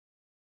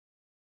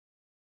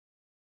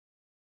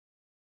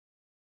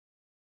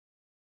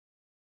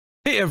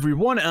Hey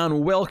everyone,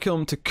 and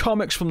welcome to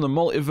Comics from the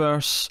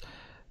Multiverse,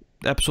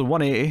 episode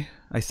 180,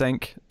 I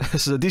think.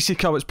 This is a DC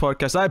Comics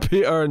podcast. I'm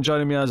Peter, and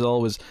joining me as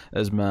always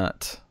is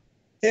Matt.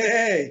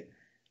 Hey,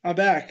 I'm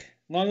back.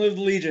 Long live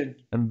the Legion.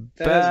 And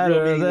That has real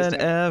better meaning this than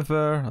time.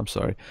 ever. I'm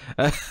sorry.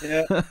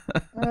 Yeah,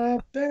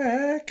 I'm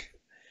back.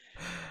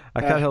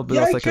 I can't help but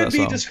Yeah, I thinking could that be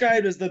song.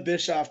 described as the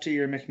Bischoff to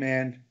your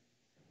McMahon.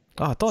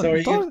 Oh, So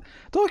are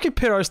don't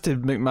compare us to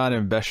McMahon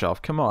and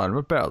Bischoff. Come on,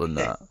 we're better than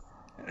that.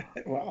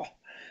 Wow.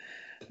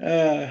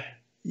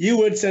 You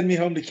would send me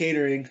home to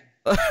catering.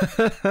 Go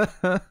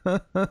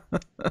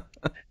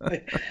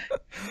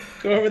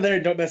over there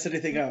and don't mess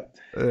anything up.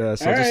 Yeah,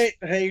 so All right.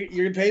 Hey,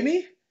 you're gonna pay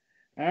me?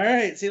 All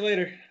right. See you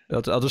later.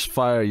 I'll just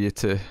fire you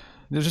to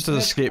just as a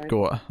That's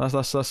scapegoat.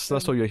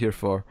 That's what you're here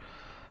for.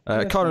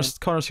 That's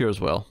Connor's here as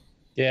well.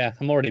 Yeah,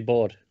 I'm already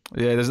bored.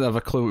 Yeah, he doesn't have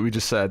a clue what we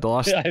just said. The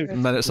last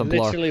minute's a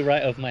blur. Literally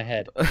right over my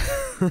head.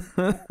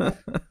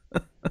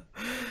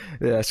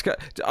 Yeah,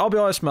 I'll be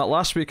honest, Matt.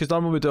 Last week, because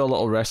normally we do a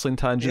little wrestling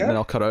tangent and then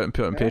I'll cut out and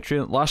put it on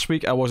Patreon. Last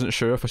week, I wasn't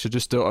sure if I should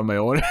just do it on my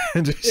own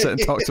and just sit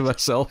and talk to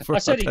myself for I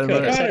said you 10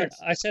 could. minutes.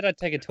 I said I'd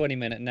take a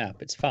 20-minute nap.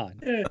 It's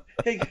fine.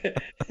 Hey,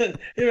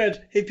 Reg.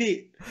 Hey,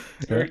 Pete.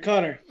 Or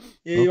Connor.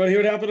 You want to hear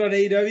what happened on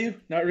AEW?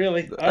 Not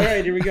really. All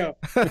right, here we go.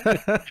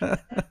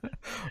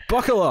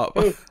 Buckle up.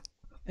 Oh,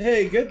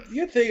 hey,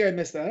 good thing I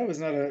missed that. That was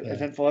not an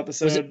eventful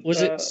episode.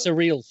 Was it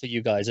surreal for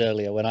you guys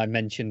earlier when I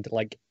mentioned,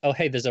 like, oh,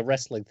 hey, there's a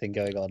wrestling thing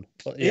going on?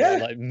 But, Yeah.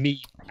 Like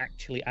me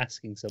actually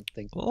asking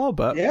something. A little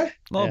bit. Yeah.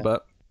 A little bit.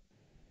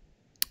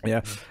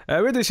 Yeah.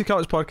 We're DC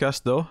Comics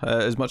podcast, though,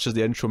 as much as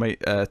the intro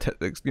might,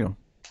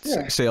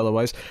 say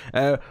otherwise.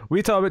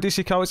 We talk about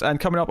DC Comics, and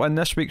coming up on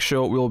this week's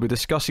show, we will be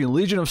discussing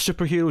Legion of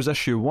Superheroes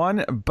issue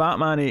 1,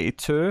 Batman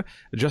 82,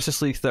 Justice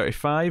League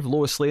 35,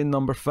 Lois Lane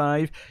number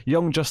 5,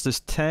 Young Justice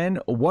 10,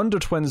 Wonder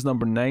Twins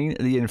number 9,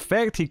 The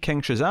Infected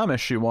King Shazam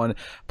issue 1,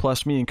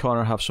 plus me and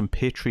Connor have some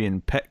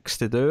Patreon picks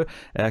to do.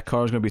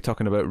 Connor's going to be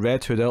talking about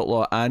Red Hood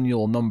Outlaw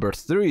annual number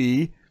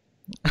 3.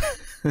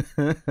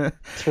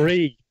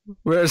 3.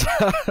 Whereas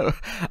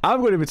I'm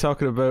going to be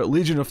talking about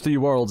Legion of Three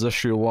Worlds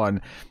issue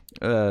 1.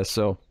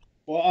 So.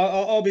 Well,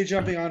 I'll be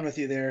jumping on with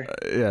you there.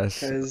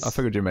 Yes, I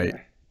figured you might.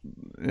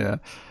 Yeah.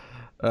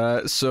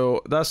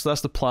 So that's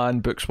the plan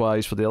books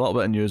wise for the little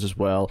bit of news as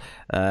well.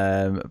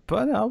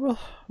 But no,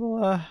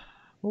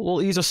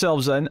 we'll ease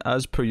ourselves in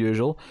as per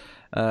usual.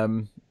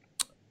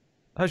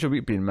 How's your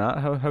week been, Matt?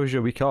 How was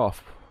your week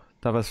off?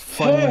 Have a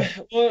fun.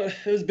 Well,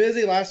 it was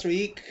busy last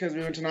week because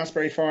we went to Knott's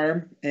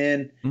Farm,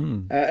 and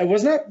it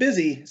was not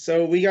busy.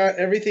 So we got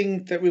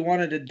everything that we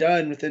wanted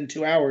done within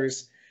 2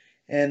 hours,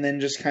 and then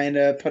just kind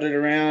of put it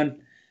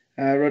around.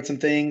 Wrote some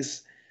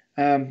things.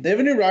 They have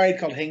a new ride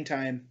called Hang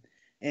Time,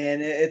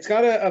 and it's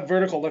got a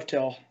vertical lift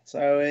hill.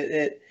 So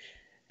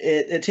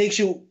it takes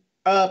you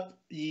up,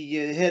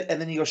 you hit, and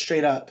then you go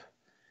straight up.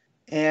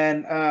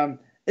 And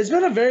it's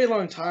been a very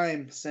long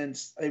time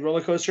since a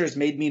roller coaster has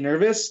made me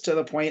nervous to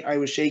the point I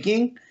was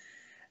shaking.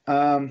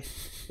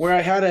 Where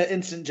I had an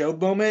instant Job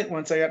moment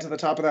once I got to the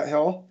top of that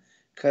hill,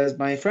 because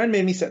my friend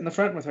made me sit in the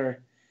front with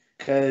her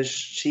because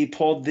she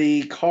pulled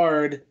the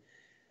card,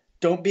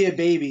 "Don't be a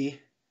baby."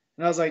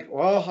 And I was like,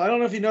 well, I don't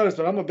know if you noticed,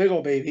 but I'm a big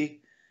old baby.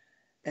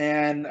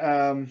 And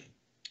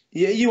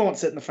you won't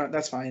sit in the front.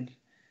 That's fine.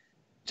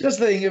 Just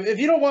think, if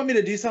you don't want me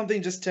to do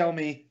something, just tell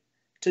me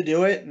to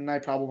do it, and I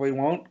probably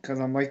won't because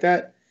I'm like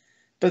that.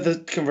 But the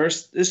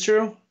converse is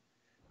true,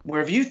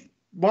 where if you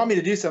want me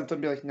to do something,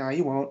 be like, no,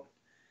 you won't.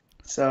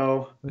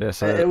 So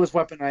yes, it was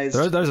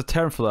weaponized. There's a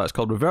term for that. It's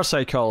called reverse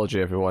psychology,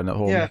 everyone at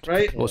home. Yeah,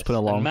 right? Let's put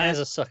along. And Matt's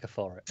a sucker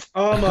for it.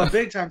 Oh, I'm a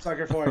big time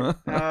sucker for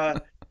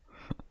it.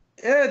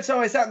 And so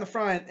I sat in the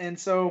front, and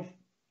so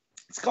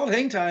it's called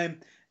Hang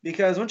Time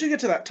because once you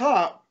get to that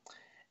top,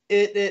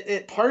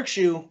 it parks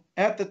you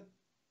at the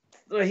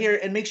right here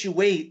and makes you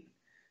wait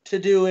to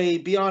do a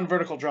beyond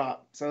vertical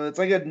drop. So it's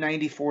like a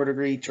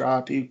 94-degree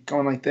drop. You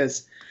going like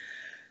this.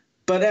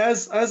 But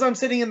as I'm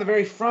sitting in the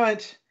very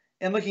front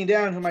and looking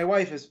down, who my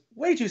wife is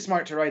way too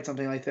smart to ride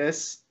something like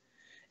this,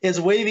 is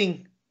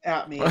waving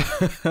at me.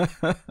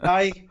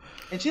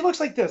 And she looks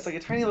like this, like a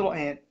tiny little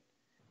ant.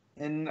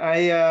 And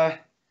I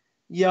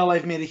yell,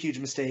 I've made a huge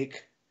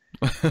mistake.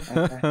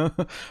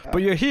 But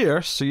you're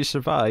here, so you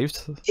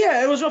survived.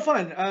 Yeah, it was real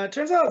fun.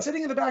 Turns out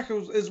sitting in the back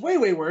is way,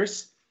 way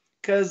worse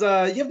because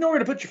you have nowhere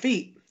to put your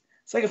feet.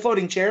 It's like a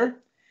floating chair,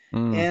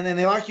 and then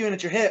they lock you in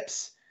at your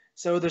hips.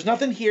 So there's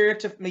nothing here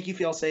to make you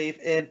feel safe.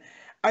 And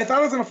I thought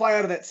I was going to fly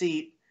out of that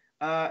seat,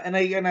 and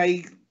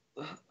I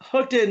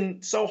hooked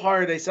in so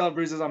hard I still have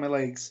bruises on my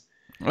legs.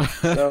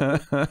 So,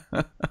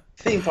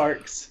 theme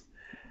parks.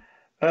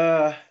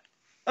 Other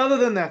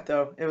than that,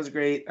 though, it was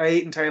great. I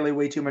ate entirely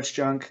way too much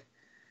junk.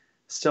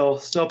 Still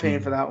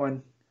paying for that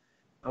one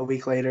a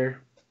week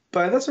later.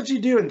 But that's what you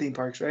do in theme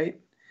parks,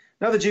 right?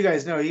 Now that you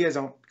guys know, you guys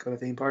don't go to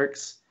theme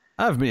parks.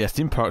 I've been at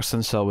theme parks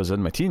since I was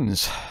in my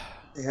teens.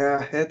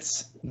 Yeah,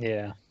 it's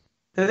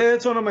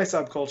one of my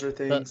subculture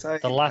things.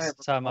 The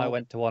last time I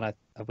went to one, I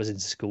was in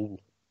school.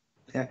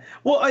 Yeah.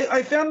 Well,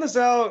 I found this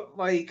out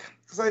like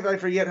I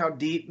forget how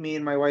deep me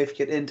and my wife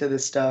get into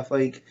this stuff.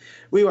 Like,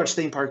 we watch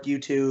theme park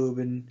YouTube,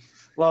 and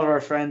a lot of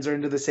our friends are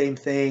into the same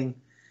thing,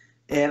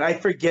 and I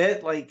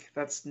forget like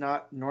that's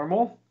not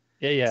normal.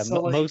 Yeah.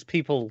 So, like, most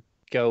people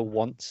go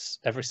once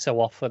every so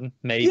often,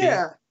 maybe.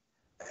 Yeah,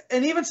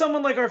 and even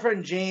someone like our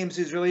friend James,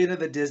 who's really into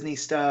the Disney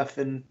stuff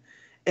and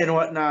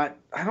whatnot,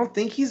 I don't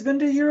think he's been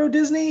to Euro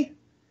Disney,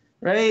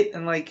 right?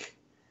 And like,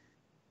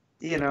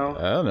 I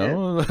don't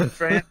know. in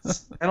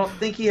France, I don't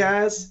think he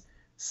has.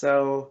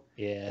 So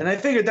Yeah. and I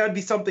figured that'd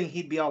be something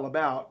he'd be all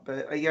about,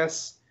 but I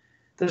guess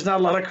there's not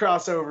a lot of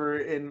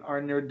crossover in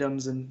our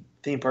nerddoms and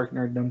theme park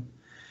nerddom.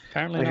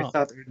 Apparently Like not. I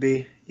thought there would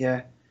be.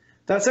 Yeah.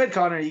 That said,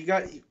 Connor, you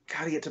gotta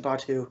get to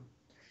Batu.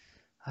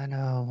 I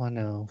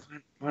know.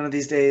 One of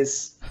these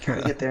days,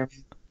 gotta get there.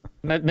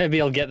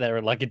 Maybe I'll get there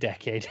in like a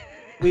decade.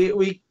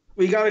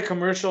 We got a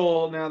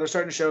commercial now. They're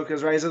starting to show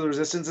because Rise of the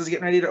Resistance is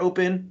getting ready to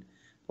open,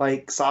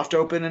 like soft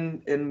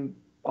open in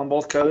on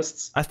both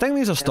coasts. I think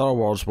these are Star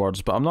Wars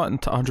words, but I'm not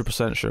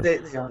 100% sure. They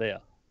are. They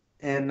are.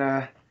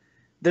 And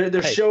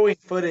they're showing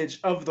footage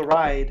of the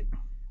ride,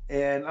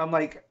 and I'm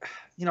like,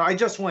 I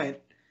just went.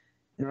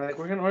 Like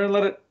we're gonna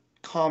let it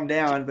calm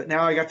down, but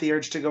now I got the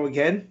urge to go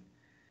again.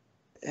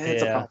 And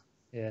it's a problem.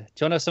 Yeah. Do you want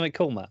to know something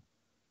cool, Matt?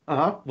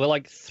 Uh-huh. We're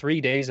like 3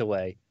 days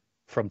away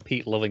from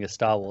Pete loving a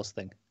Star Wars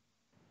thing.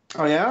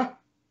 Oh yeah?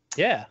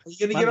 Yeah. Are you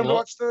gonna get him to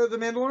watch the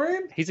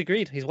Mandalorian? He's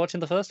agreed. He's watching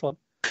the first one.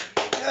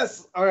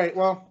 Yes. All right.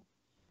 Well,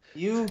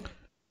 you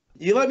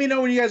let me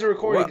know when you guys are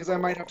recording because I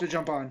might have to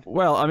jump on.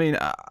 Well, I mean,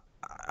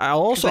 I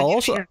will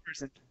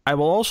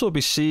also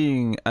be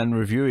seeing and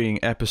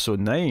reviewing episode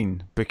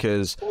 9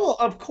 because. Well,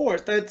 of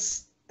course,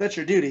 that's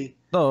your duty.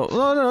 No,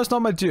 it's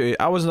not my duty.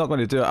 I was not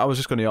going to do it. I was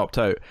just going to opt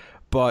out.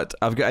 But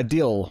I've got a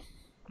deal.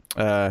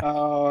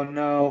 Oh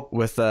no!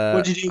 With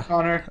what'd you do,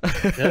 Connor?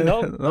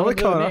 Not with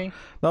Connor.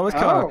 Not with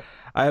Connor.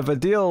 I have a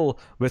deal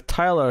with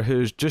Tyler,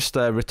 who's just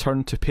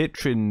returned to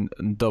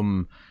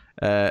Patreon-dom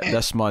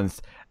this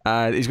month,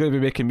 and he's going to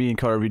be making me and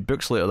Connor read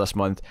books later this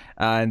month.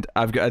 And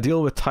I've got a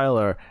deal with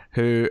Tyler,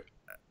 who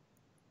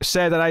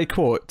said, and I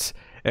quote,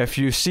 "If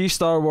you see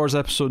Star Wars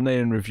Episode 9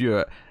 and review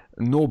it,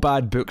 no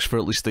bad books for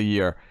at least a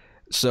year."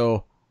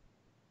 So,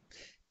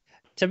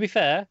 to be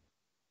fair,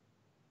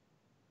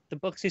 the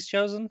books he's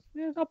chosen,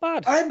 not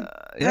bad.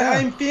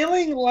 I'm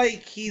feeling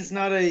like he's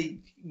not a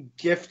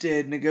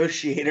gifted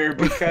negotiator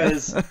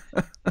because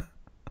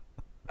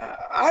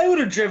I would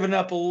have driven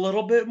up a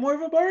little bit more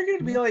of a bargain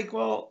to be like,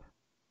 well.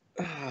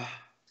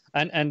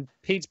 And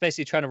Pete's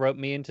basically trying to rope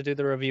me in to do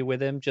the review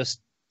with him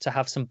just to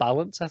have some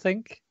balance, I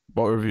think.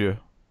 What review?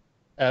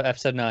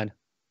 Episode 9.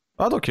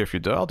 I don't care if you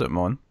do it. I'll do it,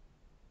 man.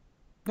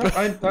 No,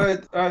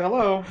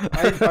 hello.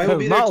 I will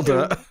be there Matt'll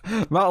too. do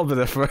it. Matt'll be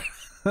there for.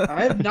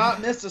 I have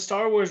not missed a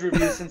Star Wars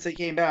review since they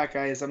came back,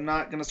 guys. I'm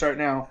not gonna start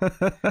now.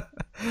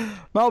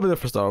 Matt'll be there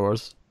for Star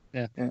Wars.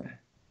 Yeah.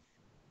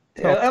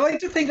 I like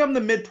to think I'm the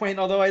midpoint,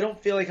 although I don't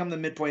feel like I'm the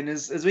midpoint.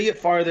 As we get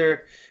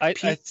farther,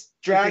 Pete's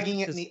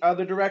dragging it in the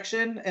other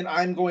direction, and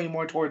I'm going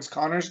more towards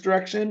Connor's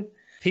direction.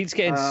 Pete's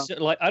getting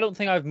I don't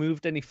think I've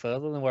moved any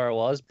further than where I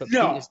was, but Pete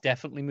has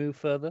definitely moved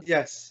further.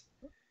 Yes.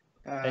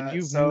 And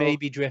you've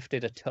maybe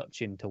drifted a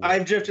touch into it.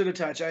 I've drifted a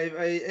touch.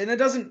 And it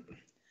doesn't.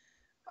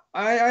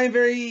 I'm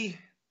very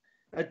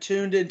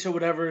attuned into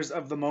whatever's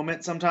of the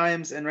moment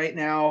sometimes. And right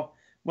now,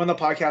 one of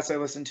the podcasts I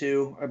listen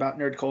to about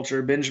nerd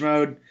culture, Binge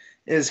Mode,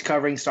 is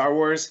covering Star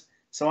Wars.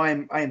 So I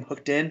am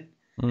hooked in.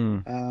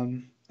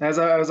 As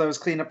I was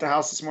cleaning up the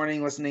house this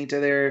morning, listening to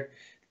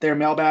their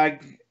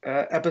mailbag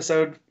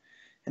episode,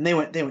 and they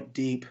went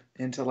deep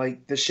into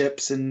like the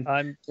ships and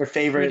their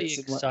favorites.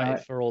 I'm pretty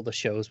excited for all the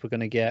shows we're going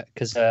to get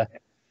because I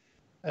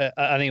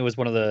think it was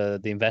one of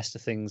the investor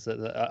things that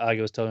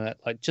Aga was telling me,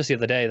 like just the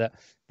other day, that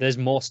there's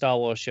more Star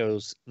Wars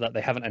shows that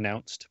they haven't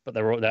announced, but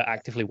they're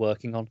actively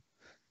working on.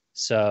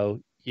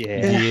 So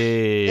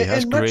yeah,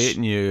 that's great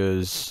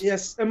news.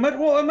 Yes, and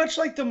much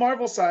like the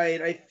Marvel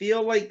side, I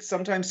feel like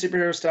sometimes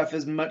superhero stuff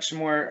is much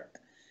more,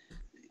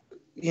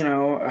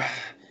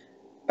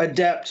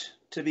 adept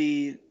to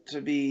be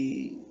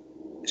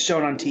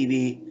shown on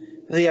TV.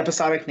 The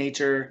episodic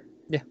nature.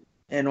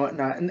 And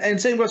whatnot, and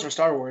same goes for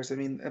Star Wars. I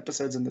mean,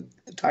 episodes in the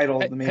title,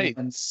 the main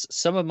ones.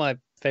 Some of my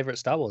favorite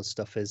Star Wars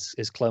stuff is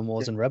Clone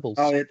Wars and Rebels.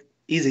 Oh,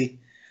 easy.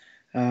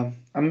 I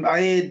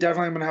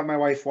definitely am gonna have my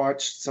wife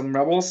watch some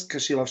Rebels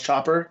because she loves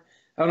Chopper.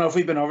 I don't know if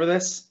we've been over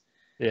this.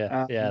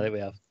 Yeah, I think we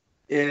have.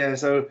 Yeah,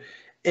 so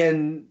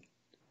and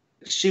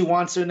she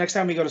wants to next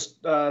time we go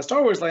to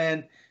Star Wars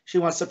Land, she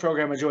wants to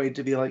program a droid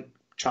to be like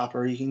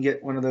Chopper. You can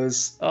get one of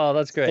those. Oh,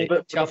 that's great.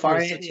 Chopper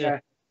is such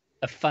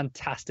a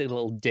fantastic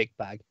little dick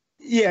bag.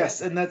 Yes,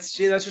 and that's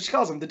what she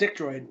calls him, the dick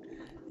droid.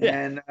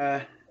 Yeah.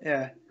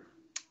 And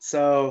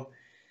so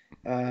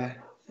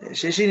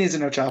she needs to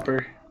know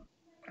Chopper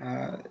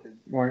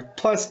more.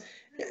 Plus,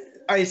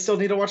 I still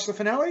need to watch the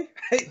finale.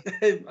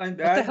 I'm bad. What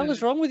the hell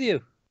is wrong with you?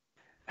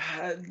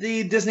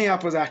 The Disney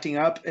app was acting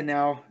up, and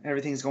now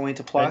everything's going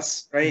to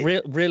Plus,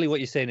 right? Really, what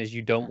you're saying is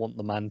you don't want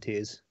the man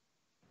tears.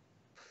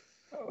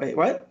 Wait,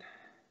 what?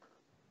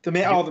 The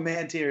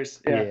man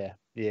tears.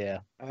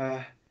 Yeah.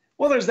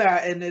 Well, there's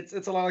that, and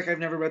it's a lot like I've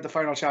never read the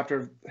final chapter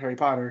of Harry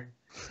Potter.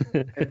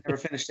 I've never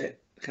finished it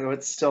because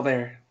it's still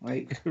there.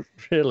 Like,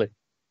 really?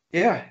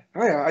 Yeah.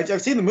 Oh yeah.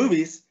 I've seen the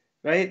movies,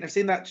 right? I've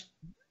seen that,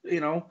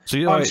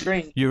 So on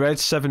screen. You read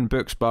 7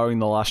 books, barring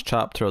the last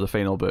chapter of the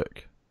final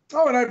book.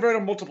 Oh, and I've read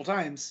them multiple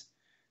times,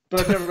 but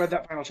I've never read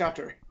that final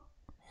chapter.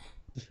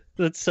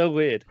 That's so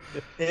weird.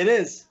 It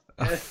is.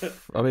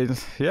 I mean,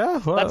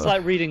 yeah. Well. That's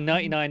like reading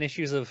 99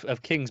 issues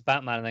of King's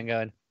Batman and then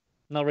going,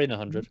 I'm not reading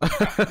 100.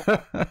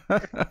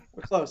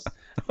 We're close.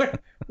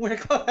 We're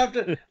close.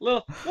 After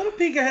little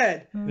peek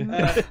ahead.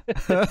 Yeah,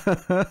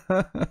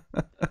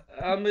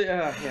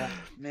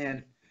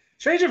 man.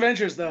 Strange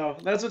Adventures, though.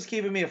 That's what's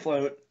keeping me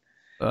afloat.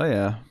 Oh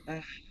yeah.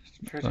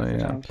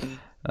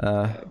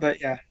 But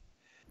yeah.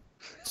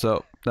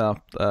 So yeah.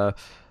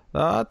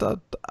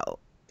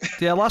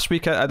 Last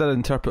week I did an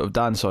interpretive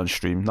dance on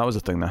stream. That was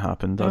the thing that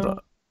happened.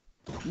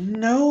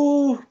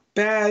 No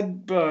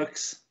bad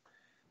books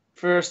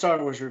for a Star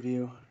Wars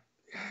review.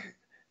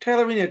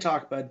 Tyler, we need to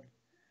talk, bud.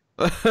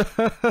 I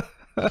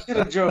could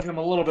have drove him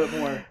a little bit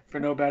more for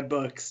no bad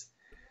books.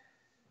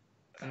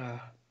 No,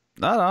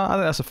 I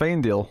think that's a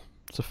fine deal.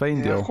 It's a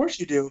fine deal. Of course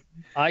you do.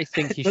 I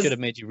think he should have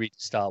made you read the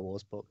Star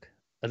Wars book.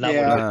 And that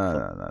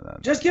No.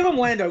 Just give him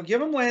Lando.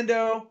 Give him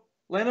Lando.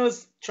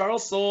 Lando's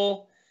Charles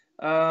Soule.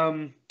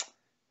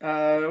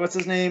 What's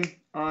his name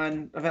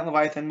on Event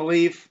Leviathan?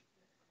 Maleev.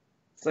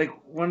 It's like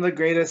one of the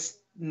greatest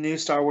new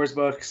Star Wars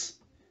books.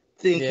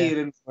 Think you'd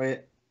enjoy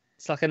it.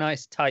 It's like a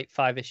nice tight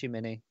 5-issue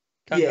mini.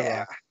 Can't go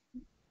wrong.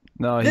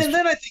 No,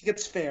 then I think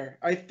it's fair.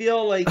 I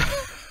feel like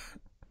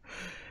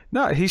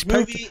he's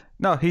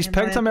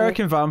picked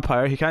American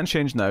Vampire. He can't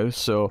change now.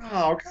 So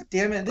oh god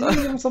damn it! Didn't he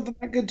give him something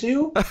that good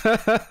too?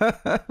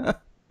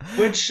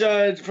 Which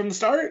from the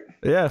start?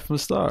 Yeah, from the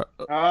start.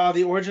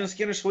 The origin of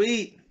Skinner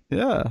Sweet.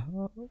 Yeah.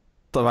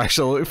 I'm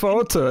actually looking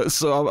forward to it,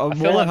 so I'm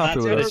more than happy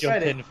with it.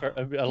 Jump in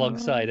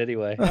alongside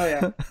anyway. Oh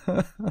yeah.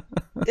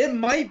 It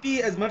might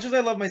be, as much as I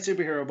love my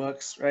superhero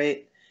books,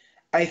 right?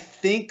 I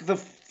think the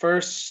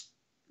first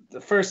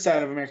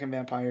set of American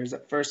Vampires,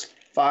 that first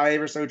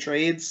 5 or so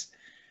trades,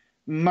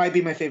 might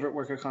be my favorite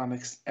work of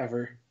comics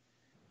ever.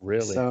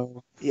 Really?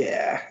 So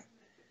yeah.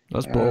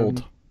 That's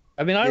bold.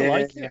 I mean, I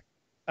like it.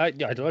 I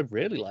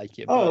really like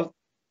it. Oh,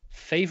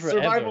 favorite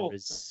Survival. ever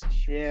is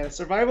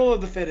Survival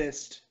of the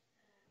Fittest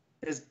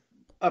is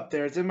up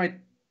there. It's in my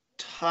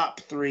top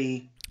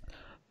 3, I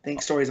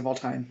think, stories of all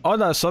time. On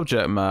that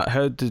subject, Matt,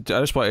 I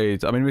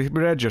mean, we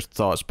read your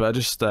thoughts, but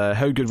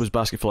how good was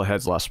Basket Full of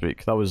Heads last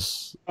week? That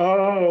was...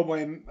 Oh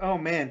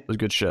man. It was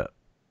good shit.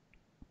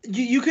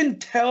 You can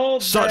tell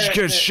Such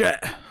good shit!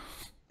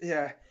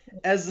 Yeah.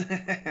 As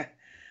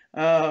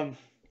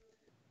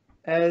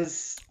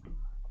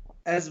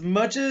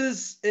much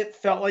as it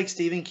felt like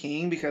Stephen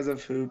King because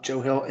of who Joe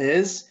Hill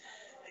is,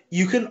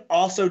 you can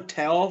also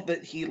tell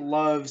that he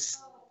loves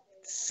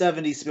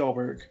 70s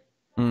Spielberg.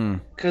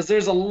 Because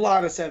there's a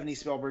lot of 70s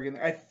Spielberg in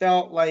there. I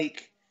felt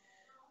like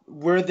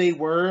where they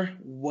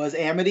was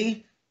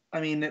Amity.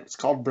 I mean, it's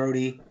called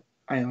Brody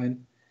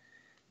Island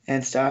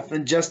and stuff.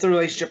 And just the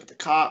relationship with the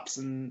cops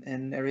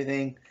and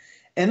everything.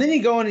 And then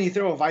you go in and you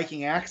throw a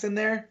Viking axe in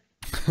there.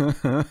 And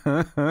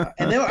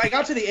then I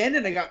got to the end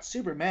and I got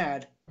super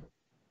mad.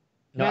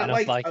 not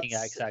enough Viking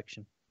axe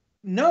action.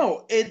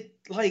 No,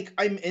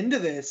 I'm into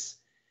this.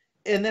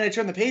 And then I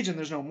turn the page and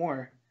there's no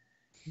more.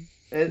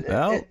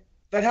 That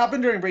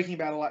happened during Breaking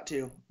Bad a lot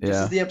too.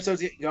 Just as the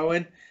episodes get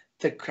going,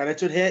 the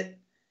credits would hit,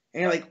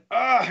 and you're like,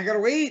 I gotta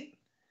wait.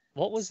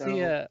 What was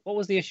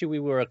the issue we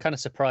were kind of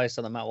surprised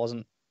that Matt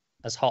wasn't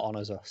as hot on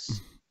as us?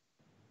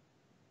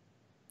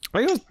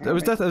 I think it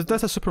was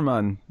Death of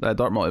Superman,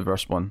 Dark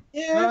Multiverse one.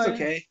 Yeah, it's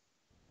okay.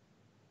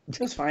 It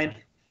was fine.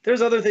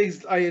 There's other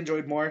things I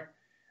enjoyed more.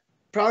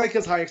 Probably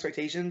because high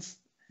expectations.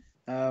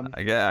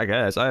 I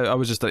guess. I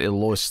was just at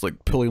Lois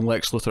pulling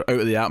Lex Luthor out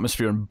of the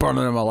atmosphere and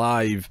burning him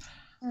alive.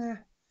 You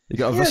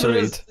got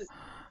eviscerated.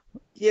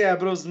 But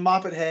it was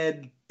Moppet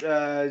Head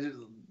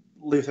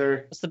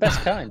Luthor. It's the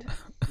best kind.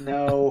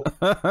 No.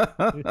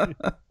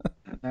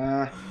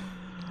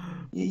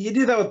 You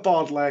do that with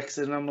Bald Lex,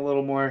 and I'm a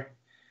little more...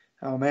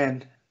 Oh,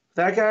 man.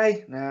 That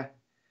guy? Nah.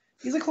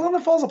 He's a clone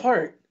that falls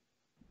apart.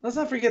 Let's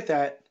not forget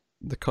that.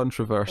 The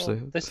controversy.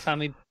 Well, this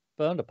time he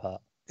burned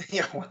apart.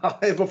 Yeah, well,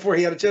 before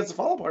he had a chance to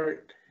fall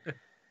apart.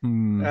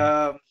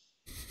 Yeah.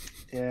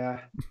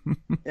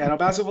 No,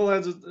 Basketball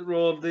Heads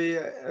ruled.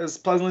 I was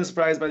pleasantly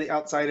surprised by the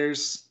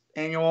Outsiders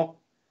annual.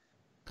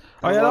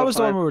 That was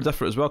the one we were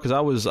different as well, because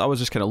I was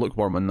just kind of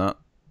lukewarm on that.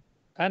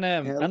 And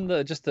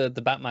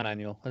the Batman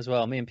annual as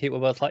well. Me and Pete were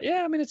both like,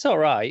 yeah, I mean, it's all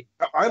right.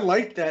 I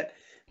liked that.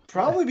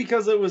 Probably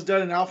because it was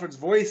done in Alfred's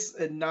voice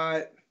and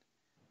not,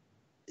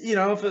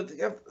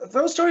 if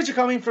those stories are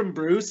coming from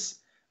Bruce,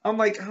 I'm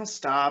like, oh,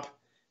 stop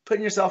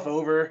putting yourself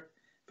over.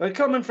 But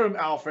coming from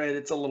Alfred,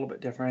 it's a little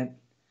bit different.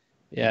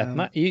 Yeah,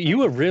 Matt, you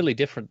were really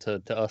different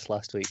to us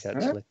last week,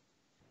 actually.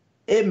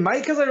 It might,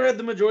 because I read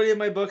the majority of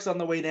my books on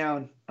the way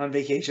down on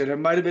vacation. It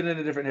might have been in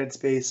a different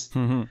headspace.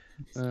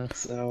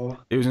 So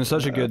he was in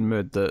such a good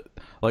mood that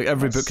like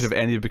every book could have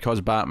ended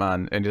because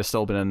Batman, and he'd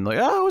still been in like,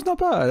 oh, it was not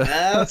bad.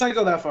 Let's not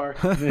go that far.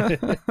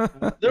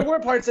 There were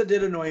parts that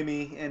did annoy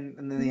me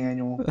in the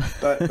annual,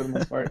 but for the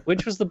most part.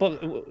 Which was the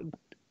book?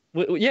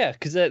 Yeah,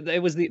 because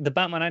it was the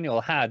Batman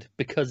annual had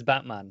because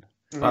Batman.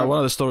 One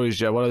of the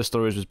stories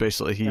was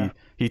basically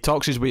he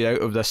talks his way out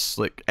of this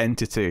like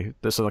entity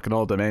that's like an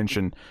all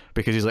dimension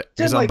because he's like,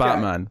 because I'm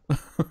Batman.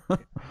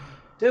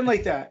 Didn't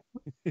like that.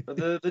 But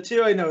the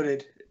two I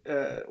noted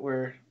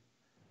were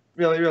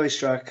really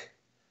struck.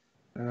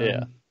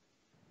 But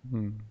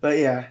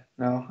yeah,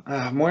 no,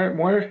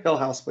 more Hill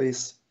House,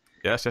 please.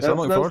 Yes, I'm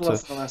looking forward to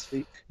it. Last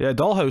week. Yeah,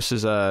 Dollhouse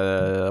is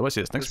what's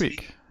it? It's next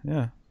week.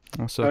 Yeah.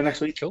 So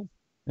next week. Cool.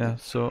 Yeah,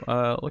 so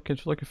looking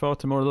forward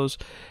to more of those.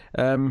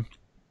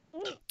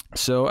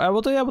 So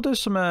we'll do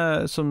some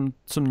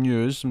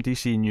news, some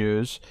DC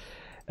news.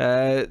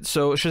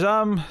 So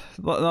Shazam,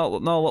 not a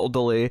little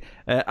delay.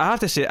 I have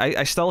to say,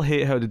 I still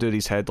hate how they do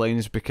these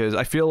headlines because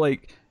I feel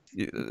like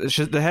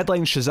the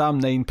headline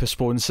Shazam 9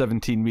 postponed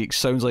 17 weeks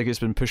sounds like it's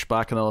been pushed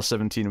back another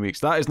 17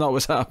 weeks. That is not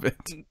what's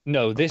happened.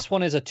 No, this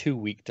one is a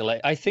 2-week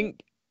delay. I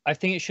think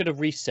it should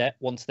have reset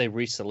once they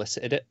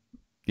resolicited it.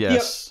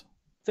 Yes. Yep.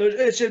 So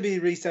it should be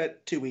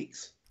reset 2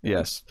 weeks.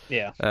 Yes.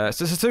 Yeah.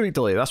 So it's a 2-week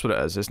delay. That's what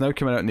it is. It's now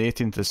coming out on the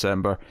 18th of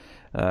December.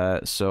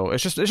 So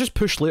it's just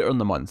pushed later in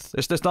the month.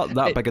 It's not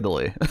that big a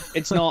delay.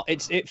 It's not.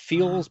 It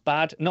feels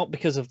bad, not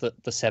because of the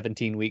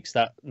 17 weeks.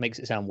 That makes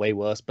it sound way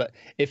worse. But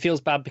it feels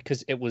bad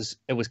because it was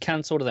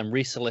cancelled and then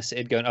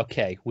resolicited, going,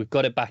 okay, we've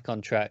got it back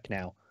on track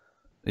now.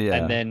 Yeah.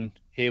 And then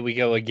here we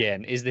go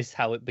again. Is this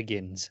how it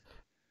begins?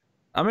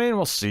 I mean,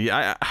 we'll see.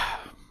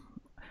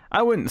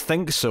 I wouldn't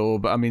think so,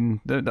 but I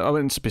mean, I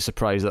wouldn't be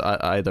surprised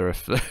either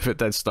if it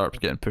did start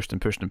getting pushed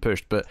and pushed and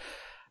pushed. But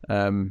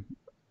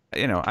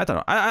you know, I don't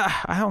know.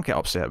 I don't get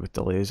upset with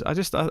delays.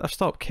 I've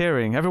stopped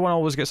caring. Everyone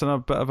always gets in a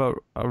bit of a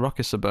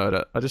ruckus about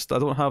it. I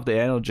don't have the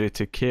energy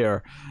to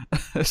care.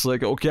 It's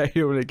like, it'll get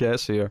here when it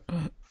gets here.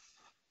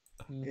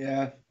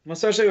 Yeah,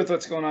 especially with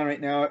what's going on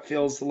right now, it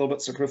feels a little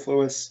bit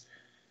superfluous.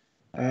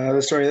 The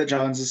story that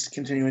Johns is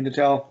continuing to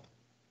tell.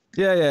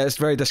 Yeah, it's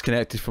very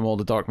disconnected from all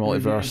the Dark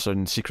Multiverse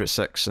and Secret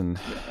Six and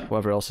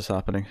whatever else is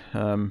happening.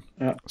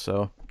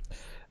 So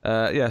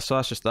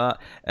that's just that.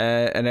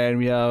 And then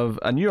we have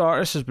a new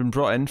artist has been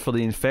brought in for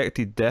the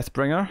Infected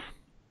Deathbringer.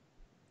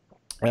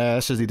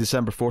 This is the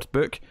December 4th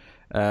book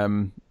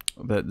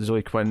that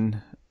Zoe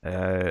Quinn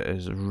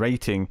is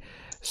writing.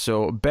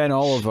 So Ben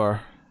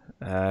Oliver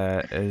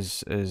it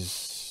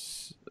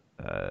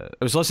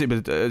was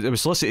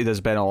solicited as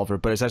Ben Oliver,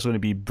 but it's actually going to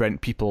be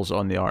Brent Peoples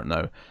on the art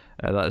now.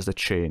 That is the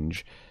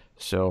change.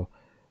 So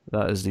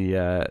that is the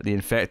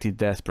Infected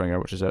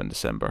Deathbringer, which is out in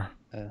December.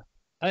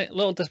 A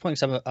little disappointing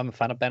because I'm a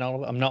fan of Ben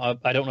Oliver.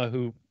 I don't know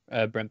who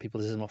Brent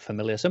Peoples is. I'm not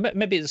familiar. So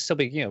maybe it's still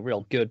be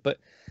real good, but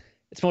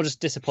it's more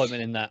just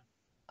disappointment in that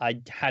I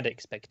had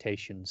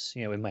expectations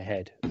in my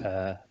head,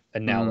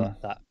 and now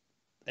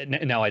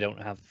now I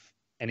don't have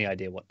any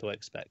idea what to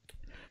expect.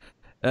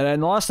 And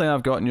then the last thing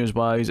I've got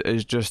news-wise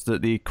is just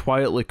that they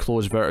quietly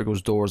closed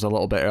Vertigo's doors a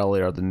little bit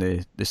earlier than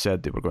they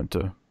said they were going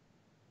to.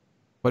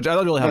 Which I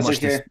don't really have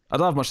I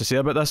don't have much to say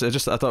about this.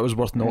 I thought it was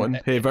worth noting.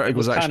 Hey,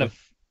 Vertigo's actually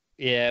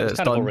it was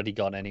kind of already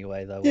gone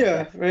anyway, though.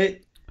 Yeah,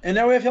 right. And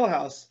now we have Hill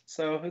House,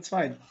 so it's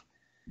fine.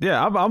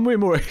 Yeah, I'm way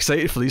more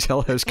excited for these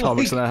Hill House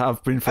comics than I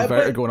have been for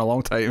Vertigo in a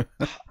long time.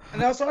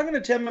 And I was talking to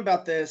Tim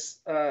about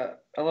this a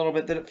little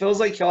bit, that it feels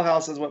like Hill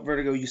House is what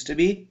Vertigo used to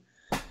be.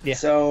 Yeah.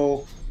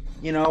 So,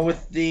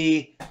 with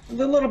the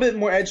little bit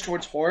more edge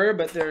towards horror,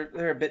 but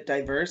they're a bit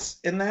diverse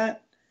in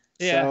that.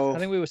 Yeah, so, I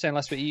think we were saying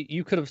last week,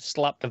 you could have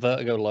slapped a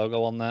Vertigo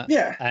logo on that.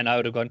 Yeah. And I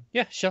would have gone,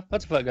 yeah, sure,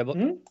 that's a Vertigo book.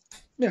 Mm-hmm.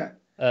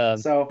 Yeah.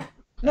 So,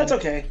 that's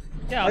okay.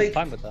 Yeah, I'm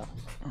fine with that.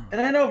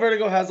 And I know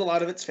Vertigo has a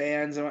lot of its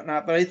fans and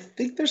whatnot, but I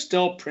think they're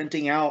still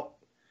printing out.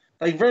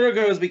 Like,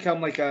 Vertigo has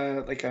become like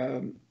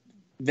a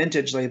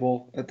vintage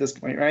label at this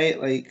point, right?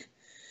 Like,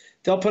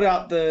 they'll put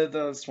out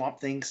the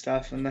Swamp Thing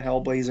stuff and the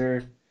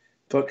Hellblazer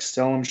books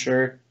still, I'm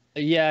sure.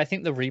 Yeah, I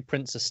think the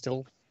reprints are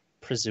still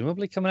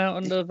presumably coming out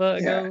under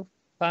Vertigo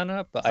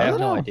banner, but I have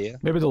no idea.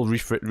 Maybe they'll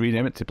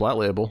rename it to Black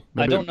Label.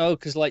 Maybe. I don't know,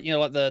 because like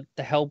the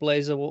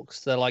Hellblazer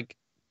books, they're like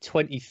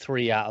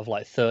 23 out of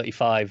like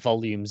 35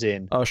 volumes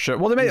in. Oh sure.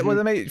 Well,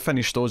 they might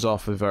finish those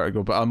off with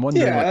Vertigo, but I'm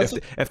wondering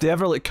if they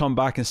ever come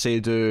back and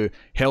say do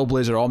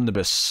Hellblazer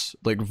Omnibus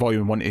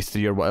volume 1 to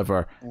 3 or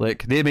whatever,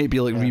 they might be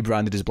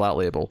rebranded as Black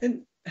Label.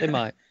 And, they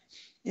might.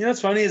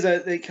 What's funny is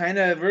that they kind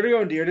of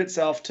Vertigo endeared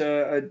itself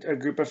to a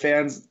group of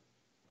fans.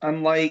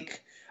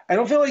 Unlike, I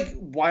don't feel like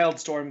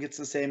Wildstorm gets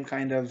the same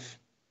kind of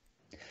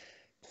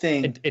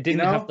thing. It didn't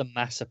have the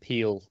mass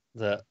appeal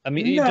that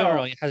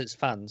it has its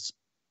fans,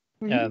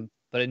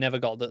 but it never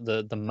got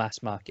the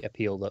mass market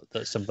appeal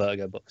that some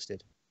Vertigo books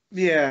did.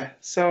 Yeah,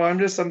 so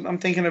I'm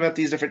thinking about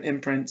these different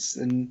imprints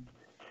and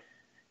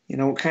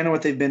kind of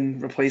what they've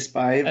been replaced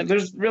by.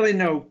 There's really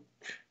no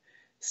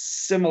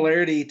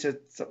similarity to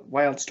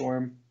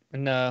Wildstorm.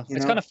 No,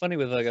 it's kind of funny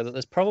with Vertigo that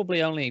there's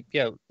probably only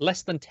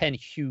less than 10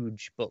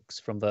 huge books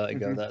from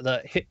Vertigo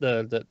that hit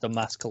the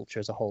mass culture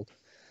as a whole.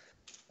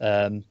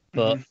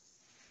 But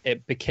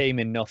it became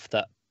enough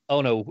that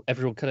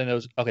everyone kind of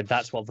knows. Okay,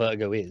 that's what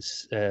Vertigo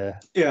is.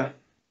 Yeah.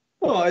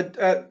 Well, at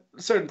a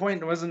certain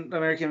point, it wasn't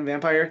American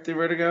Vampire through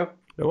Vertigo.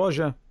 It was,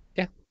 yeah.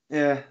 Yeah.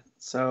 Yeah.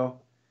 So.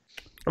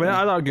 I mean,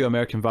 I'd argue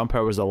American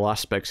Vampire was the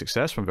last big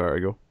success from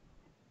Vertigo.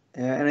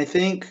 Yeah, and I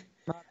think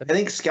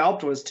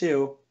Scalped was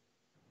too.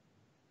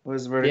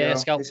 Was Vertigo? Yeah,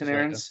 Scalped.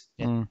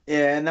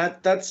 Yeah, and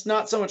that's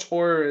not so much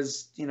horror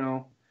as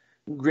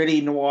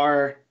gritty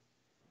noir.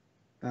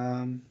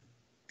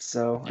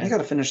 So I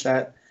gotta finish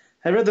that.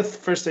 I read the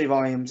first 3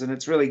 volumes and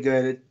it's really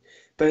good.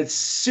 But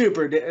it's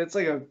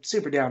like a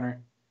super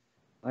downer.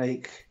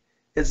 Like,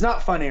 it's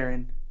not fun,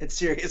 Aaron. It's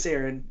serious,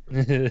 Aaron.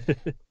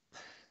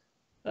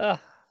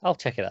 I'll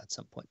check it out at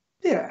some point.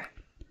 Yeah.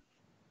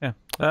 Yeah.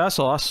 That's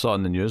all I saw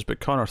in the news, but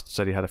Connor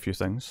said he had a few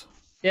things.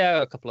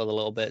 Yeah, a couple of the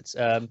little bits.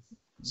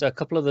 So a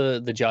couple of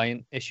the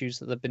Giant issues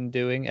that they've been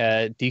doing,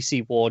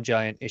 DC War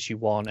Giant issue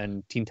 1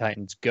 and Teen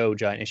Titans Go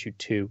Giant issue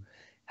 2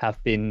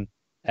 have been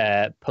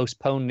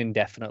postponed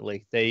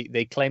indefinitely.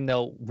 They claim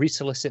they'll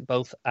resolicit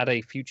both at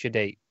a future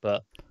date,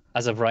 but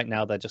as of right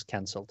now, they're just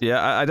cancelled.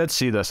 Yeah, I did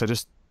see this. I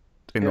just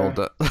ignored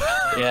it.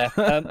 Yeah.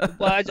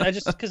 Well, I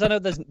just because I know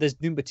there's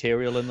new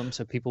material in them,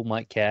 so people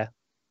might care.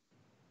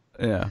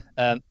 Yeah.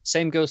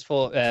 Same goes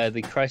for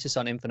the Crisis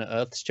on Infinite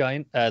Earths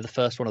Giant. The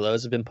first one of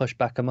those has been pushed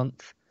back a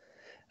month.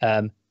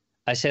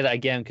 I say that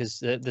again because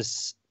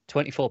there's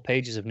 24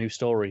 pages of new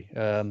story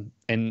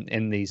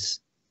in these.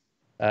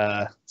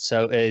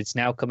 So it's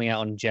now coming out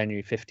on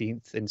January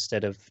 15th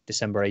instead of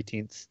December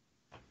 18th.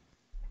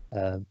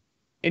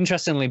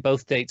 Interestingly,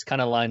 both dates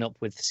kind of line up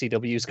with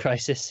CW's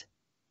Crisis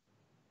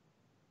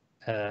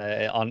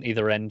on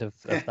either end of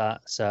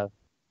that. So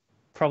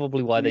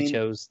probably why they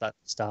chose that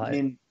start. I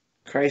mean,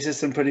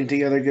 Crisis and putting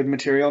together good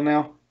material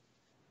now.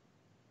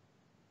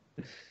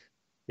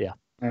 Yeah.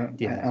 I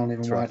don't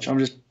even watch. I'm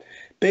just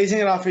basing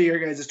it off of your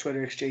guys'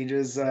 Twitter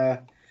exchanges.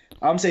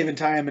 I'm saving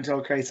time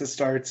until Crisis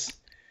starts.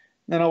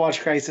 Then I'll watch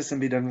Crisis and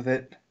be done with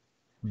it.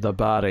 The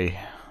Barry.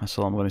 That's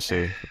all I'm going to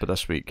say about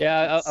this week.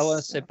 Yeah, I want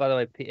to say, by the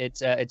way,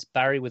 it's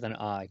Barry with an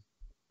I.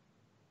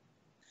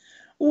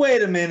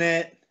 Wait a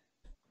minute.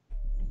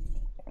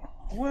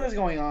 What is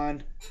going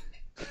on?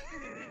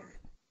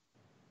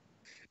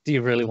 Do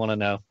you really want to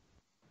know?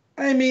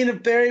 I mean,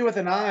 Barry with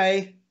an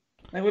I.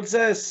 Like, what's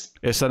this?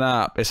 It's an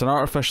app. It's an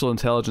artificial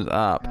intelligence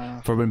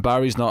app for when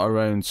Barry's not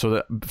around, so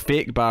that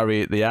fake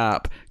Barry, the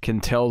app, can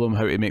tell them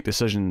how to make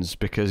decisions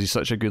because he's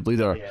such a good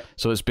leader. Yeah.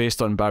 So it's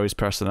based on Barry's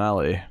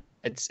personality.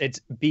 It's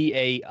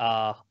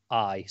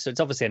BARI, so it's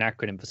obviously an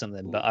acronym for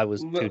something, but I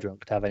was too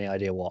drunk to have any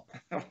idea what.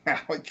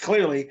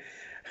 Clearly.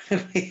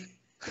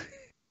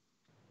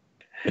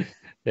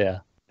 Yeah.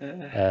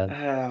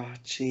 Oh,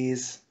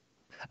 jeez.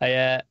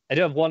 I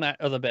do have one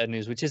other bit of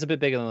news, which is a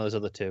bit bigger than those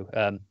other two.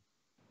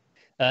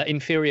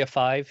 Inferior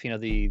 5,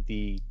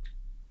 the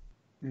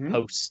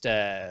post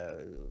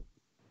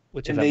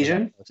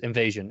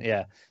Invasion,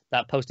 yeah,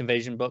 that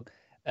post-invasion book,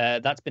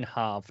 that's been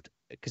halved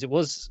because it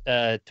was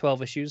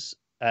 12 issues.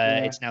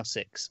 It's now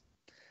 6.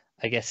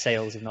 I guess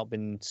sales have not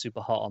been super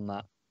hot on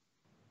that.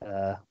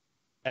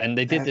 And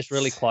they did this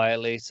really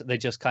quietly, so they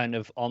just kind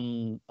of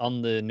on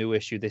the new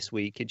issue this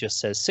week, it just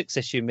says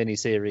 6-issue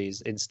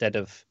miniseries instead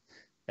of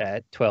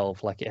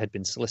 12 like it had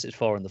been solicited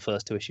for in the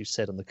first 2 issues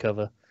said on the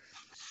cover.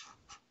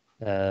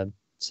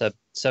 So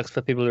sucks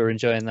for people who are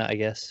enjoying that, I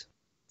guess.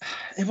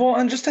 Well,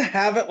 and just to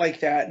have it like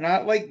that,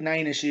 not like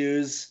 9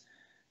 issues,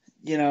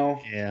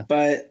 Yeah.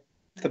 But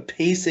the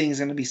pacing is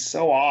going to be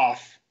so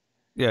off.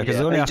 Yeah, because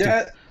they're going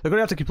to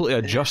have to completely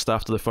adjust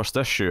after the first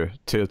issue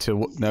to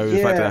now the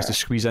fact that it has to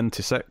squeeze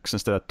into 6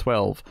 instead of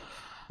 12.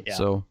 Yeah.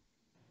 So.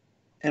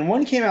 And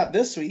one came out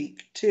this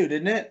week too,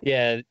 didn't it?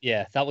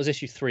 Yeah. That was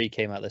issue 3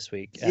 came out this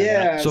week.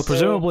 Yeah. So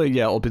presumably,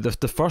 it'll be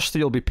the first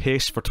 3 will be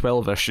paced for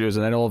 12 issues,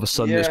 and then all of a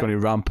sudden it's going to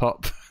ramp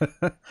up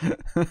for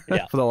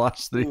the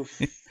last 3.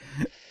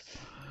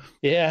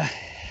 Yeah,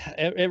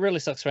 it really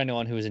sucks for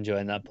anyone who was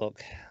enjoying that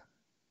book.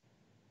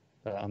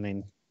 But I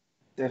mean,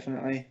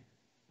 definitely.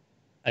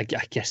 I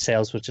guess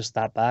sales were just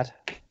that bad.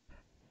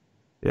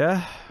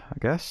 Yeah, I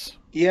guess.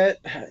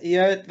 Yet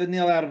the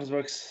Neil Adams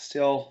book's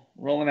still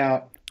rolling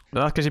out.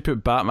 Well, because you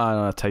put Batman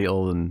on a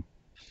title and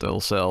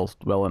it'll sell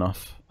well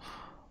enough.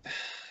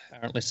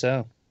 Apparently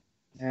so.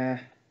 Yeah.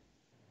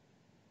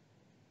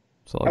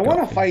 I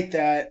want to fight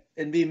that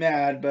and be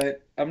mad,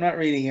 but I'm not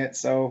reading it,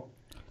 so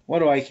what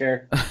do I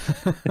care?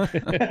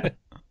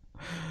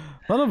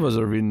 None of us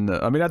are reading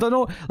it. I mean, I don't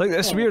know. Like,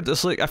 it's weird.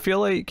 It's like, I feel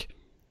like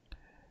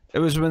it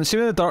was when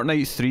The Dark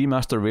Knight 3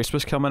 Master Race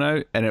was coming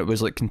out, and it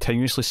was like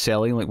continuously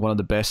selling like one of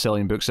the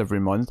best-selling books every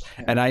month,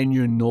 and I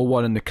knew no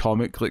one in the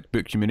comic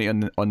book community on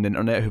the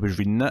internet who was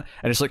reading it,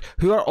 and it's like,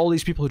 who are all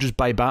these people who just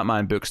buy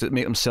Batman books that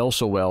make them sell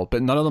so well,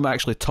 but none of them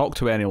actually talk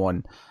to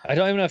anyone? I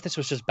don't even know if this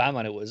was just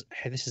Batman. It was,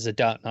 hey, this is a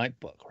Dark Knight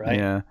book, right?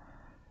 Yeah.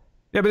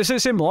 Yeah, but it's the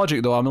same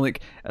logic though. I mean,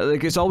 like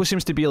it always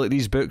seems to be like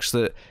these books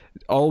that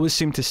always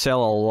seem to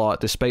sell a lot,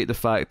 despite the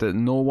fact that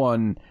no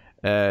one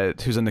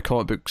who's in the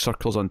comic book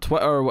circles on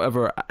Twitter or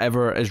whatever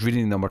ever is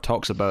reading them or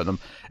talks about them.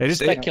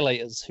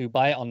 Speculators who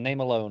buy it on name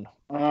alone.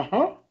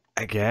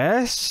 I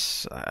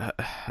guess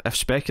if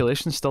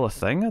speculation's still a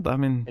thing, I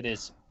mean, it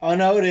is. Oh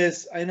no, it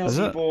is. I know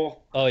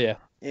people. Oh yeah.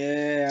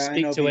 Yeah. Speak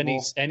I know to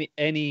people.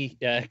 any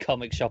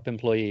comic shop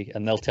employee,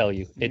 and they'll tell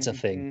you it's a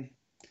thing.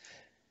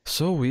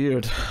 So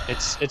weird.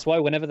 It's why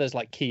whenever there's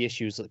like key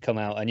issues that come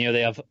out, and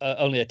they have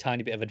only a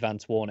tiny bit of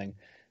advance warning,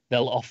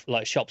 they'll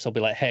shops will be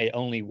like, hey,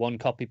 only one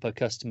copy per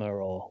customer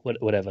or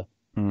whatever,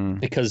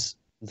 because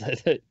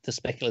the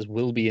speculators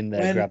will be in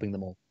there grabbing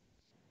them all.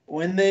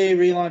 When they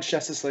relaunched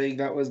Justice League,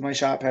 that was my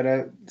shop had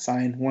a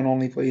sign, one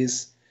only,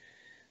 please.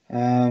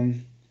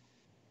 And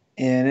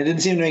it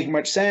didn't seem to make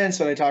much sense.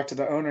 When I talked to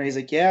the owner, he's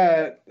like,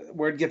 yeah,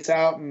 word gets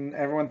out and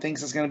everyone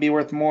thinks it's going to be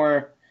worth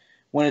more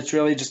when it's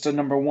really just a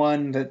number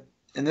one that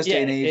in this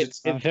day and age.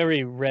 It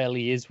very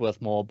rarely is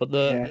worth more. But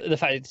the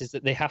fact is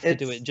that they have to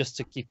do it just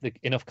to keep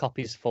enough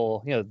copies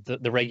for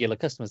the regular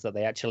customers that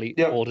they actually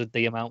ordered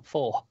the amount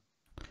for.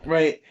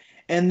 Right.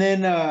 And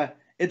then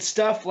it's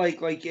stuff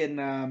like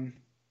in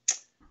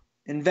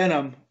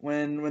Venom,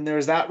 when there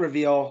was that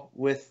reveal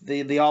with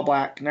the all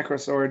black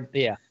Necrosword.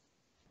 Yeah.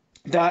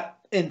 That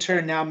in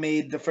turn now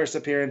made the first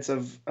appearance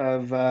of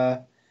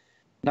not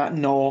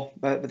Noel,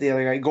 but the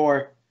other guy,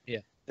 Gore. Yeah.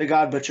 The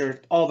God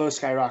Butcher. All those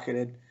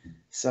skyrocketed.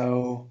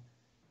 So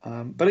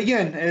but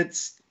again,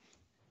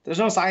 there's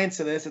no science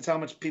to this. It's how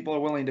much people are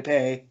willing to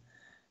pay.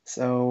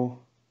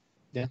 So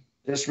yeah.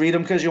 Just read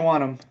them because you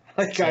want them.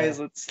 Like, guys,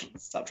 let's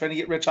stop trying to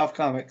get rich off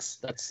comics.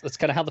 That's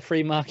kind of how the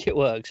free market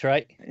works,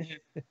 right?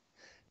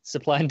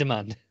 Supply and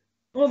demand.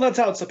 Well, that's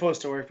how it's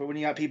supposed to work. But when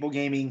you got people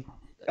gaming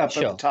up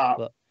at the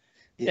top,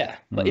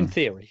 but in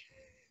theory.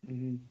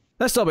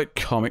 Let's talk about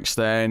comics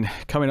then.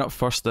 Coming up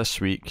first this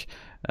week,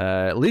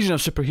 Legion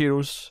of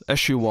Superheroes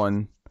issue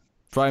 1,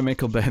 Brian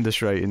Michael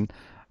Bendis writing,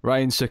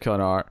 Ryan Sook on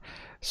art.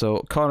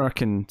 So Connor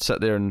can sit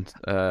there and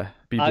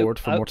be bored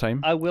for more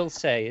time. I will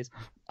say is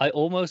I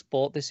almost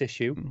bought this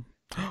issue,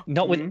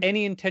 not with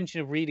any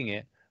intention of reading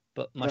it,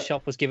 but my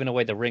shop was giving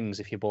away the rings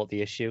if you bought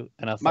the issue,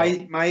 and I thought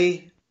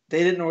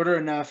they didn't order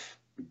enough,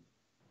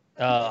 so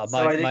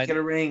I didn't get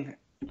a ring.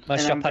 My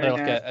shop had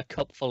a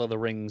cup full of the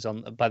rings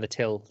by the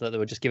till that they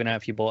were just giving out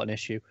if you bought an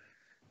issue,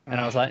 and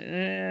I was like,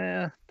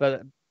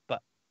 but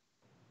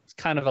it's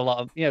kind of a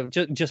lot of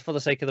just for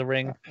the sake of the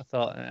ring. I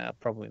thought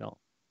probably not.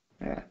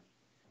 Yeah,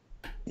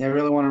 I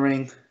really want a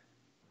ring.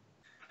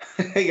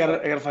 I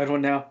gotta find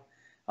one now.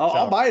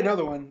 I'll buy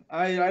another one.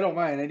 I don't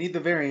mind. I need the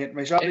variant.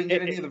 My shop didn't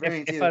get any of the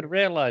variants. If I'd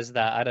realized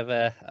that,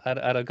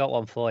 I'd have got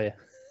one for you.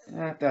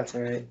 That's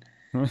all right.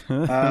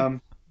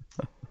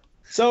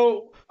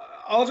 So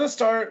I'll just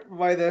start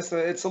by this.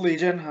 It's a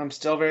Legion. I'm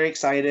still very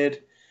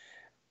excited.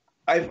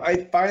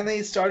 I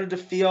finally started to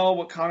feel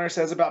what Connor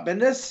says about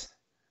Bendis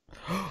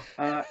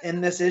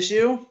in this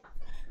issue.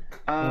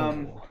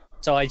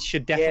 So I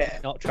should definitely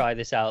not try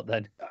this out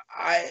then.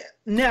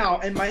 Now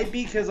it might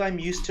be because I'm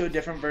used to a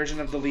different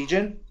version of the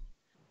Legion,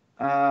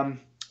 and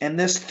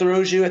this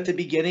throws you at the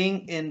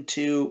beginning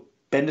into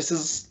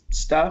Bendis's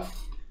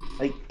stuff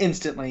like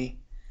instantly.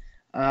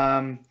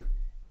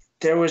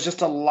 There was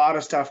just a lot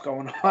of stuff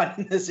going on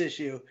in this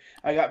issue.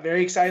 I got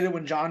very excited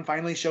when John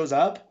finally shows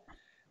up.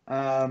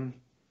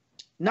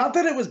 Not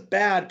that it was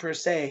bad per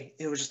se.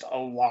 It was just a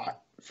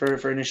lot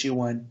for an issue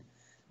 1.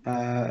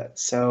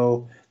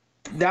 So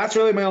that's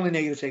really my only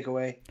negative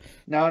takeaway.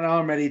 Now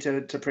I'm ready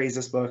to praise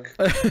this book.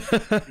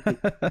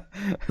 That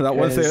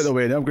one thing out of the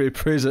way. Now I'm going to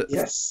praise it.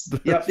 Yes.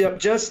 Yep.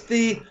 Just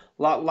the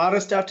lot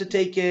of stuff to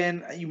take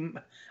in.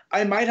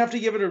 I might have to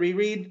give it a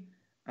reread.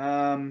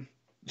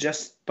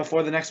 Just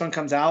before the next one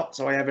comes out,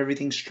 so I have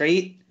everything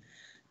straight.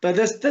 But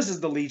this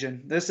is the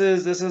Legion. This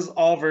is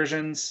all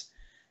versions.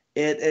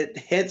 It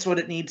hits what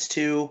it needs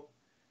to,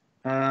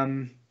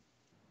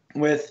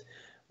 with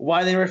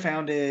why they were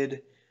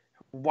founded,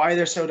 why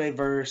they're so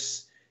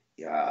diverse,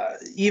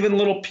 even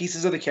little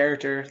pieces of the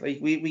character. Like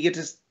we get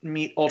to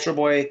meet Ultra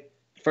Boy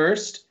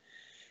first,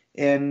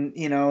 and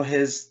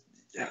he's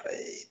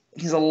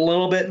a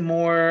little bit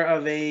more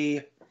of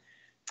a.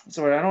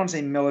 Sorry, I don't want to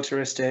say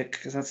militaristic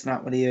because that's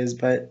not what he is,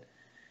 but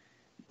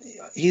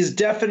he's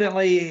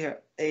definitely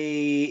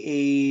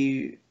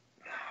a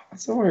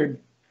what's the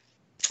word?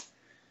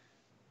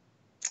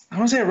 I don't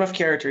want to say a rough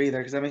character either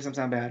because that makes him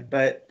sound bad,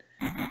 but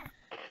I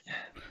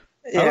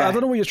don't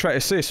know what you're trying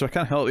to say, so I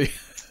can't help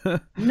you.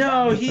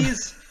 No,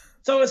 he's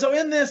so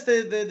in this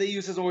they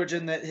use his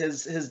origin that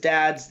his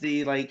dad's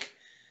the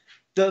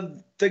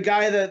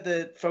guy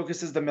that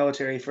focuses the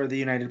military for the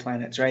United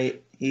Planets,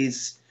 right?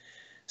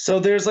 So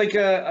there's like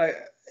a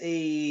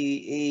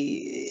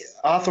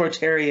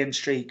authoritarian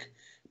streak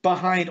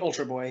behind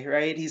Ultra Boy,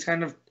 right? He's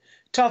kind of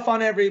tough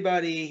on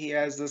everybody. He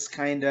has this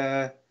kind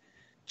of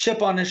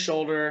chip on his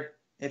shoulder,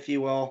 if you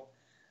will,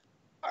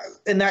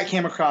 and that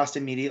came across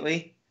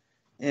immediately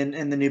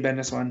in the new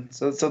Bendis one.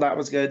 So that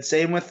was good.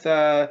 Same with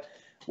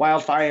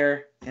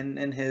Wildfire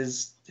and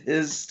his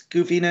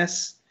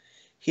goofiness.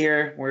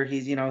 here, where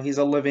he's he's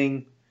a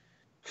living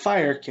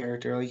fire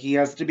character. Like he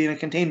has to be in a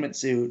containment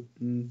suit.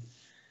 And,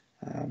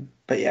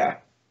 but yeah,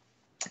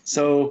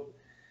 so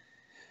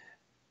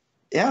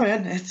yeah,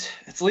 man,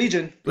 it's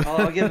Legion.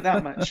 I'll give it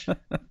that much.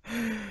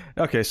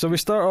 Okay, so we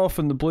start off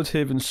in the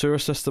Bloodhaven sewer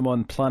system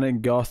on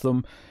planet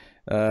Gotham,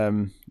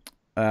 and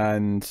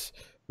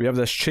we have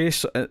this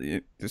chase,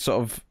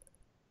 sort of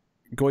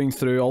going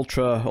through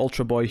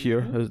Ultra Boy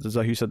here. Is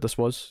that who you said this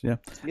was? Yeah.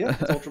 Yeah,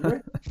 it's Ultra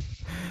Boy.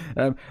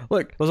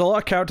 Look, there's a lot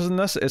of characters in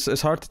this.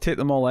 It's hard to take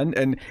them all in,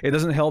 and it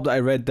doesn't help that I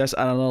read this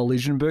and another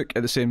Legion book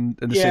at the same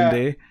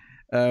day.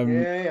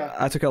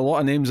 I took a lot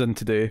of names in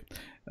today,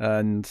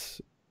 and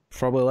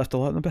probably left a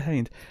lot of them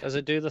behind. Does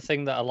it do the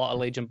thing that a lot of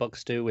Legion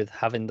books do with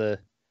having the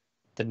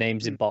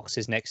names in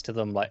boxes next to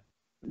them, like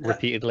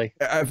repeatedly?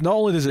 If not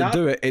only does it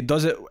do it, it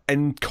does it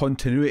in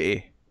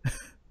continuity.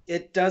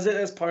 It does it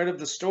as part of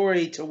the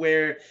story to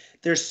where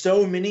there's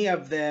so many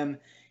of them.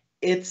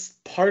 It's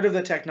part of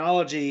the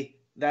technology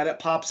that it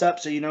pops up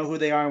so you know who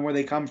they are and where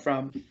they come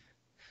from.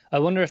 I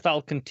wonder if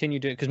that'll continue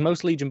doing it, because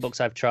most Legion books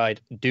I've tried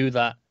do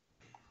that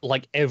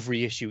like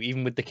every issue,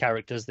 even with the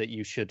characters that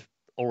you should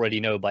already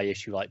know by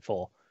issue like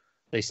 4.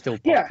 They still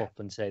pop up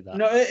and say that.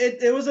 No,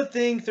 it was a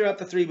thing throughout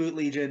the 3-boot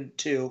Legion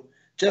too,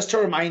 just to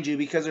remind you,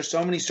 because there's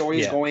so many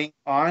stories going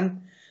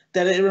on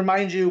that it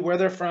reminds you where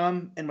they're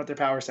from and what their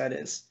power set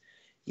is.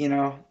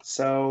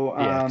 So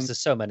because there's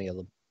so many of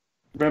them.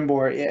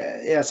 Rimbor,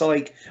 yeah. So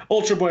like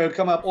Ultra Boy would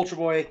come up. Ultra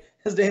Boy,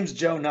 his name's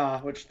Joe Na,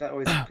 which that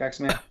always cracks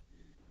me up.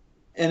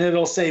 And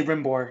it'll say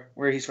Rimbor,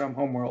 where he's from,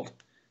 Homeworld,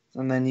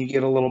 and then you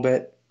get a little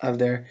bit of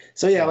there.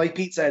 So yeah, like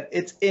Pete said,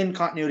 it's in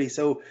continuity.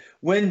 So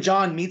when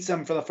John meets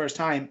them for the first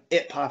time,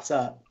 it pops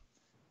up.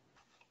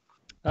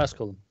 That's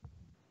cool.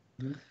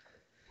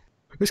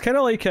 It's kind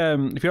of like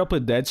if you ever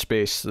played Dead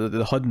Space,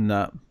 the HUD in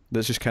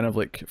that's just kind of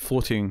like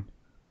floating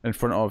in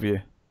front of you.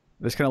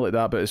 It's kind of like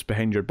that, but it's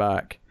behind your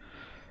back.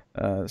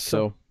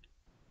 So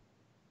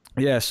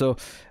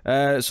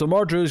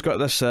Mordru's got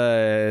this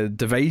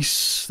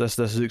device,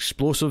 this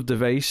explosive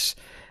device,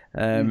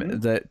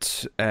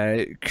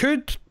 that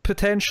could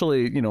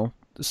potentially,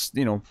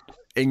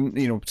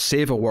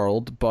 save a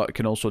world, but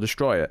can also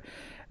destroy it.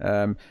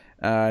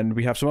 And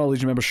we have some other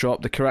Legion members show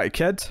up. The Karate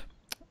Kid.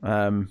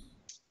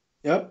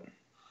 Yep.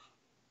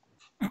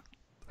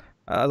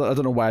 I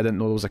don't know why I didn't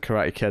know there was a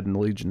Karate Kid in the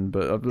Legion,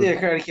 but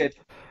Karate Kid.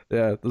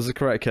 Yeah, there's a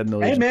Karate Kid in the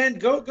Legion. Hey man,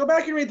 go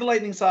back and read the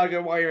Lightning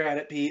Saga while you're at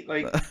it, Pete.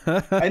 Like,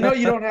 I know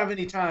you don't have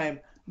any time,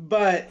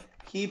 but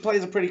he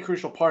plays a pretty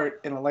crucial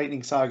part in a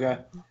Lightning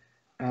Saga.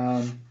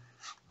 Yeah.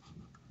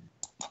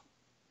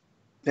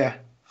 Yeah.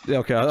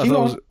 Okay. I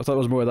thought it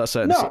was more of that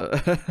sentence.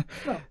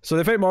 No. So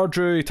they fight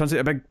Mordru. He turns into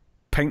a big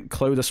pink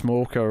cloud of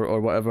smoke or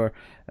whatever.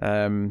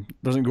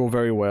 Doesn't go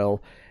very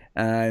well,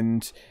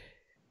 and.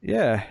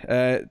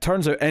 Yeah,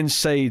 turns out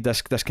inside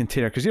this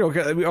container, because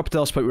up to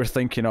this point we were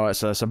thinking,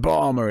 it's a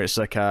bomb, or it's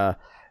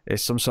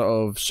it's some sort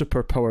of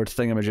super powered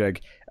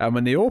thingamajig, and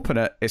when they open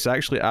it, it's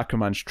actually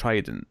Aquaman's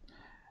trident,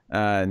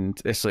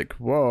 and it's like,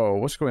 whoa,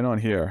 what's going on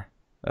here?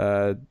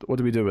 What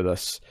do we do with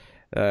this?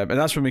 And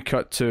that's when we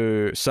cut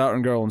to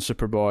Saturn Girl and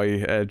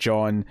Superboy,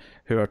 John,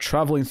 who are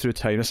traveling through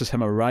time. This is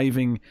him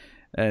arriving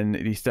in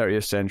the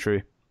 30th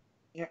century,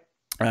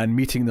 and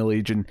meeting the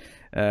Legion,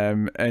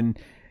 and.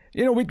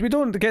 We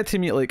don't get to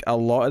meet like a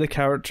lot of the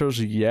characters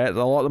yet.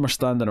 A lot of them are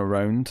standing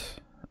around,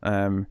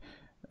 and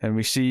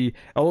we see.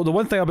 Although the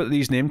one thing about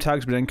these name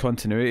tags being in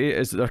continuity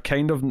is that they're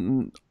kind of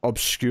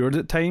obscured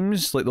at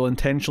times. Like they'll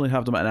intentionally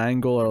have them at an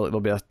angle, or like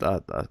there'll be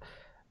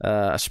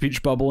a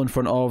speech bubble in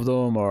front of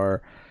them,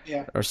 or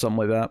something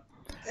like that.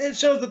 It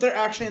shows that they're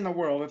actually in the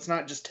world. It's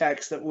not just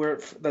text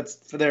that's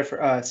there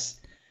for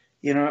us.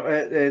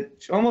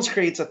 It almost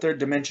creates a third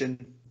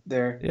dimension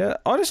there. Yeah,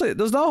 honestly,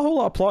 there's not a whole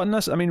lot of plot in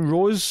this. I mean,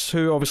 Rose,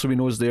 who obviously we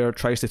know is there,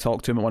 tries to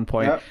talk to him at one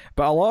point,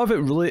 but a lot of it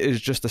really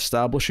is just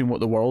establishing what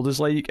the world is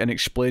like and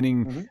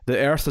explaining that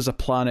Earth as a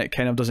planet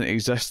kind of doesn't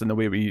exist in the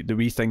way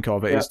we think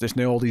of it. There's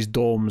now all these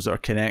domes that are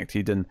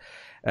connected, and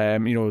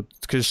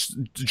because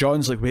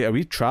John's like, wait, are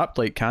we trapped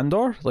like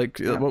Kandor? Like,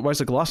 why's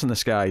the glass in the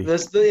sky?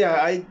 There's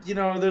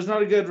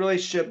not a good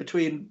relationship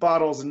between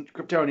Bottles and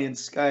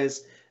Kryptonians,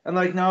 guys. And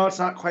like, no, it's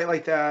not quite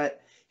like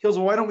that. He goes,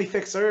 well, why don't we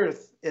fix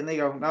Earth? And they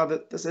go, no,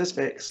 that this is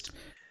fixed.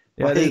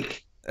 Yeah, they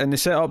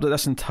set up that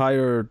this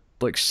entire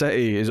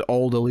city is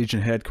all the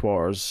Legion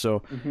headquarters,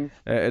 so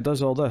it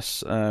does all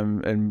this,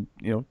 and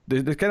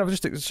they kind of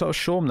just sort of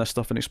show him this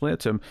stuff and explain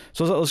it to him.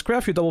 So there's quite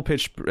a few double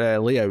page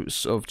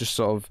layouts of just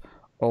sort of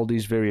all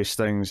these various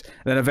things,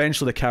 and then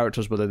eventually the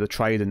characters with the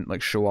trident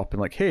show up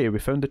and hey, we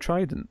found the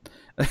trident.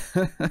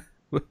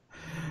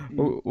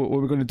 What are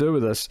we going to do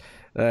with this?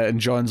 And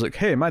John's like,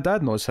 hey, my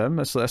dad knows him.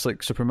 That's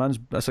like Superman's.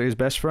 That's like his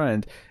best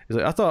friend. He's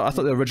like, I thought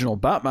the original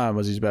Batman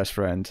was his best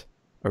friend.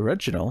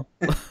 Original.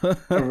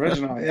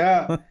 Original,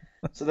 yeah.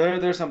 So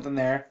there's something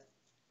there.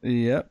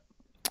 Yep.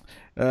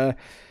 But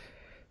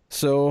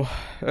sure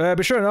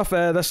enough,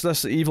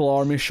 this evil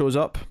army shows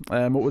up.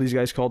 What were these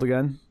guys called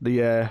again?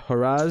 The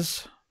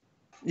Haraz.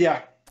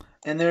 Yeah,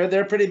 and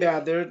they're pretty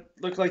bad. They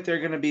look like they're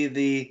going to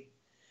be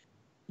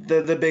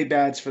the big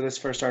bads for this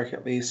first arc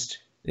at least.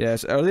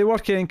 Yes. Are they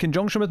working in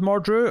conjunction with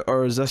Mordru,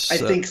 or is this? I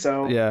think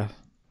so. Yeah.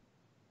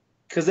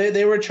 Because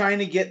they were trying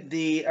to get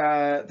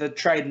the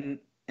trident,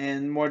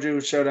 and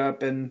Mordru showed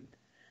up, and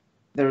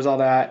there was all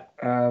that.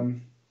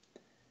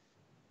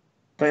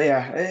 But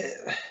yeah,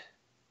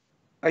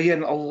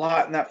 again, a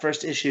lot in that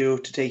first issue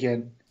to take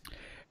in.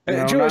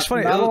 It's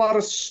funny. Not a lot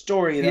of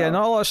story, though. Yeah,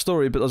 not a lot of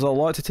story, but there's a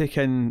lot to take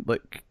in,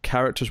 like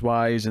characters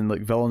wise, and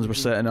like villains we're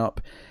setting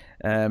up.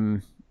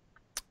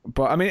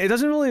 But I mean, it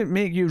doesn't really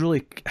make you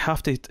really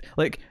have to,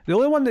 like, the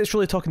only one that's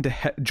really talking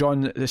to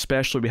John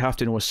especially we have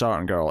to know is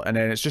Sartan Girl, and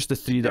then it's just the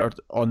three that are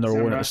on their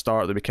own at the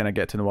start that we kind of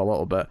get to know a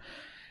little bit.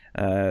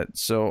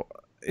 So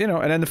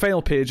and then the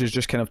final page is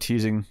just kind of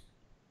teasing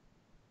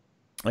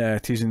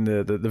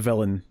the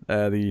villain,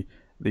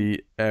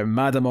 the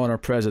Madam Honor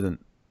President.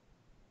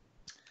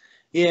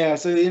 Yeah,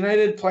 so the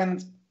United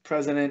Planet's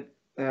president.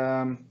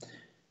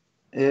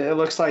 It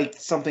looks like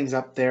something's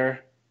up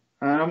there.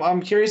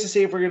 I'm curious to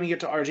see if we're going to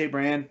get to R.J.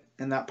 Brand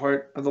in that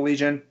part of the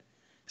Legion,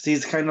 because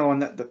he's kind of the one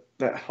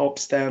that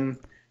helps them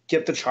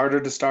get the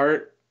charter to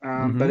start.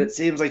 But it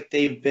seems like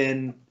they've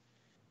been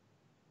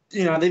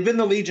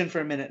the Legion for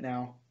a minute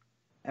now,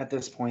 at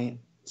this point.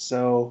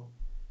 So,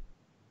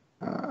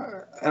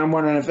 and I'm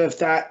wondering if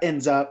that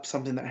ends up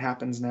something that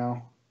happens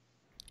now.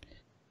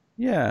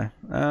 Yeah,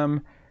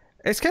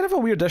 it's kind of a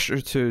weird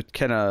issue to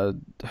kind of.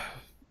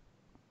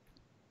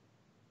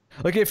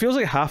 Like, it feels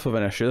like half of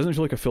an issue. It doesn't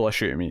feel like a full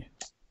issue to me.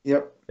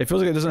 Yep. It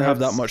feels like it doesn't have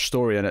that much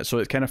story in it, so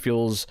it kind of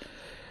feels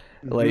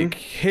like,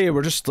 hey,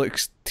 we're just like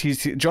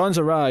John's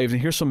arrived,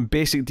 and here's some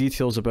basic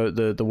details about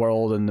the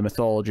world and the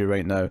mythology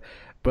right now.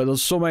 But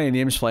there's so many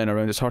names flying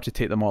around, it's hard to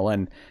take them all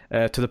in.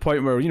 To the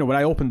point where, when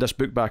I opened this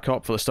book back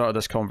up for the start of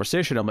this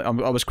conversation, I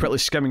was quickly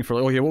skimming for,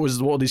 like, okay, what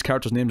are these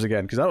characters' names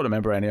again? Because I don't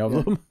remember any of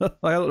them.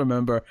 I don't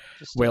remember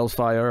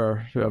Wildfire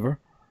or whoever.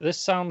 This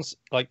sounds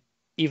like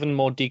even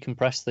more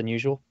decompressed than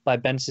usual by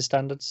Bendis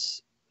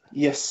standards.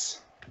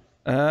 Yes.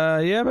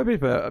 Yeah, maybe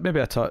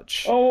a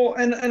touch. Oh,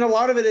 and a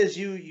lot of it is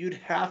you'd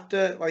have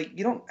to, like,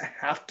 you don't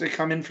have to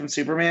come in from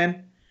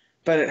Superman,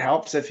 but it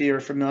helps if you're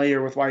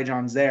familiar with why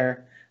John's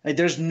there. Like,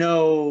 there's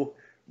no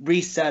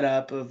reset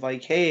up of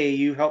like, hey,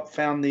 you helped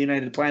found the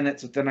United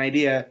Planets with an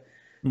idea.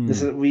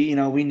 This is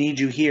we need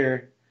you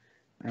here.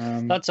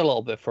 That's a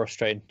little bit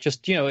frustrating.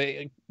 Just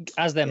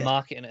as they're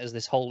marketing it as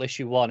this whole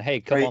issue one,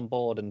 hey, come on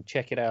board and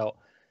check it out.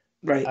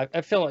 Right. I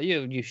feel like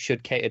you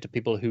should cater to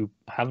people who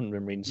haven't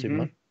been reading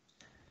Superman.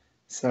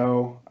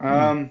 So,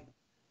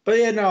 but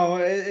yeah, no,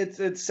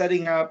 it's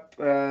setting up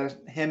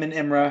him and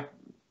Imra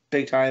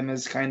big time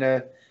as kind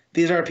of,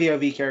 these are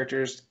POV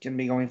characters can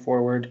be going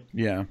forward.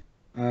 Yeah.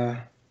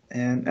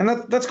 And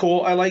that's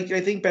cool.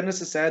 I think Bendis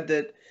has said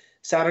that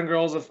Saturn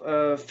Girl's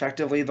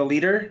effectively the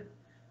leader,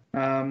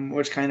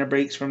 which kind of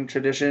breaks from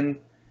tradition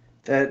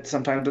that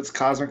sometimes it's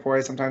Cosmic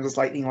Boy, sometimes it's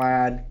Lightning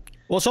Lad.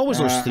 Well, it's always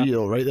those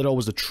trio, right? They're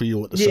always the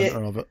trio at the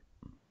center of it.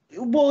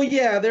 Well,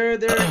 yeah, they're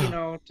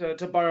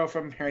to borrow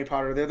from Harry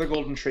Potter, they're the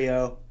Golden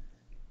Trio.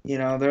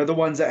 They're the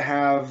ones that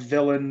have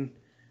villain,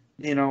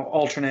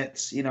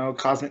 alternates.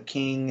 Cosmic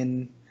King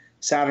and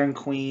Saturn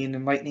Queen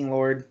and Lightning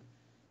Lord.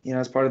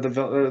 As part of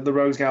the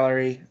Rogues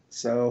Gallery.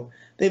 So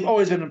they've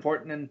always been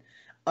important.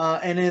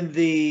 And in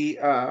the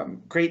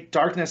Great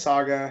Darkness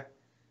Saga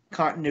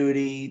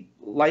continuity,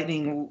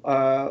 Lightning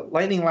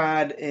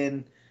Lad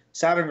and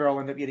Saturn Girl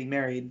end up getting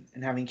married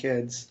and having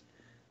kids.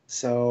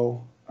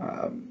 So,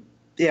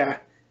 yeah,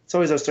 it's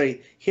always those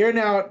three. Here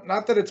now,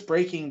 not that it's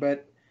breaking,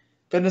 but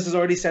Bendis is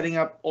already setting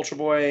up Ultra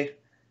Boy,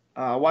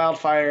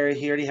 Wildfire.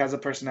 He already has a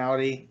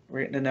personality. We're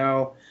getting to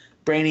know.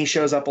 Brainy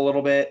shows up a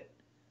little bit.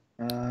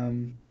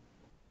 Very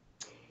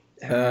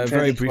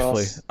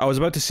briefly. I was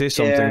about to say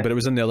something, but it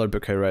was in the other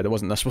book I read. It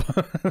wasn't this one.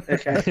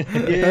 Okay.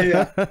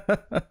 Yeah.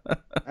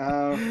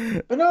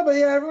 But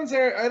yeah, everyone's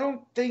there. I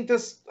don't think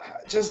this,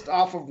 just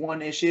off of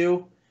one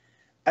issue,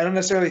 I don't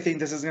necessarily think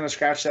this is going to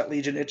scratch that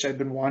Legion itch I've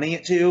been wanting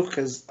it to,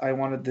 because I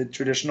wanted the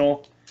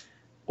traditional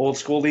old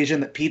school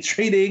Legion that Pete's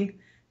reading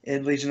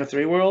in Legion of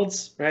Three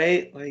Worlds,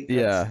 right? Like,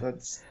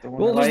 that's the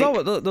one.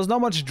 Well, there's not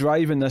much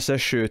drive in this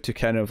issue to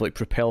kind of like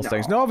propel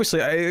things. No, obviously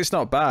it's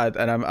not bad,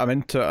 and I'm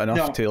into it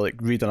enough to like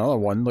read another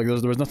one. Like there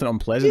was nothing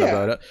unpleasant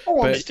about it. Oh,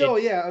 but I'm still.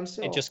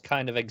 It just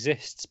kind of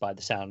exists by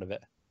the sound of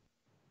it.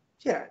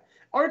 Yeah,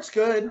 art's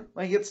good.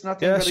 Like it's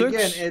nothing. Yeah, but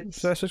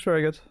it's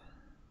very good.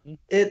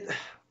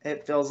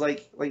 It feels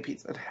like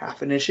Pete said,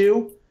 half an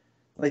issue.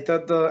 Like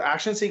the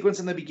action sequence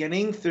in the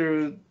beginning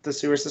through the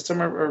sewer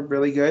system are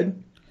really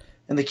good.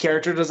 And the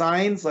character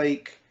designs,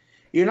 like,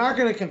 you're not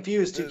going to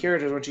confuse two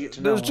characters once you get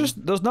to know them.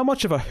 There's not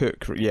much of a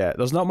hook yet.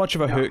 There's not much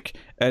of a hook.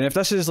 And if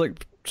this is,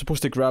 like,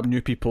 supposed to grab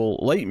new people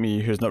like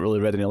me who's not really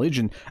read any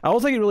Legion, I don't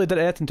think it really did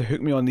anything to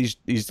hook me on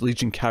these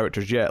Legion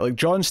characters yet. Like,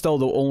 John's still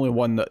the only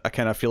one that I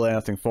kind of feel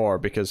anything for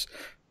because,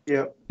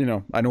 I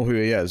know who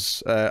he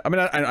is. I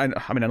mean, I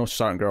know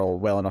Sartan Girl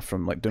well enough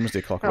from, like,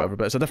 Doomsday Clock or whatever,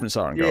 but it's a different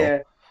Sartan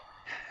Girl.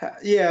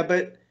 Yeah,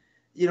 but,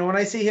 when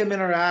I see him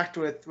interact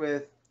with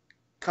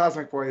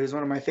Cosmic Boy, who's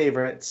one of my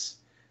favorites,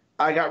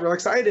 I got real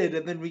excited,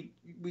 and then we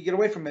get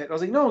away from it. I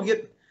was like, no,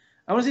 get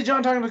I want to see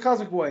John talking to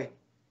Cosmic Boy.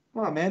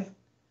 Come on, man.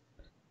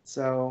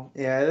 So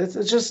yeah,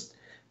 it's just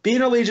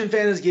being a Legion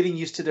fan is getting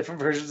used to different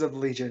versions of the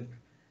Legion,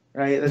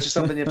 right? That's just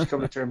something you have to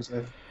come to terms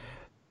with.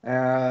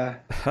 That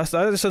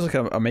sounds like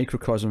a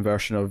microcosm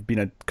version of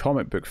being a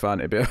comic book fan,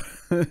 to be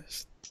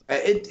honest.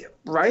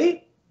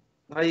 Right?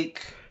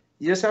 Like,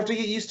 you just have to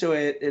get used to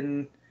it,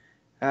 and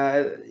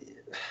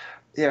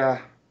yeah.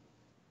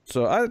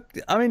 So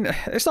I mean,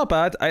 it's not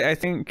bad. I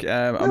think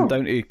I'm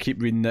down to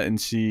keep reading it and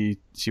see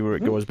where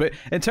it goes. But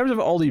in terms of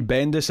all the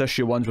Bendis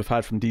issue ones we've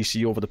had from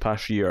DC over the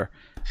past year,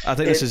 I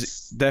think this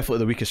is definitely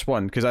the weakest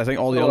one, because I think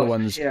all the other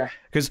ones,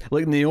 because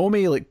like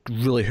Naomi like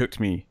really hooked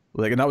me,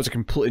 like, and that was a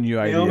completely new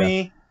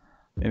idea.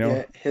 You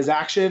know, his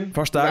action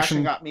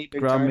got me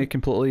big grabbed time. me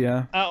completely.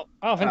 Yeah. Out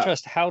of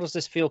interest, how does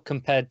this feel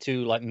compared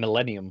to like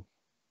Millennium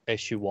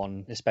issue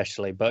 1,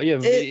 especially? But yeah,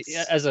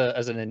 as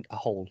a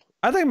whole,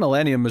 I think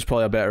Millennium was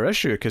probably a better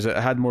issue because it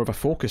had more of a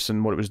focus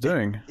in what it was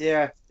doing.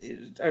 Yeah,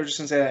 I was just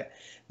gonna say that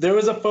there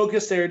was a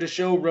focus there to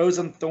show Rose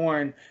and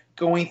Thorn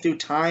going through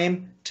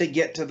time to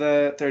get to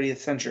the 30th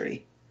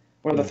century,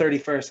 or the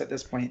 31st at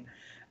this point.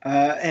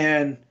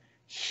 And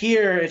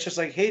here it's just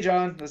like, hey,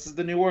 John, this is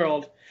the new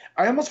world.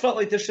 I almost felt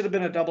like this should have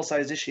been a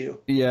double-sized issue.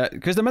 Yeah,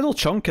 because the middle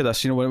chunk of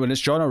this, you know, when it's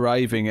John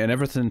arriving and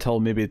everything until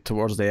maybe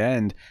towards the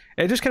end,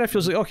 it just kind of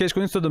feels like, okay, it's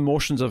going through the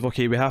motions of,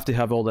 okay, we have to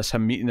have all this,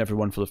 him meeting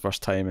everyone for the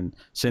first time and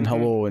saying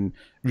hello and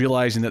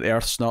realizing that the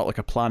Earth's not like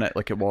a planet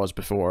like it was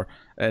before.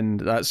 And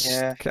that's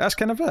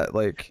kind of it.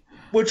 Like,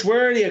 which we're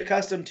already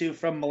accustomed to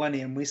from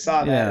Millennium. We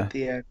saw that at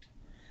the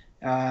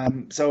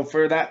end. So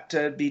for that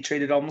to be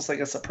treated almost like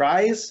a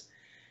surprise,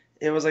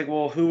 it was like,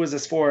 well, who was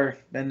this for,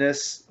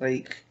 Bendis?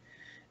 Like,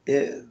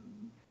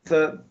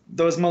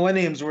 those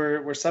Millenniums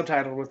were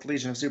subtitled with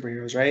Legion of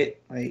Superheroes, right?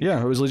 Like,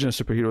 yeah, it was Legion of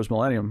Superheroes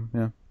Millennium,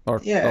 or all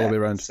the way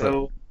around.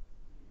 So,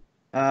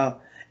 and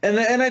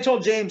I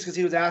told James, because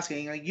he was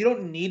asking, like, you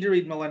don't need to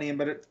read Millennium,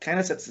 but it kind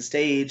of sets the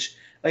stage.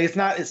 Like, it's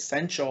not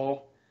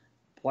essential.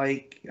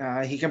 Like,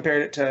 he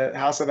compared it to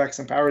House of X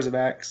and Powers of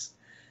X.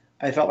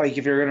 I felt like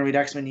if you're going to read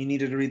X-Men, you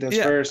needed to read those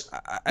first.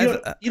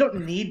 You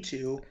don't need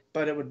to,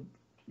 but it would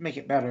make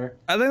it better.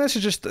 I think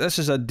this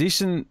is a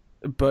decent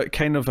but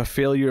kind of a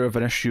failure of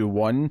an issue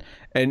 1,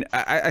 and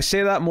I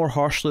say that more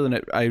harshly than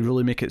I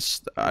really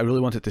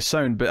want it to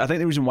sound, but I think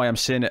the reason why I'm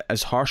saying it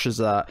as harsh as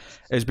that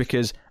is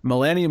because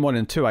Millennium 1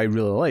 and 2 I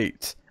really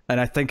liked,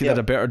 and I think it did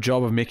a better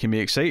job of making me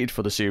excited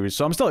for the series.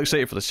 So I'm still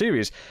excited for the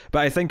series, but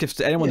I think if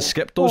anyone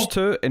skipped those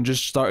two and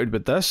just started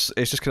with this,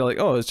 it's just kind of like,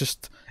 oh, it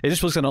just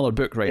feels like another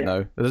book right now.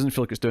 It doesn't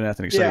feel like it's doing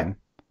anything exciting.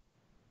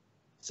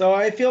 So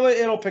I feel like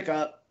it'll pick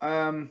up,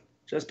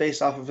 just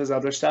based off of his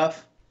other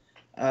stuff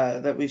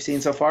that we've seen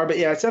so far. But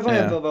yeah, it's definitely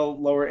at the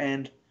lower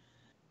end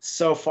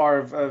so far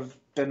of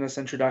Bendis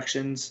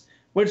introductions,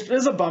 which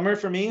is a bummer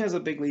for me as a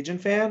big Legion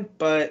fan,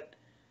 but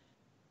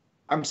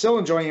I'm still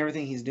enjoying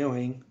everything he's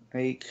doing.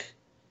 Like,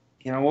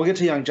 you know, we'll get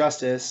to Young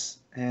Justice,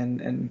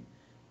 and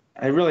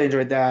I really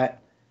enjoyed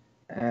that,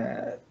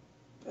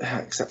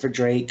 except for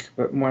Drake,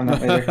 but more on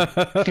that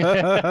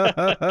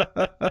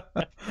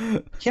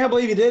later. Can't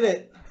believe you did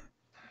it.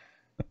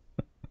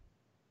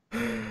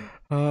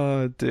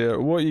 Oh dear.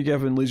 What are you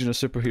giving Legion of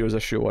Superheroes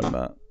issue 1,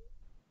 Matt?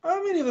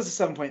 I'm gonna give this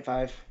a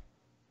 7.5.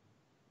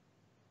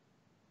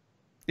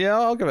 Yeah,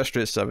 I'll give it a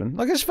straight 7.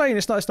 Like, it's fine.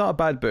 It's not a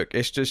bad book.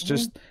 It's just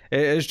it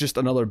is just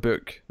another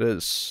book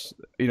that's,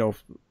 you know,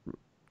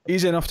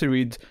 easy enough to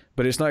read,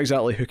 but it's not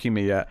exactly hooking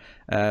me yet.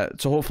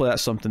 So hopefully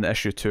that's something that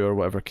issue 2 or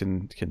whatever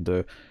can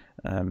do.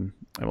 And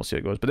we'll see how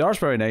it goes. But the art's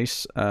very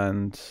nice,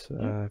 and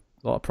a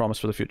lot of promise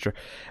for the future.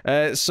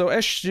 So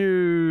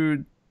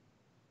issue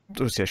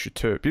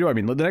 2, but you know what I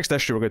mean. The next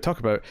issue we're going to talk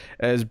about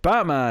is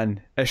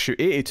Batman issue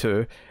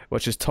 82,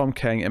 which is Tom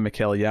King and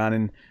Mikel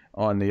Janin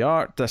on the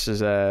art. This is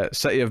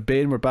City of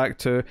Bane we're back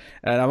to,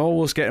 and I'm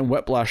almost getting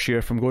whiplash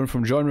here from going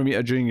from John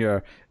Romita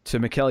Jr. to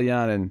Mikel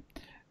Janin.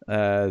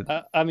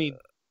 I mean,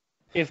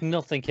 if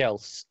nothing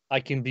else, I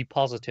can be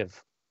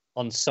positive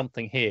on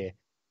something here,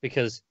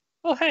 because,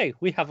 oh hey,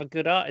 we have a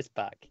good artist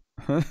back.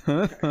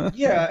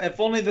 Yeah,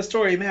 if only the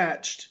story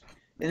matched,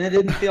 and it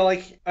didn't feel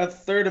like a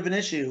third of an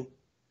issue.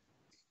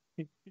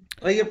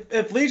 Like,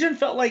 if Legion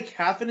felt like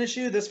half an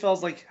issue, this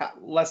feels like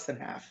less than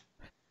half.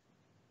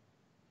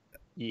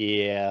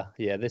 Yeah,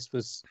 this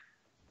was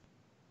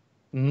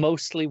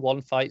mostly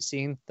one fight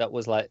scene that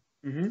was like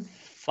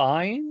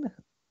fine.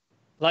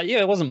 Like, yeah,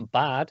 it wasn't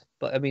bad,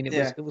 but I mean,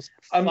 it was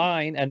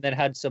fine, and then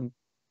had some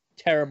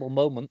terrible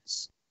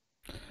moments.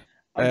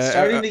 I'm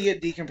starting to get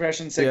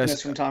decompression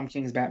sickness from Tom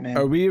King's Batman.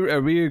 Are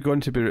we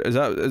going to be?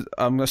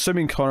 I'm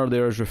assuming Connor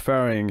there is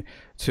referring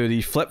to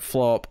the flip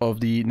flop of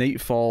the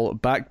Nightfall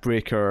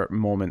backbreaker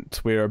moment,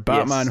 where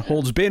Batman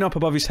holds Bane up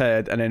above his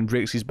head and then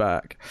breaks his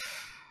back.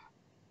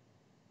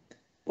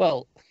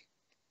 Well,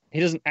 he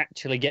doesn't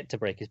actually get to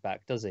break his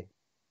back, does he?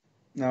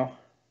 No.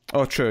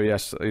 Oh, true.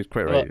 Yes, he's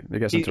quite right. He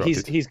gets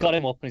interrupted. He's got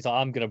him up, and he's like,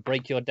 "I'm gonna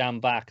break your damn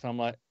back," and I'm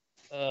like,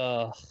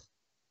 ugh.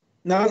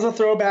 Now it's a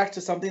throwback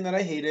to something that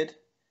I hated.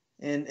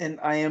 And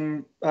I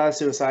Am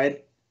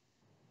Suicide.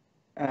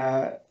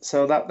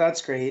 So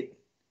that's great.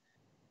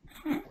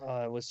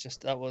 It was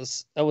just that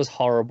was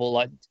horrible.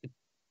 Like,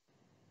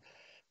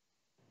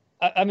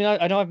 I mean,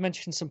 I know I've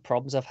mentioned some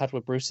problems I've had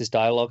with Bruce's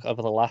dialogue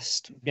over the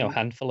last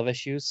handful of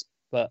issues,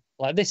 but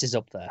like this is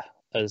up there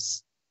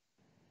as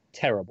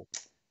terrible.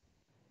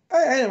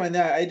 I didn't mind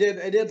that. I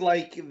did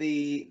like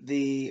the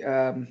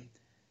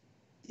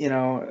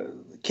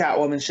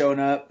Catwoman showing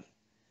up,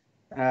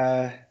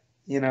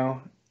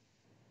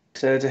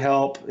 to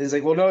help. He's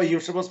like, well, no, you're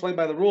supposed to play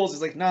by the rules.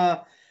 He's like,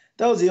 nah,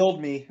 that was the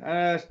old me.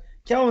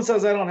 Catwoman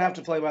says I don't have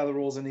to play by the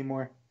rules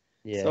anymore.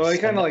 Yes, so I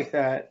kind of like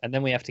that. And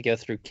then we have to go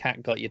through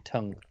Cat Got Your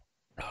Tongue.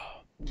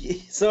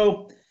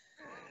 So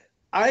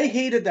I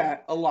hated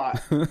that a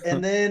lot.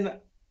 and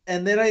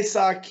then I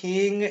saw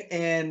King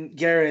and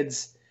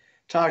Garrett's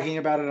talking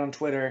about it on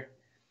Twitter.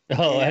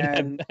 Oh,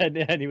 and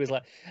he was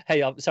like,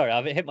 hey, I'm sorry,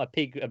 I've hit my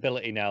peak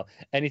ability now.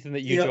 Anything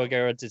that you draw,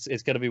 Garrett,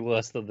 is going to be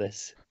worse than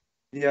this.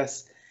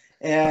 Yes.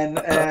 And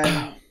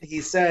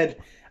he said,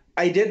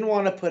 I didn't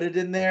want to put it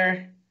in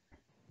there,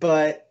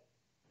 but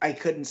I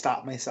couldn't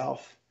stop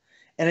myself.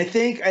 And I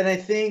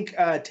think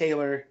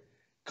Taylor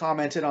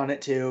commented on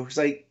it too. He's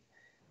like,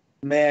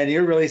 man,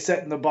 you're really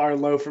setting the bar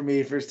low for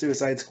me for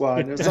Suicide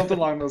Squad. It was something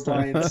along those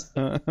lines.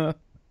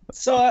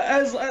 So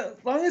as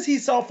long as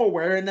he's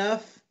self-aware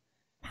enough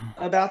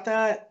about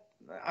that,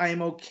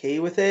 I'm okay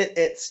with it.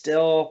 It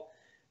still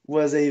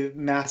was a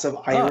massive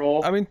eye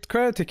roll. I mean,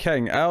 credit to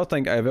King. I don't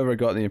think I've ever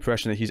gotten the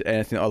impression that he's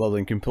anything other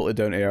than completely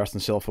down to earth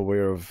and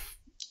self-aware of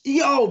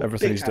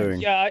everything he's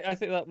doing. Yeah, I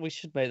think that we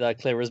should make that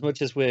clear. As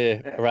much as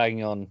we're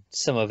ragging on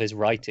some of his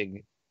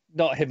writing,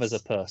 not him as a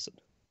person.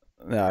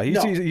 Nah,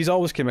 he's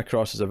always came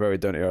across as a very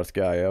down to earth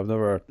guy. I've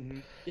never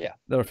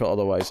felt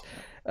otherwise.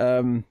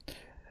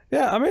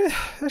 Yeah, I mean,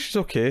 this is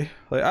okay.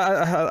 Like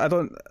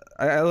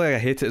I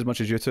hate it as much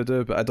as you two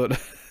do, but I don't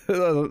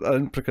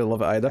particularly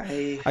love it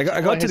either. I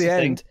got to the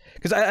end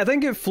because I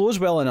think it flows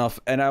well enough,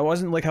 and I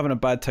wasn't like having a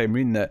bad time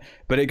reading it.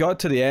 But it got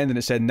to the end and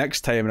it said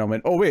next time, and I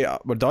went, oh wait,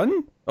 we're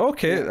done?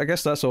 Okay, I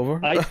guess that's over.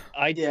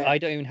 I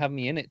don't even have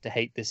me in it to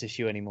hate this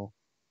issue anymore.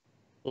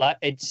 Like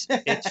it's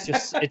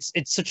just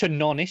it's such a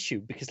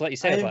non-issue because, like you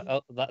said,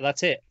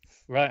 that's it,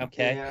 right?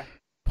 Okay. Yeah.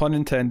 Pun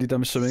intended.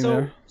 I'm assuming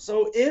there.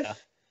 So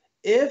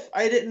if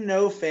I didn't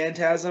know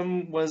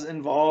Phantasm was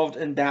involved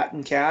in Bat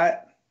and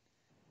Cat,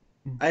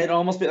 I'd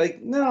almost be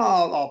like, no,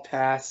 I'll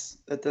pass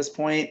at this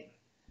point.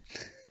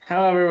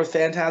 However, with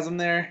Phantasm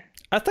there,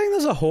 I think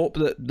there's a hope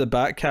that the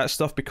Batcat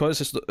stuff,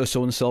 because it's its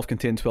own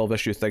self-contained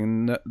 12-issue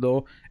thing,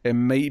 though, it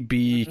might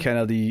be kind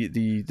of the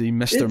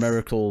Mr.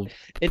 Miracle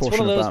it's portion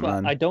one of those, of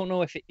Batman. I don't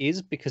know if it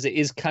is, because it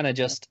is kind of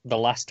just the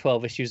last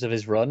 12 issues of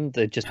his run.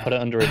 They just put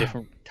it under a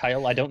different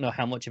title. I don't know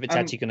how much of it's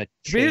actually going to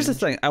change. But here's the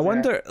thing. I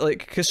wonder, like,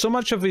 because so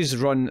much of his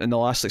run in the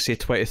last, like, say,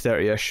 20,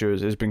 30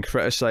 issues has been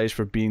criticised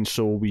for being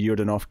so weird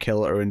and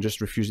off-kilter and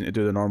just refusing to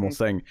do the normal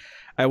thing.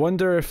 I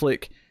wonder if,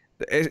 like,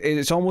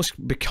 it's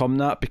almost become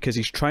that because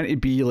he's trying to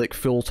be like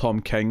full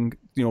Tom King,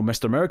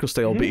 Mr. Miracle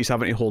style, but he's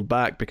having to hold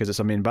back because it's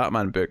a main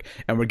Batman book,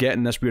 and we're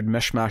getting this weird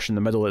mishmash in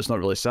the middle that's not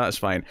really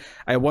satisfying.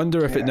 I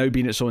wonder if it now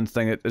being its own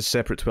thing, as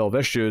separate 12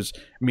 issues,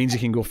 means he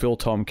can go full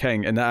Tom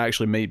King, and that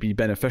actually might be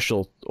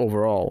beneficial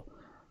overall.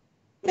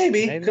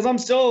 Maybe, because I'm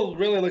still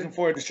really looking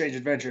forward to Strange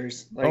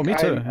Adventures. Like, me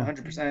too. I'm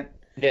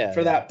 100%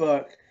 for that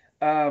book.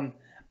 I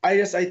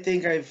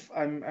think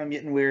I'm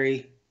getting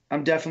weary.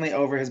 I'm definitely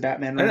over his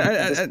Batman run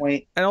at this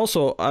point. And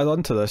also, add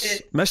on to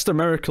this, Mr.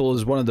 Miracle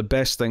is one of the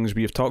best things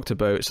we've talked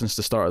about since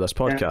the start of this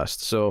podcast.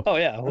 So,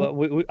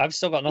 well, I've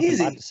still got nothing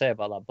bad to say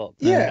about that book.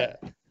 Yeah,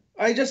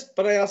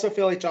 but I also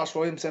feel like Josh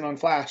Williamson on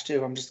Flash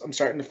too. I'm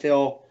starting to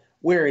feel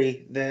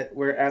weary that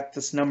we're at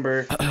this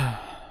number,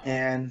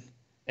 and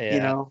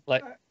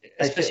like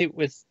especially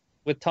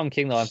with Tom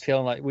King though, I'm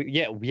feeling like we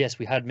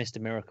had Mr.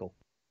 Miracle,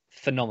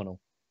 phenomenal,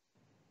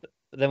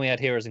 but then we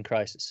had Heroes in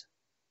Crisis.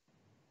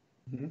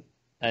 Mm-hmm.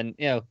 And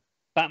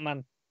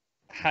Batman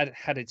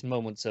had its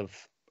moments of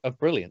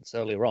brilliance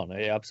earlier on.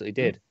 It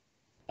absolutely did.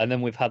 And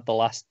then we've had the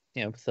last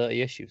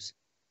 30 issues.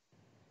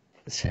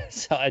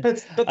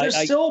 But there's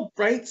still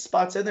bright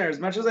spots in there. As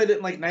much as I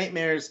didn't like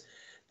Nightmares,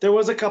 there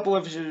was a couple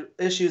of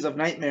issues of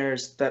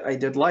Nightmares that I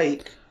did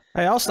like.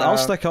 Hey, I'll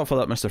stick up for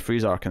that Mr.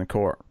 Freeze arc in the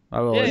court.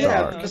 I will like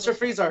that arc. Mr.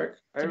 Freeze arc.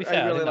 To be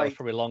fair, I really like. That was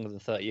probably longer than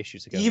 30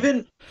 issues ago.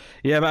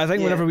 Yeah, but I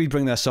think whenever we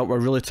bring this up, we're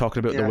really talking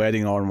about the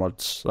wedding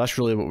onwards. That's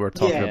really what we're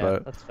talking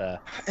about. That's fair.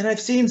 And I've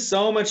seen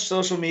so much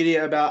social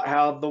media about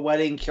how the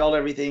wedding killed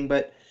everything,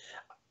 but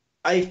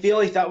I feel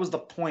like that was the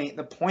point.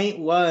 The point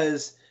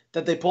was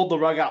that they pulled the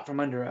rug out from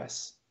under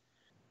us,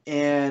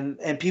 and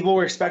people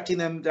were expecting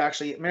them to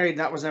actually get married, and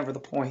that was never the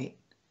point.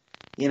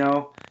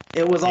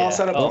 It was all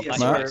set up.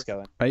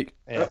 Right.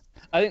 Yeah.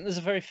 I think there's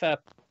a very fair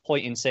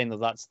point in saying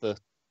that that's the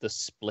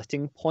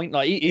splitting point.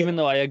 Like, even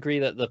though I agree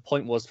that the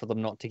point was for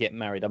them not to get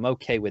married, I'm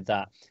okay with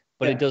that.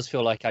 But it does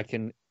feel like I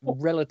can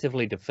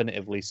relatively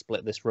definitively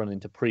split this run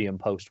into pre and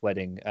post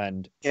wedding,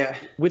 and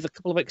with a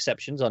couple of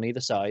exceptions on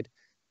either side,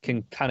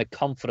 can kind of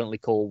confidently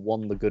call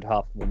one the good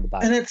half and one the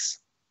bad. And it's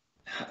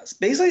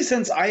basically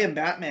since I Am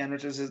Batman,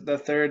 which is the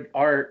third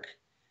arc,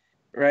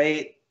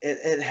 right?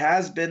 It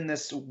has been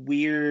this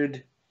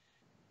weird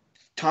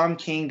Tom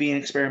King being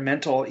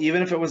experimental,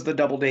 even if it was the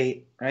double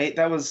date, right?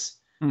 That was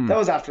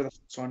after the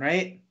first one,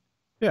 right?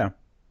 Yeah.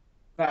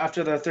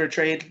 After the third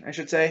trade, I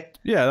should say.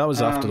 Yeah, that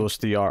was after those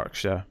 3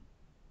 arcs, yeah.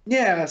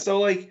 Yeah, so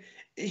like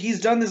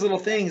he's done these little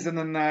things, and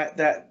then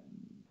that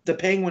the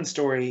Penguin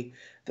story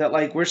that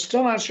like we're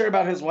still not sure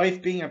about his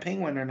wife being a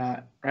penguin or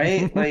not,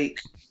 right? Like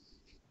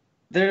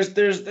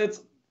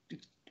it's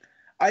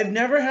I've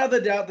never had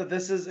the doubt that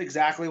this is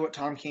exactly what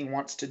Tom King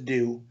wants to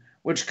do,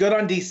 which good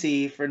on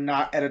DC for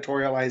not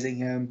editorializing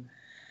him.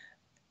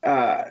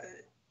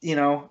 You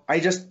know,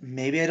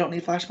 maybe I don't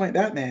need Flashpoint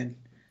Batman.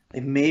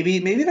 Like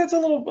maybe that's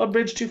a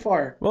bridge too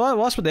far. Well,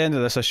 that's what the end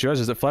of this issue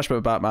is that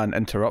Flashpoint Batman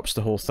interrupts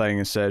the whole thing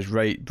and says,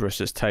 right, Bruce,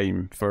 it's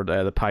time for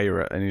the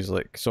pirate. And he's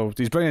like, so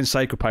he's bringing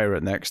Psycho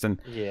Pirate next. And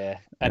yeah,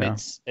 and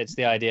it's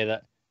the idea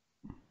that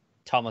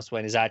Thomas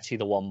Wayne is actually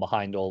the one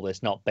behind all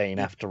this, not Bane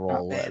after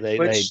all.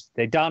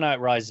 They down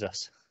outright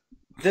us.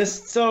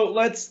 So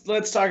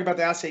let's talk about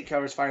the acetate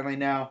covers finally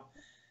now.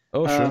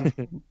 Oh, sure.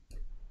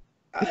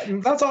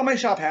 That's all my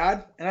shop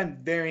had, and I'm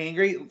very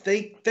angry.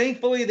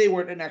 Thankfully, they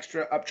weren't an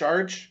extra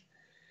upcharge.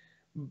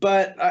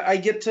 But I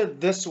get to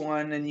this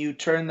one, and you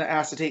turn the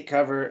acetate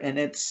cover, and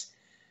it's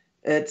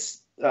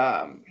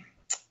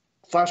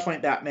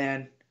Flashpoint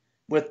Batman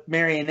with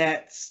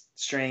marionette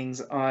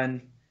strings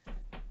on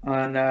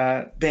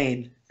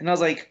Bane, and I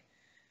was like,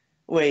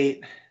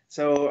 wait.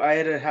 So I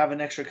had to have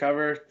an extra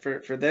cover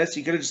for this.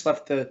 You could have just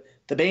left the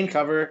Bane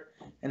cover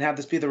and have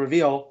this be the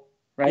reveal,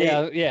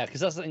 right? Yeah,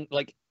 because that's the thing.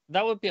 Like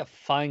that would be a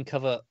fine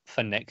cover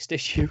for next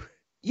issue.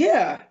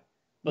 Yeah,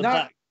 but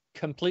that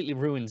completely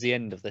ruins the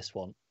end of this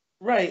one.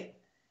 Right.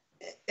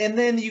 And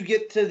then you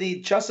get to the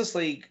Justice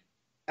League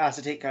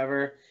acetate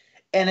cover,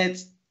 and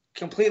it's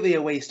completely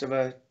a waste of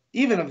the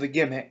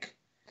gimmick.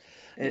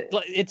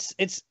 It's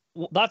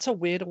that's a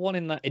weird one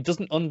in that it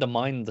doesn't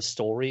undermine the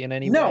story in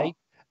any way. No,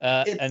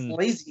 it's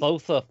lazy.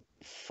 Both are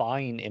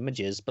fine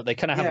images, but they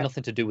kind of have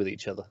nothing to do with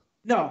each other.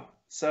 No,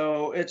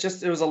 so it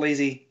was a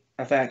lazy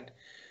effect.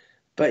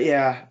 But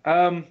yeah,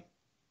 I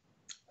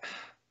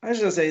was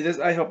gonna say this.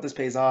 I hope this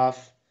pays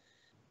off.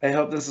 I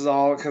hope this is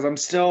all because I'm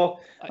still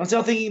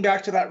thinking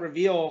back to that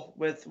reveal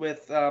with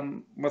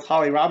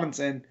Holly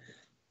Robinson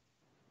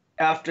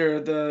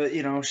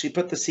after she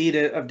put the seed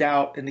of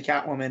doubt into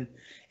Catwoman,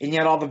 and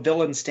yet all the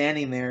villains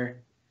standing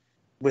there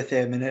with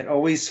him, and it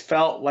always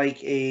felt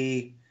like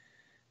a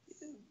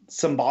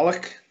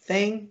symbolic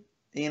thing,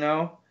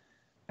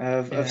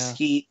 of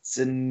Skeets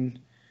and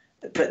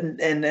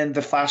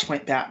the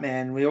Flashpoint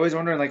Batman. We always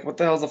wondering like what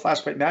the hell is the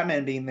Flashpoint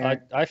Batman being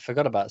there? I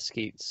forgot about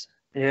Skeets.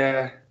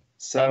 Yeah,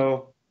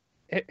 so.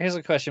 Here's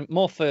a question,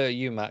 more for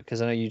you, Matt,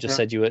 because I know you just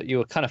said you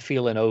were kind of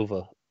feeling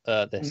over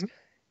this. Mm-hmm.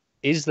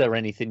 Is there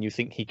anything you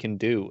think he can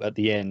do at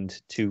the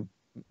end to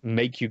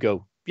make you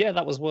go, yeah,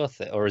 that was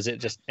worth it, or is it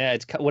just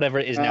it's whatever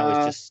it is now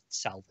is just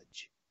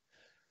salvage?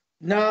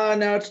 No,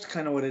 it's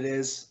kind of what it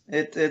is.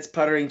 It's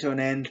puttering to an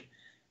end.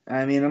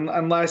 I mean,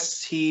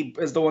 unless he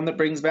is the one that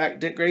brings back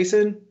Dick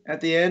Grayson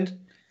at the end.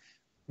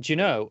 Do you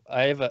know?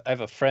 I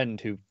have a friend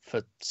who,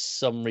 for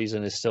some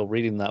reason, is still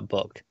reading that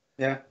book.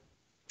 Yeah.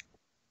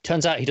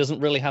 Turns out he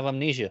doesn't really have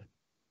amnesia.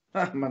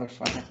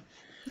 Motherfucker.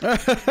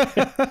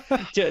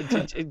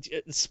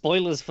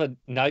 Spoilers for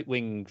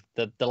Nightwing,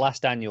 the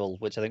last annual,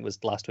 which I think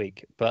was last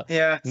week. But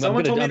yeah,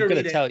 someone told me to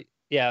read it.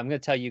 Yeah, I'm going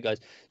to tell you guys.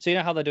 So you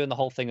know how they're doing the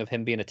whole thing of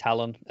him being a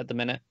Talon at the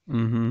minute?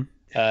 Mm-hmm.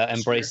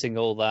 Embracing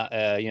all that,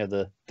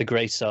 the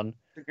Grey Sun.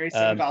 The Grey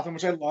Sun of Gotham,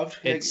 which I loved.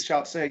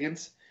 Shouts to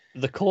Higgins.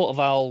 The Court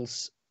of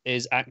Owls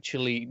is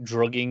actually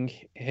drugging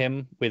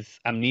him with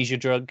amnesia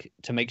drug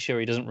to make sure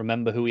he doesn't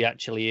remember who he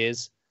actually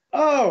is.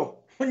 Oh,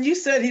 when you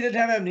said he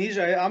didn't have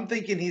amnesia, I'm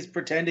thinking he's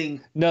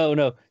pretending.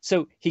 No.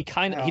 So he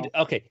kind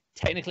of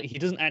technically he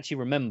doesn't actually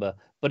remember,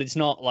 but it's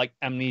not like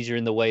amnesia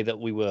in the way that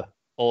we were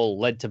all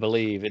led to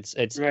believe. It's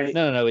right.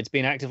 No. It's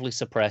been actively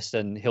suppressed,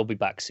 and he'll be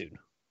back soon.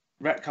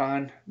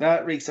 Retcon.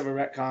 That reeks of a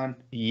retcon.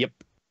 Yep.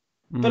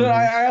 But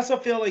I also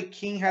feel like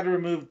King had to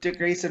remove Dick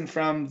Grayson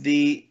from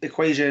the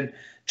equation,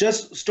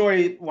 just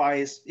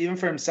story-wise, even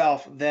for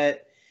himself,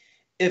 that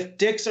if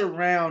Dick's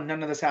around,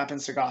 none of this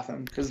happens to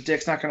Gotham, because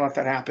Dick's not going to let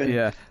that happen.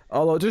 Yeah.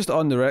 Although, just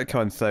on the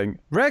retcon thing,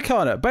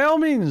 retcon it, by all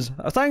means.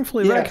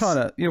 Thankfully,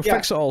 retcon it.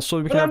 Fix it all so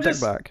we can have Dick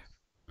back.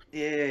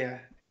 Yeah.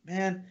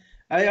 Man,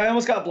 I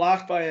almost got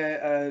blocked by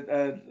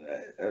a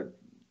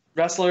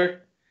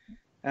wrestler,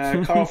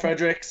 Carl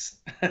Fredericks.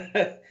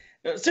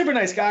 Super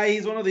nice guy.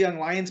 He's one of the young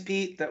Lions,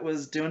 Pete, that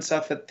was doing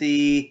stuff at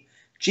the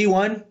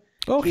G1.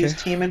 Okay.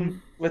 He's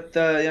teaming with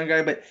the young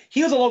guy, but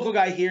he was a local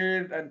guy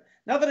here. And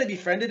not that I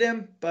befriended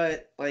him,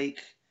 but like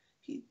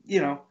he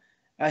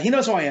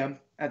knows who I am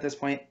at this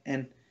point.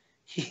 And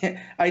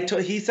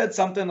he said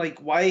something like,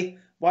 "Why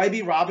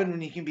be Robin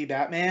when you can be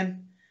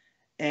Batman?"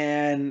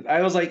 And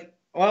I was like,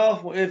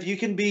 "Well, if you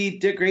can be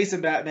Dick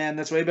Grayson Batman,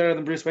 that's way better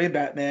than Bruce Wayne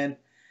Batman."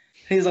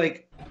 He's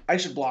like, "I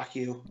should block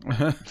you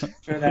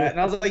for that."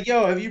 And I was like,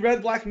 "Yo, have you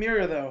read Black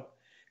Mirror though?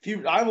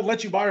 I will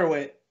let you borrow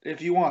it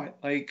if you want."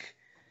 Like,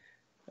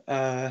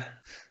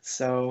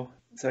 so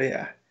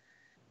yeah.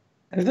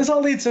 If this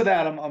all leads to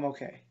that, I'm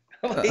okay.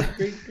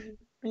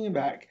 Bring him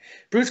back.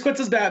 Bruce quits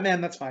as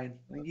Batman. That's fine.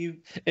 Like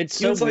it's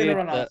so weird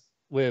that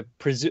we're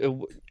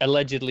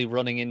allegedly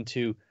running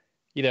into,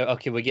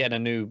 okay, we're getting a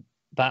new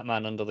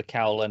Batman under the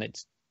cowl, and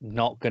it's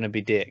not going to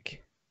be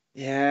Dick.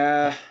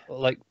 Yeah.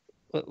 Like,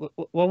 what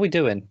are we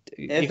doing?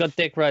 You got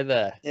Dick right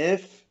there.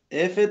 If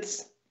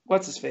it's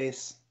what's his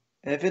face,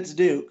 if it's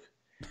Duke,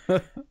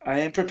 I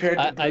am prepared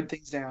to burn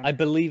things down. I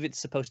believe it's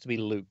supposed to be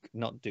Luke,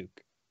 not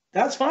Duke.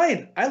 That's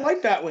fine. I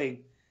like Batwing.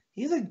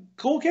 He's a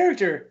cool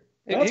character.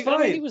 That's fine.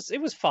 I mean,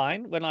 it was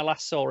fine when I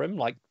last saw him,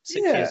 like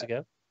 6 years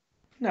ago.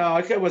 No,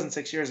 it wasn't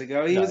 6 years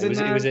ago. He was a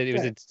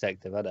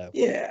detective. I know.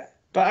 Yeah,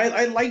 but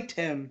I liked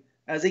him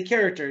as a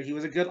character. He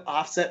was a good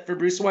offset for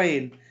Bruce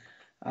Wayne.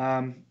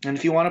 And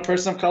if you want a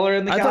person of color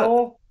in the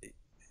cowl,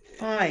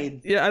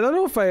 fine. Yeah, I don't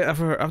know if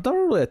I've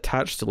never really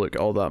attached to Luke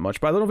all that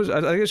much, but I don't know if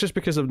I think it's just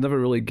because I've never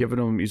really given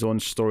him his own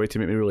story to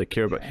make me really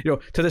care. But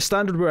to the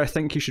standard where I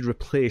think he should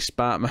replace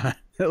Batman,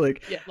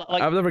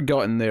 I've never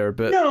gotten there.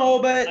 But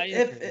no, but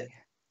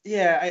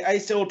I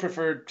still would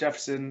prefer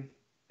Jefferson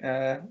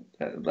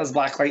as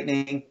Black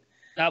Lightning.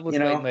 That would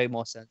make way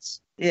more sense.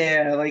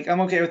 Yeah, like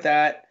I'm okay with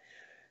that.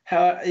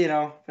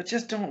 But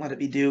just don't let it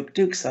be Duke.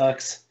 Duke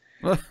sucks.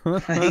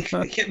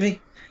 Get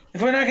me.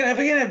 If we're gonna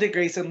have Dick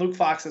Grayson, Luke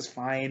Fox is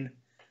fine.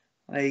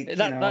 Like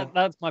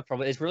that's my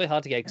problem. It's really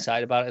hard to get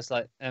excited about it. It's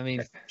like, I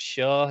mean,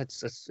 sure,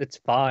 it's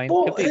fine.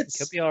 Well, could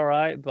be all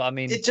right, but I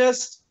mean, it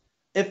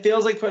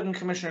feels like putting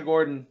Commissioner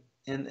Gordon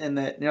in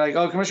that. You're like,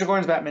 oh, Commissioner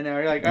Gordon's Batman now.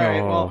 You're like, all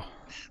right, well,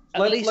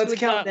 let's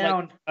count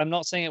down. Like, I'm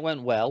not saying it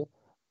went well,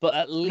 but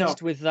at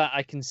least with that,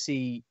 I can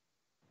see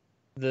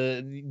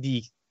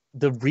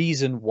the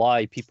reason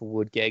why people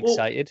would get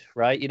excited,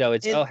 right?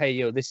 It's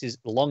this is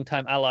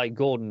longtime ally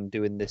Gordon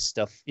doing this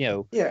stuff,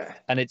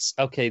 and it's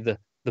okay.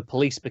 The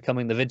police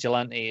becoming the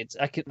vigilante.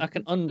 I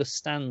can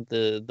understand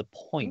the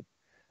point.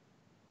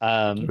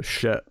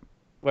 Shit.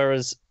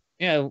 Whereas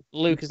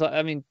Luke is like,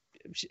 I mean,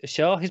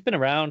 sure, he's been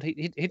around.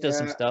 He does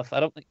some stuff. I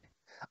don't think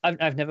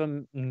I've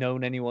never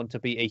known anyone to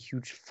be a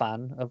huge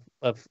fan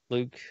of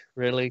Luke,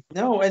 really.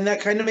 No, and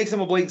that kind of makes him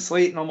a blank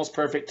slate and almost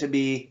perfect to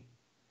be,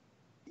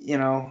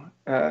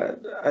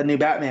 a new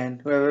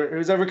Batman.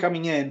 Who's ever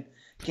coming in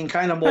can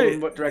kind of mold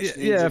in what direction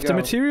he needs to if the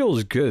material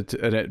is good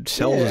and it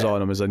sells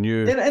on him as a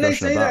new and I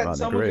say of Batman, that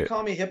someone could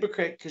call me a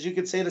hypocrite because you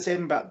could say the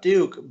same about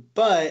Duke,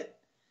 but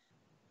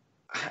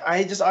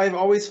I've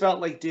always felt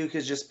like Duke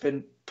has just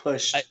been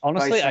pushed.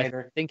 Honestly, by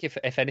Snyder. I think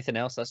if anything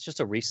else, that's just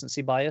a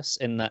recency bias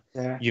in that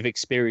you've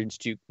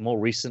experienced Duke more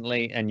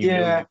recently and you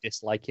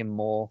dislike him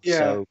more.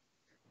 Yeah.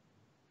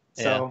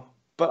 So,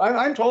 but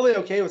I'm totally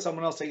okay with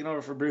someone else taking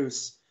over for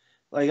Bruce.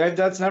 Like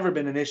that's never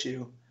been an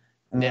issue.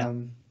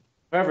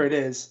 Whoever it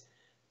is,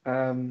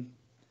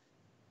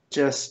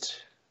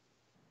 just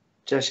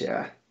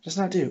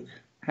not Duke.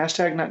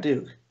 Hashtag not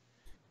Duke.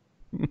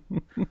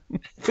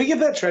 If we get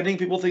that trending,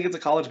 people think it's a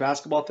college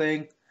basketball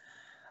thing.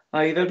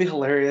 Like that'd be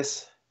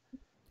hilarious.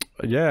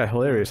 Yeah,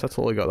 hilarious. I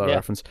totally got that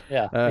reference.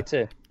 Yeah, me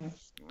too.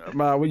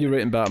 Matt, what are you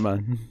rating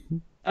Batman?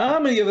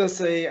 I'm gonna give this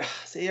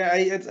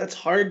it's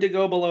hard to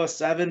go below a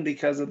 7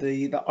 because of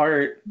the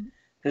art.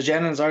 Because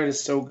Janin's art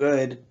is so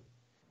good.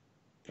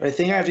 But I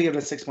think I have to give it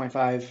a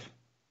 6.5.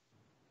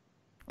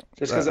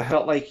 Just because it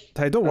felt like...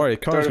 Hey, don't worry.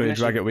 Connor's going to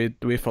drag it way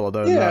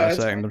further down in a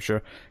second, I'm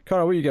sure.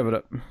 Connor, what are you giving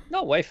it?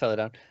 Not way further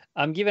down.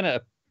 I'm giving it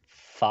a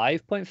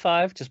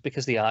 5.5 just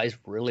because the art is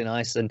really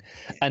nice. And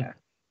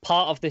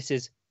part of this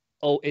is,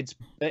 it's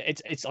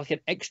like an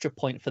extra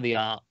point for the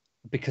art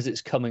because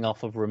it's coming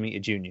off of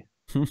Romita Jr.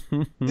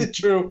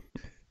 True.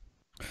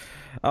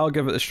 I'll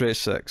give it a straight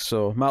 6.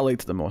 So Matt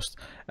liked it the most.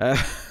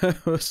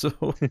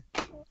 So...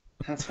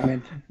 That's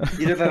fine.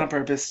 You did that on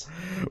purpose.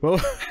 Well,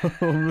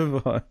 we'll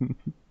move on.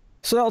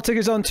 So that'll take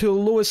us on to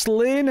Lois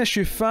Lane,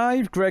 issue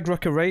 5. Greg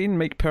Rucka writing,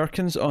 Mike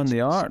Perkins on the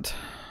art.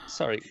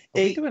 Sorry,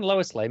 are we doing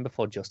Lois Lane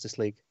before Justice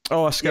League?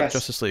 Oh, I skipped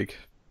Justice League.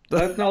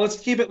 No, let's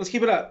keep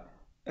it up.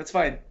 That's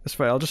fine. It's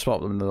fine. I'll just swap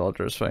them in the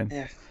order. It's fine.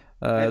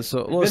 Yeah.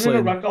 So Lois Lane.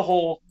 I've been in a Rucka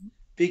hole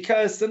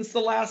because since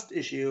the last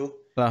issue,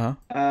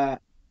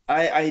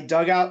 I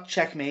dug out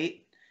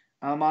Checkmate.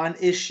 I'm on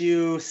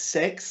issue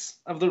 6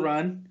 of the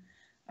run.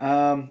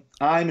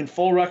 I'm in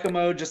full Rucka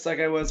mode, just like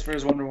I was for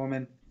his Wonder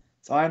Woman.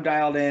 So I'm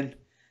dialed in.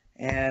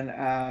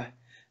 And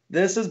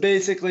this is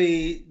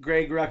basically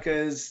Greg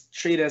Rucka's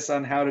treatise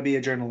on how to be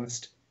a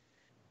journalist.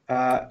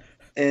 And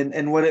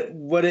what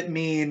it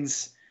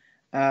means.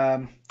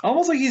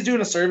 Almost like he's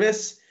doing a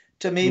service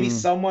to maybe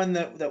someone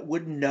that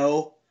wouldn't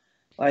know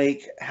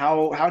like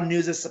how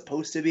news is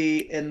supposed to be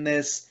in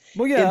this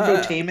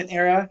infotainment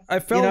era. I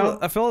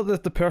felt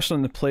that the person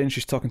on the plane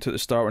she's talking to at the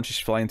start when she's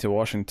flying to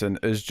Washington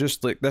is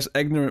just like this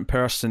ignorant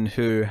person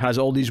who has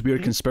all these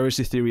weird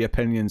conspiracy theory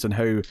opinions on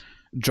how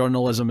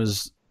journalism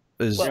is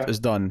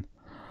done.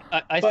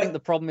 I think the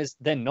problem is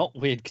they're not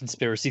weird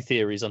conspiracy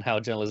theories on how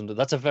journalism does.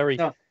 That's a very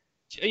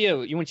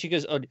when she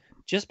goes,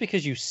 just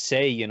because you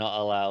say you're not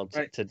allowed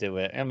to do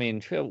it. I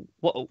mean,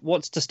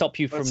 what's to stop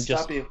you from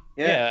just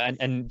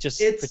and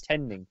just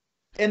pretending?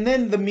 And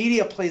then the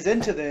media plays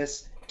into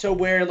this to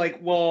where like,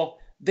 well,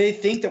 they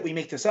think that we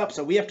make this up,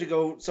 so we have to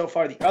go so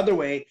far the other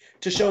way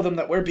to show them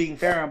that we're being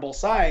fair on both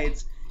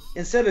sides,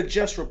 instead of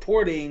just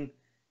reporting,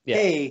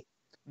 hey,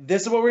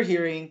 this is what we're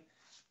hearing,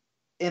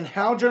 and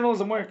how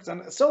journalism works.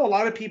 And still a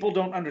lot of people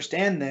don't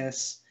understand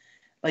this.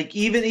 Like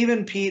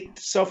even Pete,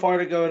 so far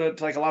to go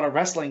to like a lot of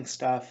wrestling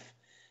stuff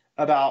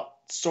about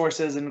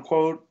sources and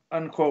quote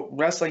unquote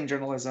wrestling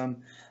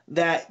journalism,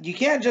 that you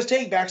can't just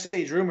take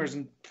backstage rumors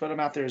and put them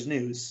out there as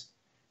news,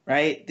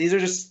 right? These are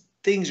just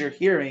things you're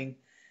hearing.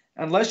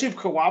 Unless you've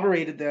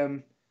corroborated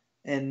them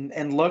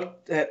and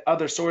looked at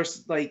other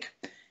sources, like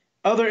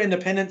other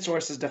independent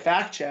sources to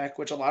fact check,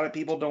 which a lot of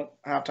people don't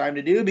have time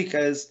to do,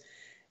 because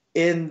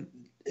in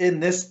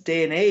this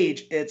day and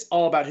age, it's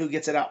all about who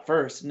gets it out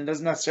first. And it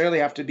doesn't necessarily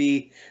have to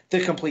be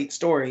the complete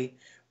story,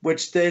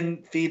 which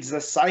then feeds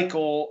the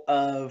cycle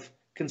of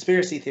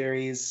conspiracy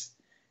theories.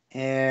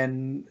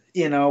 And,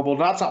 well,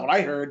 that's not what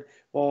I heard.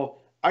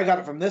 Well, I got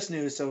it from this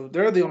news, so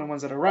they're the only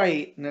ones that are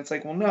right. And it's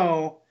like, well,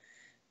 no.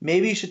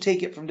 Maybe you should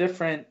take it from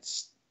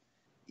different,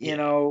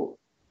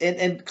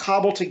 and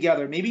cobble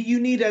together. Maybe you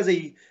need, as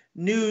a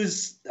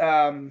news,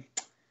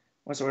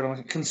 what's the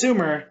word?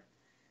 Consumer,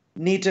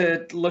 need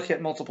to look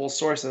at multiple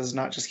sources,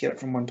 not just get it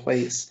from one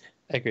place.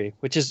 I agree.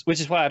 Which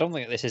is why I don't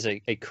think this is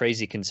a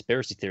crazy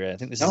conspiracy theory. I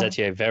think this is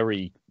actually a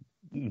very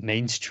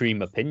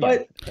mainstream opinion.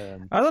 But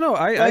I don't know.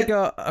 I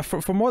got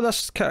from what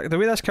the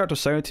way this character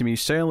sounded to me,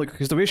 sounded like,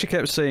 because the way she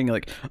kept saying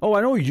like, "Oh,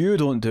 I know you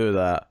don't do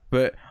that,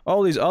 but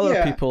all these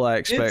other people I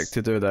expect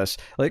to do this."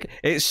 Like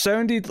it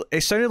sounded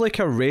like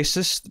a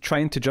racist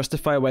trying to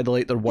justify why they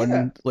like their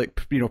one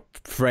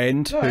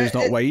friend who's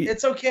not white.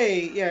 It's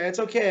okay. Yeah, it's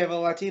okay. I have a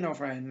Latino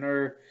friend,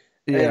 or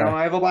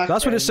I have a black.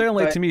 That's friend, what it sounded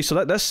like to me.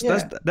 So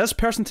this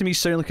person to me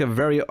sounded like a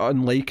very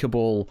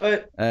unlikable,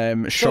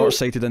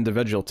 short-sighted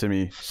individual to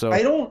me. So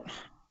I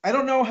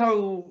don't know how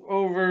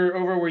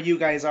over where you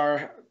guys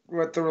are,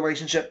 what the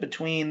relationship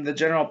between the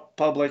general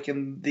public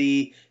and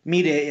the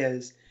media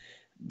is,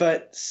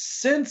 but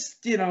since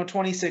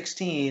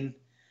 2016,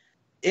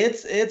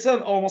 it's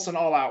almost an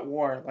all-out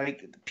war.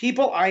 Like,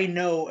 people I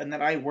know and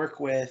that I work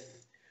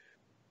with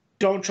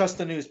don't trust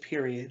the news,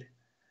 period.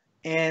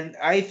 And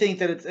I think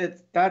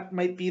that that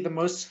might be the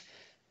most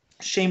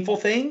shameful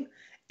thing,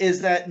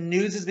 is that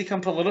news has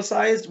become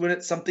politicized when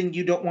it's something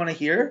you don't want to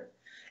hear.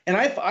 And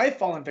I've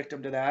fallen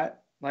victim to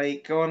that,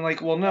 like going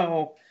like, well,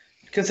 no,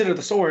 consider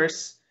the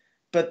source,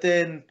 but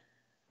then,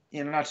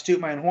 not to toot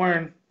my own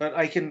horn, but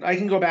I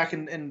can go back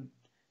and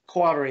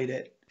corroborate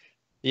it.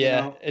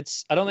 Yeah,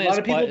 I don't think a lot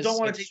of people don't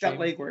want to take that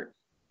legwork.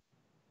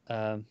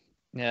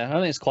 Yeah, I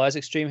don't think it's quite as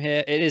extreme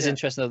here. It is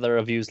interesting that there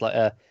are views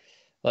like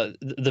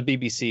the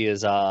BBC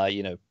is our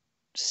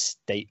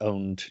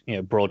state-owned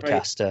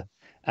broadcaster,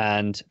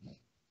 and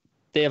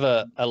they have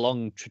a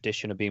long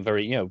tradition of being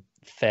very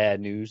fair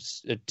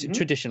news.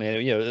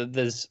 Traditionally,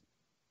 there's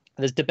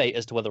debate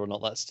as to whether or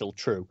not that's still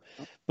true,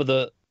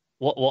 but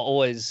what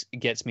always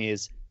gets me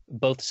is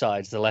both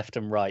sides, the left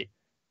and right,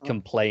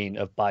 complain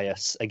of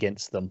bias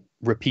against them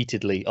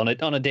repeatedly on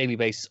a daily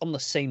basis on the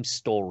same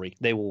story.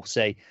 They will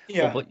say,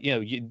 but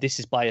this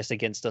is biased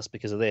against us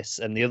because of this,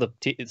 and the other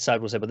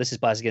side will say, but this is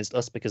biased against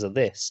us because of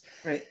this.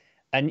 Right.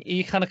 And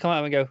you kind of come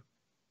out and go,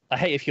 I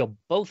hate if you're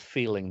both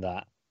feeling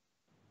that.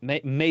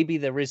 Maybe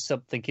there is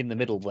something in the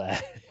middle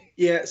there.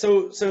 Yeah.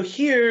 So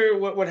here,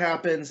 what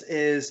happens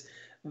is,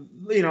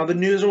 the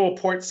news will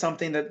report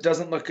something that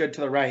doesn't look good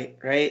to the right,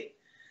 right?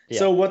 Yeah.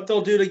 So what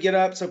they'll do to get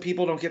up so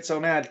people don't get so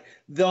mad,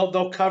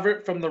 they'll cover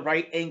it from the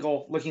right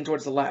angle looking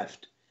towards the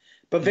left.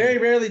 But very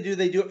rarely do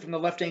they do it from the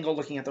left angle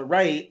looking at the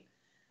right,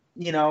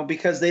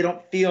 because they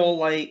don't feel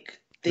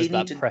like they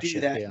need to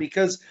do that. Yeah.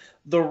 Because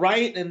the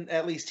right, and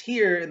at least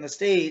here in the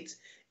States,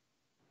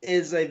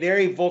 is a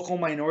very vocal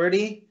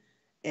minority,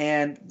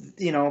 and,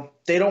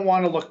 they don't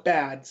want to look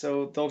bad,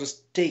 so they'll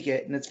just take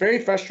it. And it's very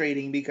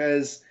frustrating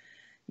because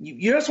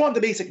you just want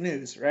the basic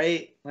news,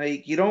 right?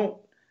 Like,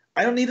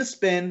 I don't need a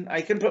spin.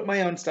 I can put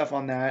my own stuff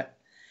on that.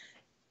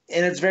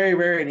 And it's very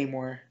rare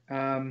anymore.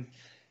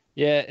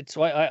 Yeah, it's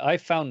why I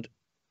found,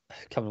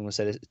 come on, to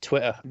say this,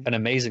 Twitter an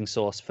amazing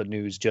source for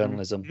news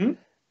journalism,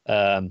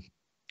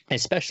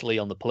 especially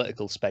on the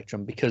political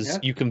spectrum, because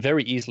you can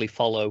very easily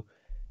follow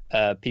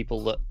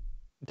people that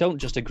don't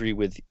just agree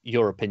with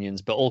your opinions,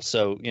 but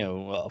also,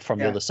 from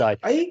the other side,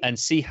 and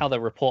see how they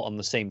report on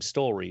the same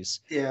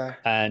stories. Yeah.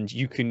 And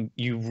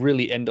you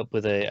really end up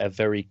with a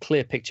very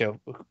clear picture,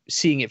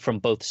 seeing it from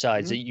both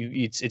sides.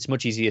 It's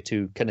much easier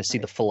to kind of see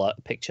the full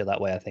picture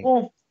that way, I think.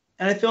 Well,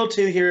 and I feel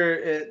too here,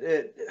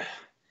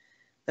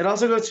 it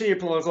also goes to your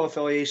political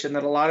affiliation,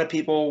 that a lot of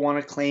people want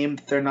to claim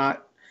that they're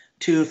not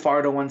too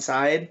far to one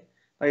side.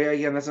 Like,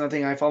 again, that's another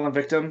thing I fall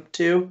victim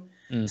to.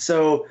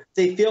 So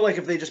they feel like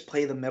if they just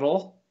play the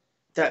middle,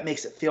 that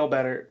makes it feel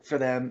better for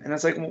them. And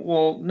it's like,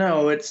 well,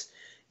 no,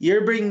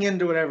 you're bringing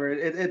into whatever.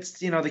 It's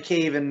the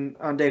cave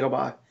on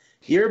Dagobah.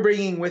 You're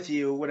bringing with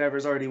you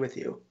whatever's already with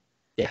you.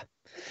 Yeah.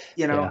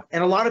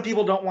 And a lot of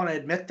people don't want to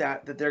admit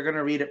that they're going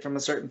to read it from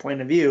a certain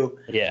point of view.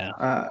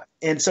 Yeah.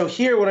 And so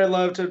here, what I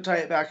love, to tie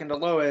it back into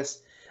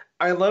Lois,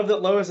 I love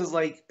that Lois is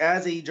like,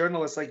 as a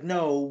journalist, like,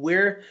 no,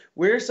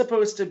 we're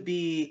supposed to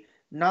be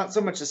not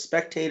so much a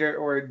spectator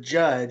or a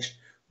judge.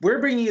 We're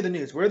bringing you the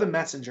news. We're the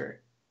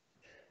messenger.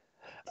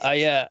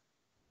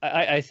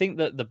 I think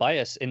that the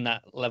bias in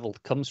that level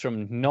comes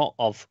from not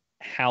of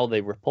how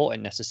they report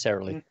it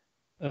necessarily,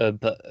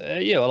 but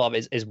a lot of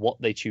it is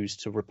what they choose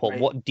to report,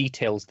 what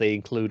details they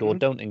include or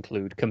don't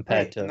include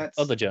compared to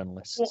other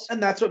journalists. Well,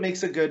 and that's what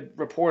makes a good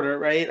reporter,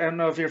 right? I don't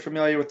know if you're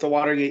familiar with the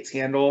Watergate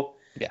scandal,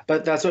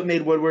 but that's what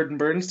made Woodward and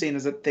Bernstein,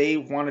 is that they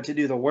wanted to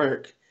do the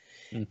work.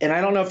 And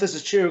I don't know if this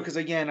is true because,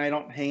 again, I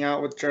don't hang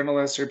out with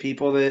journalists or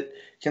people that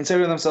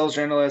consider themselves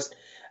journalists.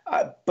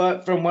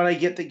 But from what I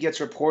get that gets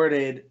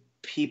reported,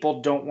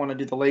 people don't want to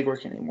do the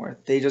legwork anymore.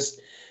 They just,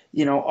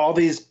 all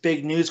these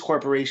big news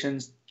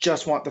corporations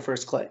just want the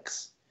first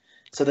clicks.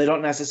 So they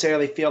don't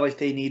necessarily feel like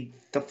they need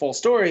the full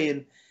story.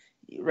 And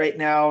right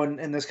now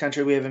in this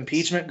country, we have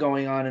impeachment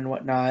going on and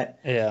whatnot.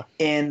 Yeah.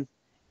 And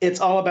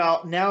it's all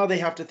about, now they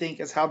have to think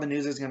as how the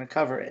news is going to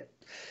cover it.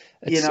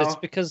 It's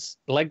because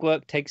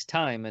legwork takes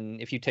time, and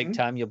if you take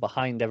time, you're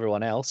behind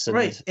everyone else,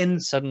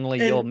 and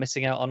suddenly you're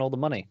missing out on all the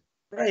money.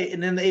 Right,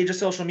 and in the age of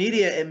social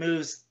media, it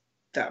moves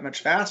that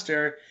much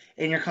faster,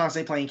 and you're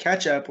constantly playing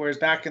catch up. Whereas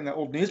back in the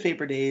old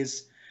newspaper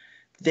days,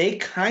 they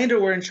kind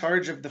of were in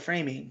charge of the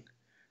framing,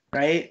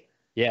 right?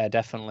 Yeah,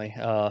 definitely.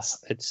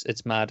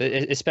 It's mad,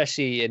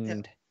 especially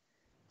in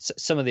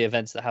some of the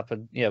events that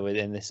happen,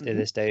 in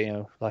this day,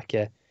 like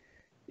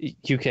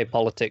UK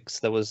politics.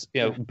 There was,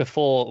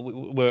 before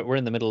we're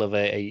in the middle of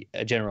a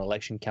general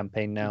election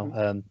campaign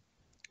now,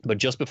 but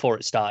just before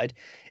it started,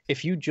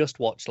 if you just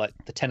watch like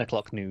the 10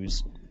 o'clock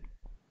news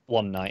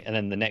one night and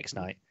then the next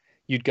night,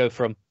 you'd go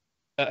from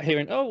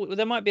hearing, oh,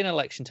 there might be an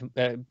election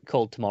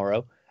called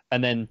tomorrow,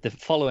 and then the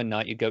following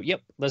night you'd go,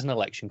 yep, there's an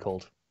election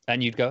called,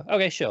 and you'd go,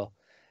 okay, sure.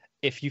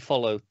 If you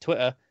follow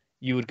Twitter,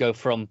 you would go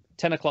from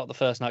 10 o'clock the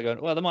first night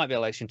going, well, there might be an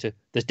election, to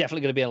there's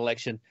definitely going to be an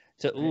election,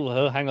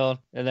 to hang on,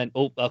 and then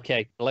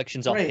okay,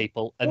 election's on,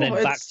 people, and then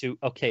back to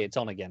okay, it's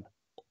on again.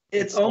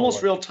 It's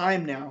almost real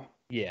time now.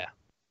 Yeah.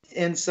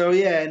 And so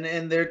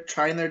and they're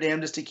trying their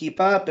damnedest to keep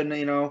up, and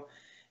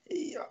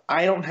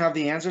I don't have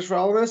the answers for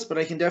all of this, but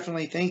I can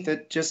definitely think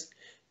that just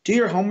do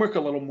your homework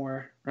a little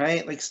more,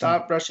 right? Like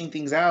stop rushing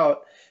things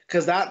out,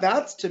 because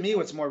that's to me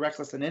what's more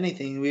reckless than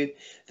anything.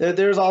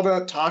 There's all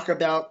the talk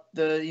about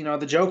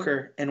the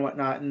Joker and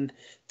whatnot, and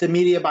the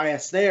media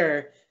bias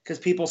there, because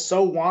people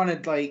so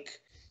wanted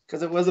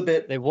because it was a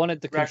bit, they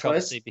wanted the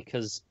reckless. Controversy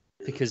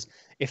because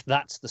if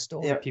that's the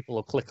story, people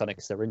will click on it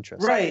because they're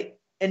interested. Right.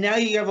 And now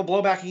you have a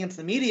blowback against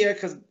the media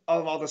because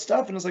of all the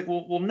stuff, and it's like,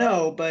 well,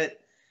 no, but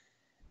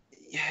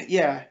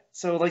yeah.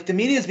 So like the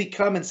media has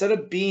become, instead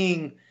of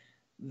being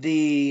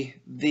the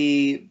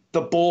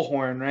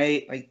bullhorn,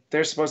 right? Like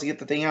they're supposed to get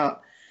the thing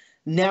out.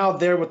 Now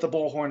they're what the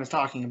bullhorn is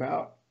talking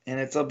about, and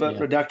it's a bit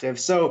reductive.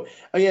 So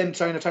again,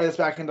 trying to tie this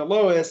back into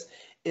Lois,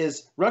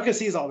 is Rucka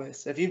sees all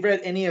this. If you've read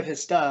any of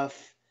his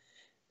stuff,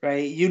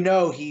 right,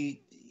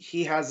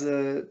 he has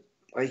a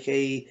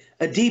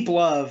deep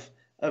love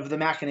of the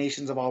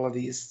machinations of all of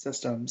these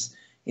systems.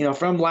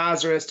 From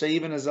Lazarus to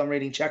even as I'm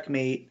reading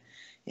Checkmate,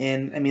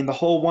 and I mean the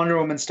whole Wonder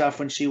Woman stuff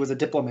when she was a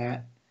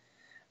diplomat.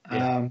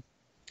 Yeah.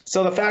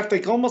 So the fact,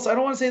 almost, I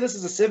don't want to say this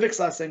is a civics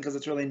lesson because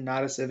it's really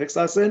not a civics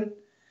lesson,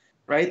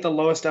 right? The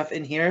Lois stuff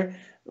in here,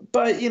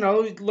 but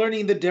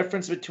learning the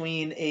difference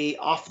between a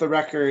off the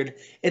record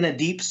and a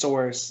deep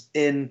source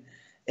in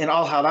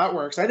all how that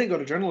works. I didn't go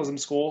to journalism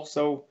school,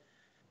 so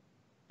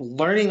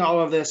learning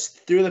all of this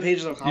through the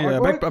pages of a comic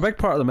book. A big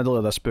part of the middle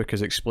of this book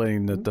is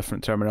explaining the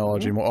different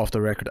terminology and what off the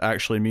record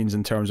actually means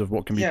in terms of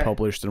what can be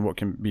published and what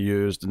can be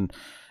used and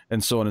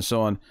so on and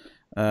so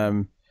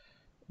on.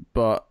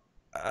 But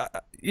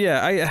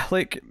I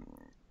like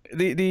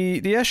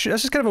the issue.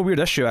 This is kind of a weird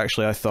issue,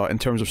 actually. I thought in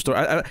terms of story.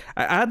 I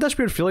had this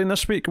weird feeling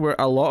this week where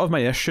a lot of my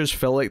issues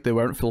felt like they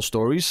weren't full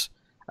stories.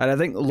 And I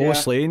think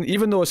Lois Lane,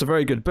 even though it's a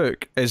very good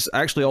book, is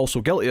actually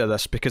also guilty of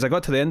this, because I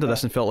got to the end of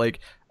this and felt like,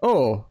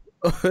 oh,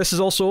 this is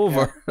also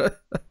over.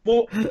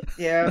 Well,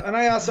 and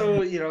I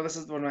also, this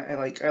is one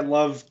I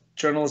love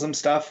journalism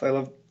stuff. I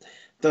love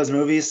those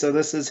movies, so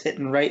this is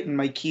hitting right in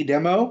my key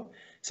demo.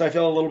 So I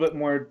feel a little bit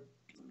more,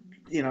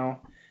 bit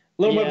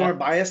more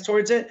biased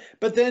towards it.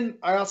 But then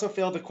I also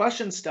feel the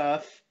question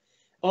stuff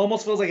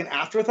almost feels like an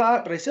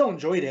afterthought, but I still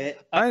enjoyed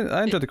it.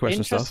 I enjoyed the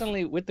question stuff.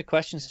 Interestingly, with the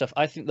question stuff,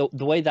 I think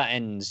the way that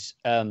ends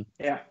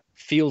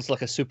feels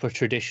like a super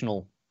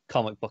traditional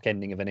comic book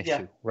ending of an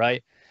issue,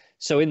 right?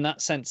 So in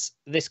that sense,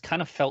 this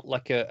kind of felt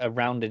like a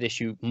rounded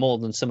issue more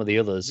than some of the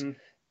others,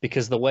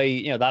 because the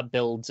way, that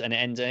builds and it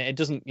ends, and it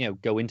doesn't,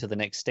 go into the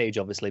next stage,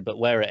 obviously, but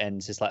where it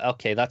ends is like,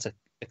 okay, that's a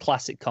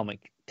classic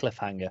comic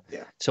cliffhanger.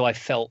 Yeah. So I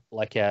felt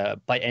like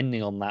by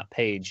ending on that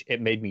page,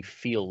 it made me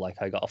feel like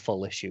I got a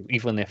full issue,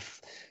 even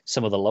if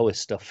some of the Lois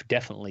stuff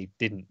definitely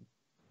didn't.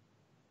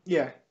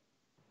 Yeah.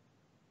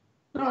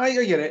 No, I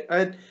get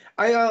it.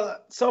 I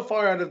so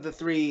far out of the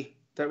three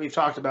that we've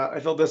talked about,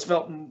 I felt this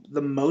felt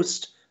the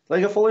most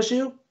like a full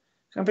issue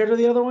compared to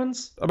the other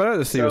ones. About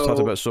the three we've talked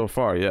about so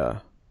far, yeah.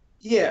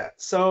 Yeah,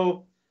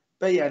 so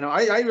but yeah, no,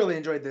 I really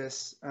enjoyed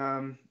this.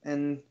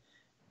 And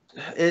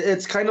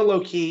it's kind of low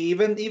key.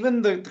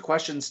 Even the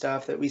question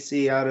stuff that we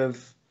see out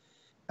of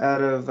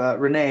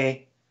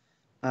Renee.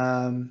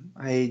 I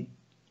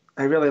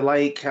really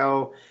like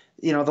how,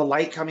 the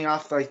light coming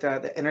off, like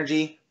the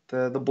energy,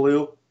 the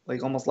blue,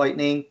 like almost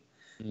lightning,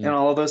 in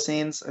all of those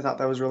scenes. I thought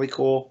that was really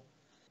cool.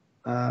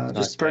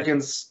 Just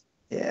Perkins,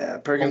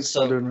 Perkins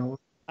still doing real well.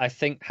 I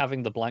think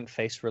having the blank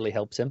face really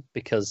helps him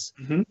because,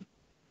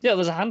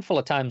 there's a handful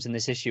of times in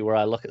this issue where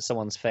I look at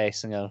someone's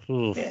face and go,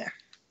 ooh. Yeah.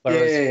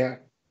 Whereas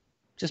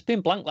just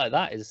being blank like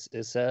that is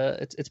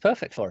it's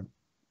perfect for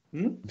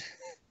him.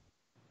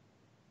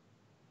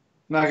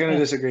 Not gonna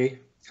disagree.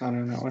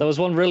 There was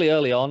one really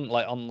early on,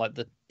 on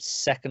the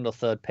second or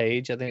third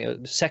page. I think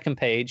it was second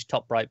page,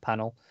 top right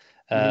panel.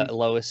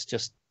 Lois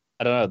just,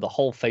 I don't know, the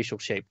whole facial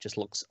shape just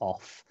looks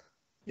off.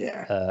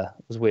 Yeah,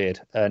 it was weird,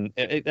 and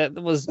it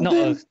was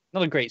not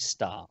a great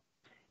start.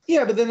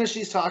 Yeah, but then as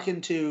she's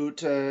talking to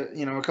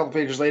a couple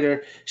pages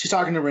later, she's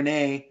talking to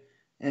Renee,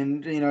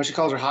 and she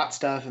calls her hot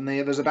stuff, and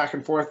there's a back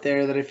and forth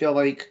there that I feel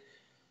like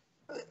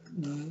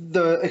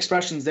the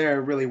expressions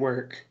there really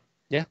work.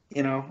 Yeah.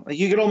 Like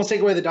you could almost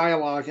take away the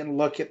dialogue and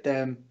look at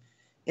them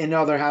and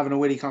know they're having a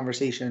witty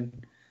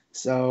conversation.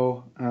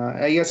 So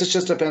I guess it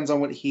just depends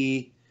on what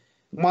he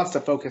wants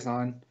to focus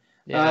on.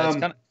 Yeah, it's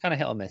kind of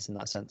hit or miss in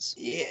that sense.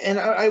 Yeah, and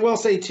I will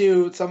say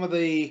too, some of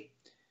the,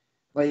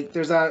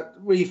 there's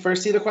that where you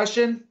first see the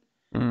question,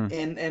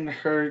 and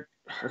her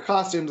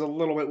costume's a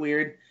little bit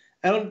weird.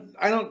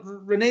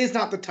 Renee's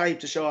not the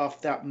type to show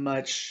off that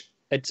much.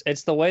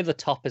 It's the way the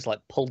top is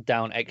pulled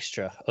down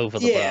extra over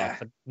the bra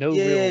for no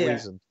real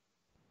reason.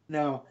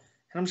 No,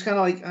 and I'm just kind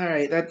of like, all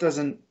right, that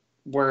doesn't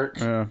work.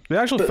 Yeah, the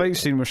actual fight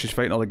scene where she's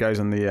fighting all the guys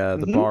in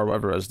the bar,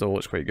 whatever it is, though,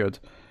 looks quite good.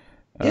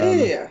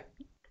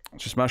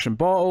 She's smashing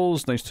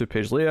bottles, nice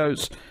 2-page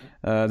layouts.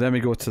 Then we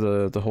go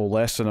to the whole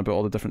lesson about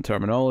all the different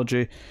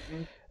terminology.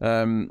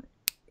 And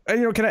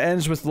kind of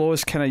ends with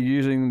Lois kind of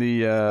using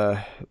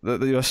the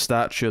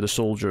statue of the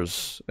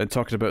soldiers and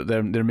talking about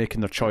them, they're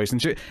making their choice.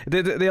 And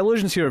the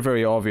allusions here are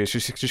very obvious.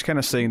 She's kind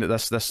of saying that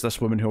this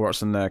woman who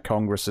works in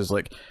Congress is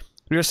like,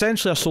 you're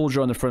essentially a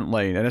soldier on the front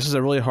line, and this is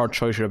a really hard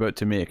choice you're about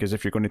to make, as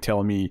if you're going to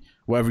tell me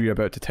whatever you're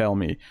about to tell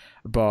me.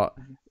 But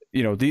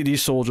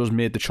these soldiers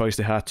made the choice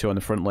they had to on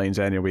the front lines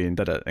anyway, and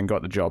did it and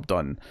got the job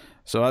done.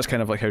 So that's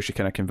kind of like how she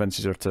kind of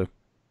convinces her to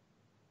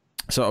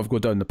sort of go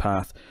down the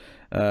path,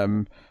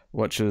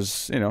 which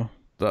is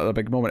the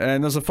big moment.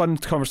 And there's a fun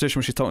conversation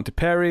when she's talking to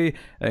Perry,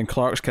 and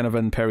Clark's kind of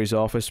in Perry's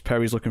office.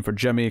 Perry's looking for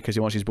Jimmy because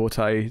he wants his bow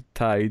tie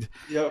tied.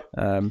 Yep.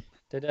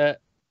 Did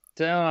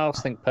anyone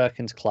else think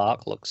Perkins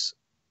Clark looks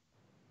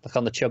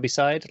on the chubby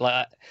side?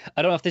 I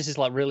don't know if this is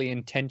really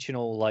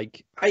intentional.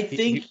 I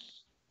think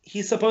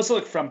he's supposed to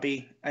look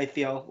frumpy. I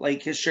feel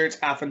like his shirt's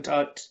half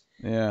untucked.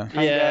 Yeah.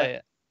 Yeah.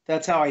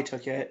 That's how I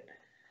took it.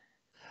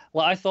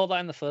 Well, I thought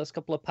that in the first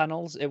couple of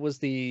panels. It was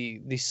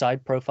the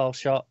side profile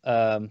shot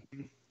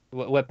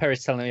where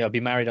Perez telling him, "Be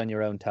married on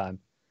your own time."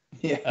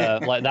 Yeah.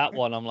 Like that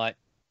one, I'm like,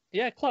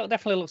 yeah, Clark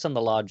definitely looks on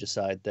the larger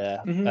side there.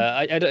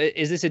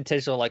 Is this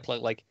intentional? Like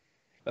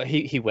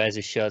he wears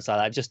his shirts like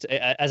that just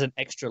as an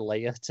extra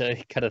layer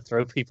to kind of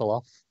throw people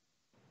off.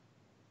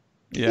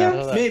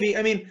 Yeah, maybe.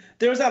 I mean,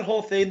 there was that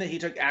whole thing that he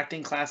took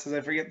acting classes. I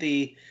forget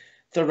the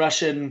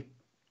Russian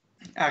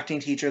acting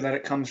teacher that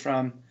it comes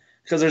from,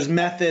 because there's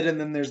method and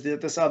then there's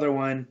this other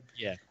one.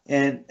 Yeah.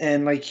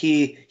 And like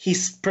he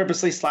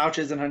purposely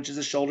slouches and hunches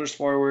his shoulders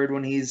forward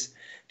when he's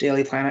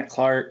Daily Planet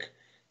Clark,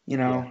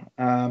 But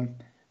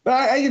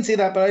I can see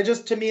that. But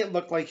to me, it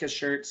looked like his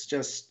shirt's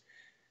just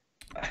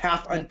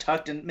half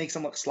untucked and makes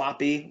him look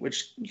sloppy,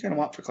 which you kind of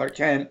want for Clark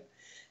Kent.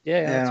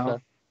 Yeah,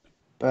 that's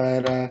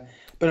fair.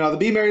 But no, the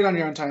 "be married on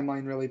your own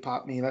timeline" really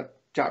popped me. That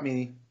got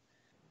me,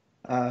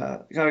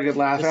 got a good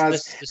laugh.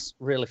 This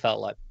really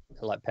felt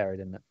like Perry,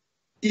 didn't it?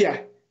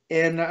 Yeah,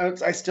 and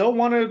I still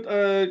wanted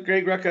a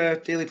Greg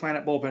Rucka Daily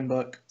Planet bullpen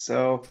book.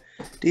 So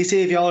DC,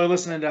 if y'all are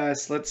listening to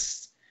us,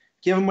 let's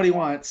give him what he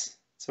wants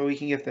so we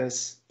can get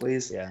this,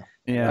 please. Yeah.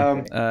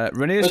 Yeah.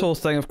 Renee's whole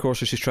thing, of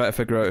course, is she's trying to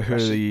figure out who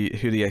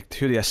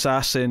the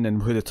assassin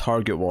and who the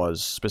target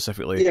was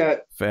specifically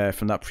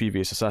from that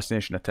previous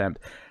assassination attempt.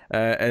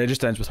 And it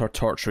just ends with her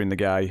torturing the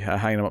guy,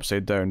 hanging him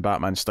upside down,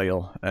 Batman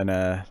style. And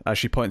as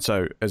she points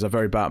out, is a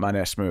very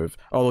Batman-esque move.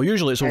 Although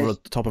usually it's over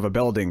the top of a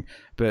building,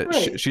 but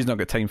she's not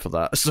got time for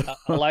that. So.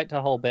 I liked her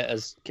whole bit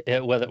as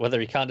whether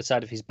he can't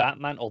decide if he's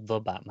Batman or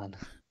the Batman.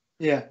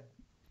 Yeah.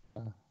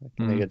 A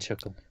good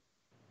chuckle.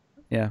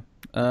 Yeah.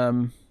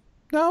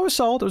 No, it was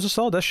solid. It was a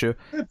solid issue.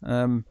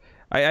 I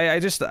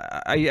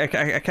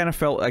kind of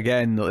felt,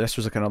 again, this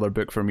was like another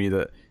book for me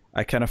that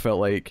I kind of felt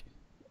like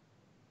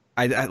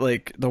I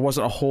there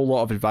wasn't a whole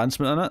lot of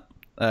advancement in it.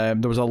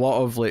 There was a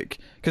lot of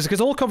because the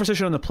whole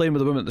conversation on the plane with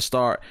the woman at the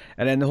start,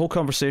 and then the whole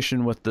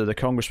conversation with the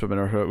congresswoman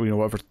or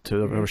whoever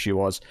she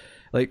was,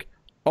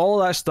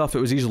 all of that stuff, it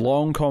was these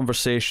long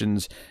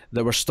conversations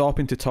that were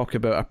stopping to talk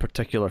about a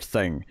particular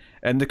thing.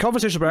 And the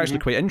conversations were actually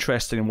quite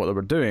interesting in what they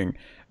were doing,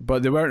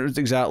 but they weren't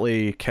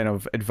exactly kind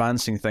of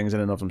advancing things in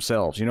and of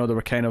themselves. You know, they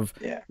were kind of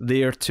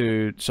there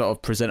to sort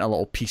of present a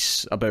little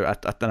piece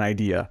about an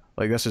idea.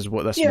 Like, this is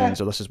what this means,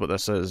 or this is what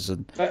this is.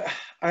 And but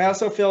I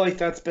also feel like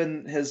that's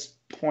been his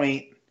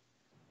point.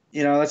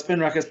 You know, that's been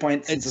Rucka's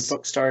point since the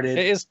book started.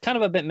 It is kind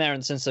of a bit mere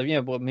in the sense of, you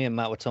know, what me and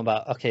Matt were talking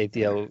about. Okay,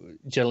 you know,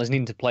 journalists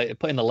need to put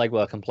in the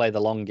legwork and play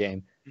the long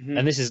game.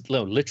 And this is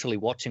literally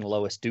watching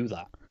Lois do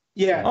that.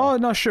 Yeah. Oh,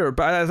 no, sure.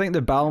 But I think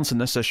the balance in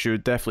this issue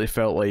definitely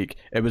felt like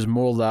it was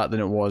more that than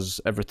it was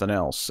everything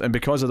else. And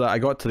because of that, I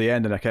got to the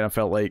end and I kind of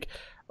felt like,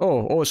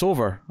 oh, it's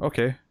over.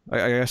 Okay.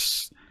 I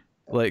guess,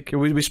 like,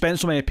 we spent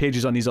so many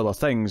pages on these other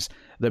things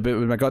that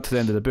when I got to the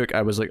end of the book,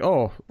 I was like,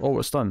 oh,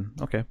 it's done.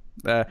 Okay.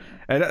 And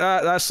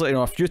that's, like, you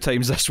know, a few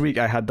times this week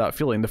I had that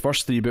feeling. The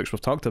first 3 books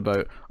we've talked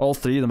about, all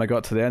 3 of them I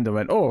got to the end and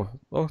went, oh,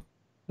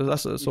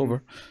 it's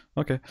over.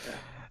 Okay.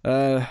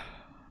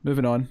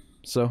 Moving on.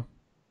 So,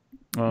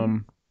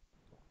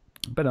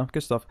 but no,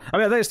 good stuff. I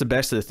mean, I think it's the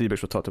best of the 3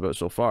 books we've talked about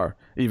so far,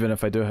 even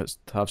if I do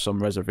have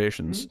some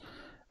reservations.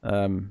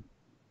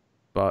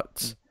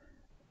 But,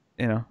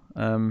 you know,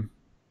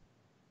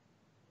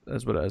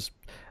 that's what it is.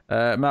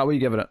 Matt, what are you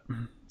giving it?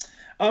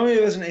 I'm going to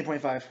give this an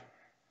 8.5.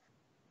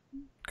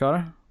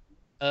 Connor?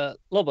 A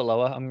little bit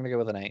lower. I'm going to go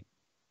with an 8.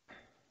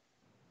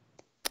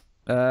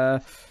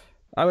 I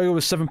would go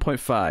with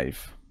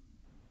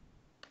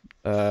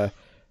 7.5.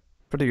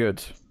 Pretty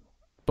good.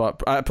 But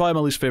probably my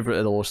least favourite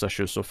of the Lois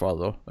issues so far,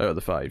 though, out of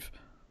the 5.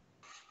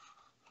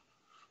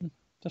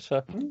 That's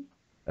fair.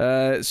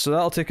 So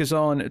that'll take us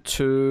on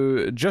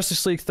to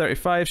Justice League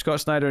 35,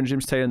 Scott Snyder and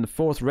James Tynion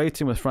IV,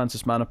 writing with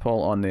Francis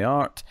Manapul on the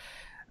art.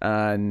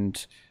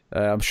 And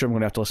I'm sure I'm going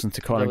to have to listen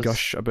to Connor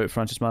gush about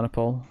Francis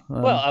Manapul.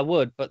 Well, I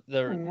would, but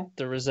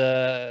there is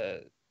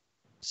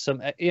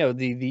some, you know,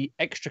 the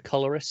extra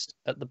colorist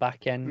at the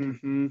back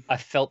end. I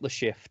felt the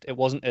shift. It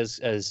wasn't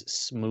as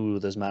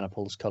smooth as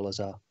Manapul's colors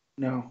are.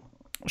 No.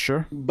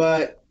 Sure.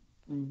 But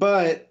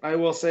I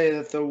will say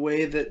that the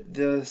way that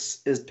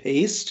this is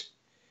paced,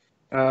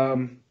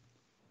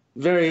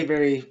 very,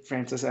 very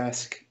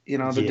Francis-esque. You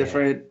know, the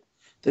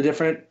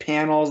different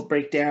panels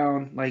break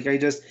down. Like,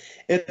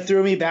 it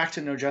threw me back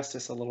to No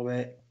Justice a little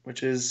bit,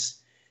 which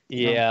is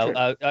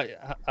I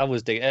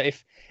was digging.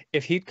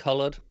 If he'd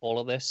colored all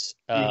of this,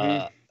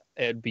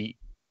 it'd be,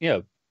 you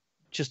know,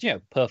 just, you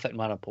know, perfect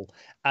Manapul.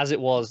 As it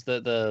was,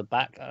 the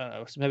back,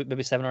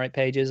 maybe 7 or 8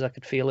 pages, I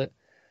could feel it.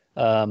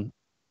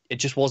 It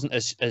just wasn't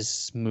as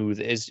smooth.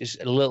 It's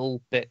just a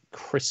little bit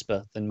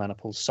crisper than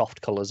Manapul's soft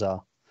colors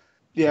are.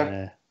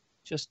 Yeah.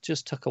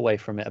 Just took away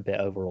from it a bit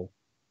overall.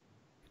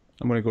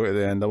 I'm going to go to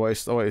the end. I want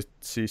to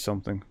see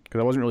something, because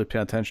I wasn't really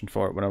paying attention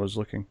for it when I was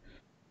looking.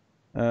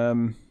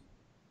 No,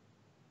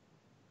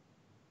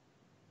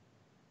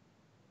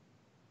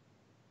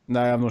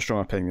 I have no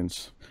strong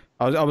opinions.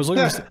 I was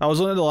looking at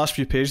the last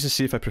few pages to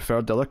see if I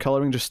preferred the other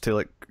colouring, just to,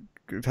 like,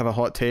 have a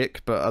hot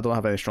take, but I don't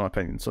have any strong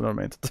opinions, so never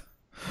mind.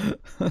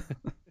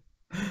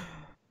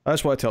 I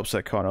just wanted to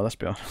upset Connor, let's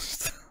be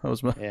honest. That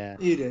was my... Yeah.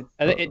 You did.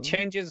 It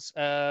changes.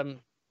 I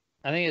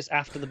think it's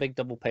after the big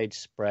double page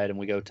spread and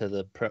we go to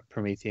the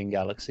Promethean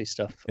Galaxy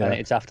stuff. Yeah. I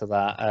think it's after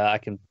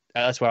that.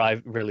 That's where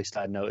I really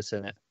started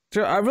noticing it.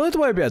 Sure, I really don't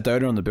want to be a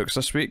downer on the books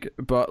this week,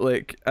 but,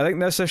 like, I think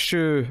this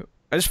issue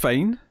is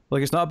fine.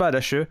 Like, it's not a bad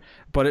issue,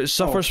 but it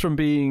suffers from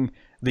being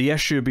the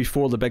issue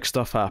before the big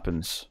stuff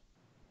happens.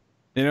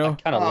 You know? I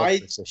kind of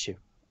love this issue.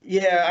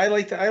 Yeah, I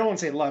like that. I don't want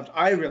to say loved.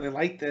 I really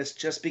like this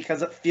just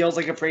because it feels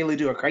like a prelude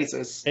to a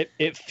crisis.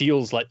 It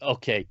feels like,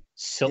 okay,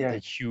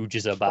 something huge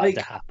is about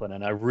to happen,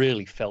 and I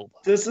really felt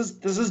that. This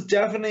is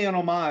definitely an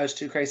homage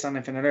to Crisis on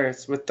Infinite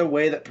Earths with the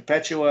way that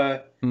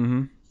Perpetua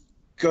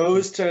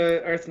goes to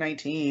Earth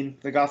 19,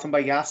 the Gotham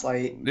by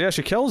Gaslight. Yeah,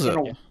 she kills it.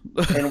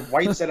 And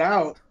wipes it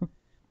out.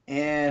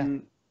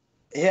 And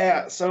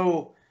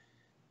so...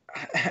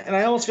 And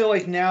I almost feel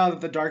like now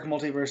that the Dark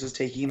Multiverse is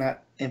taking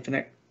that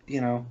infinite,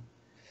 you know,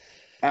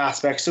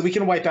 aspect, so we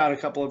can wipe out a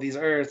couple of these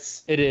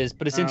Earths. It is,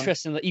 but it's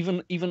interesting that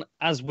even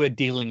as we're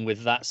dealing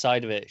with that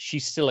side of it,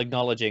 she's still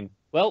acknowledging,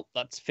 well,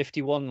 that's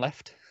 51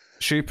 left.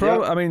 She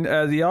probably, I mean,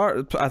 the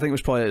art, I think,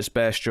 was probably at its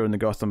best during the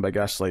Gotham by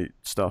Gaslight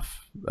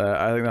stuff.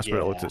 I think that's where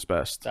it looked its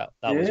best. That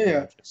was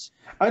gorgeous.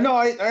 I know,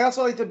 I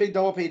also like the big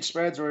double page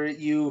spreads where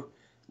you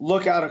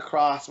look out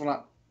across, well,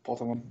 not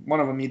both of them, one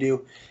of them you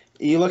do.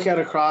 You look out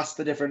across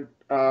the different,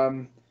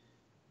 on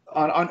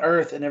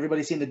Earth, and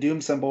everybody's seeing the Doom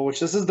symbol,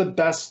 which this is the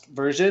best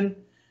version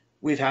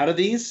we've had of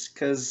these,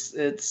 because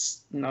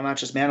it's, you know, not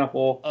just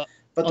Manapul,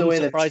 but the way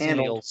that it's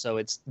handled.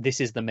 Also, this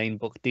is the main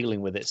book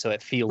dealing with it, so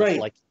it feels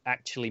like it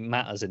actually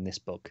matters in this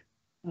book.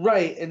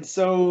 Right, and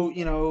so,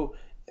 you know,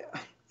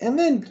 and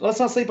then let's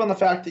not sleep on the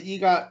fact that you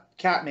got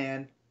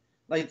Catman,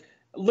 like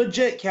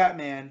legit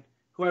Catman,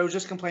 who I was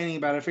just complaining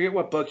about. I forget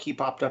what book he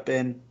popped up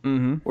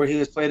in, where he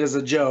was played as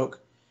a joke.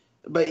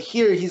 But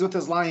here he's with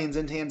his lions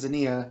in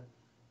Tanzania,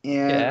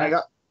 and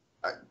I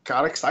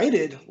got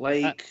excited.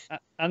 Like,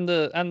 and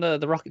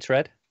the Rocket's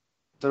red.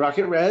 the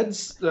Rocket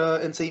Reds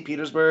in St.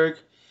 Petersburg,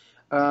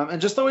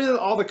 and just the way that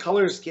all the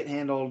colors get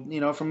handled.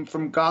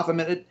 From Gotham,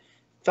 it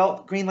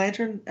felt Green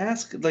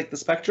Lantern-esque, like the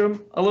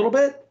spectrum a little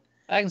bit.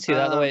 I can see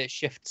that the way it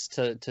shifts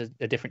to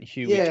a different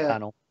hue each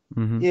panel.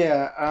 Mm-hmm.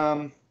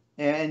 Yeah,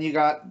 and you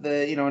got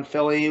in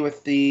Philly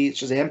with the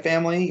Shazam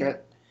family, you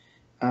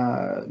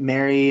got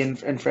Mary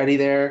and Freddie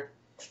there,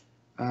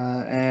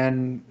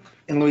 and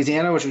in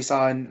Louisiana, which we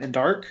saw in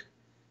Dark,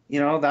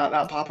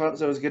 that pop up.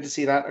 So it was good to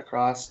see that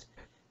across.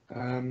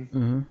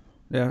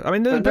 Yeah, I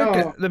mean the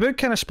book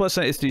kind of splits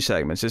into 3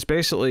 segments. It's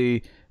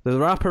basically the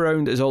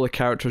wraparound is all the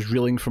characters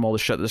reeling from all the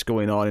shit that's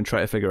going on and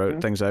trying to figure out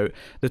things out.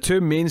 The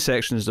 2 main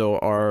sections though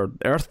are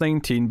Earth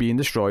 19 being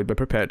destroyed by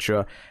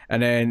Perpetua,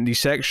 and then the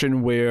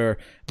section where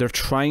they're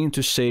trying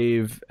to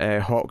save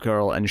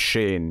Hawkgirl and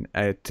Shane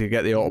to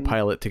get the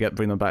autopilot to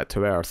bring them back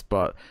to Earth,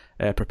 but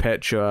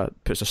Perpetua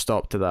puts a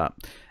stop to that,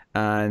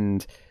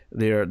 and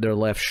they're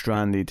left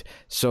stranded.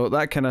 So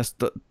that kind of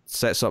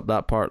sets up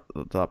that part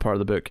of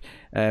the book,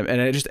 and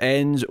it just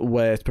ends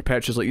with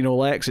Perpetua's like,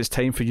 Lex, it's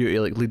time for you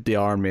to like lead the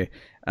army.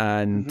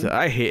 And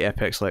I hate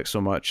Epic's Lex so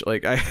much.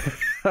 Like I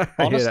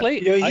honestly,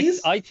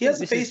 he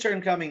has a face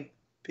turn coming,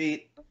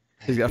 Pete.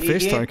 He's got a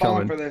face turn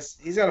coming for this.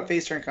 He's got a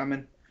face turn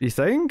coming. You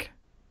think?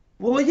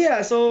 Well,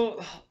 yeah.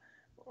 So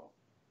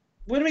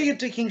when we get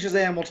to King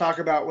Shazam, we'll talk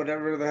about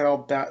whatever the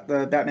hell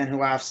the Batman Who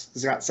Laughs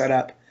has got set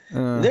up.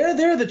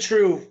 They're the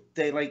true.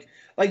 They like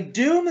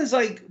Doom is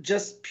like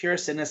just pure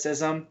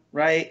cynicism,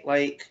 right?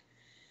 Like,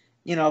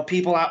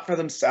 people out for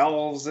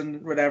themselves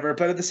and whatever.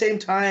 But at the same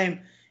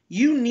time,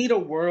 you need a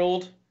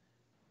world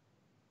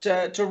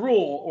to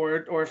rule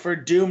or for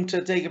Doom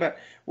to take about.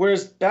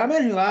 Whereas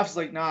Batman Who Laughs is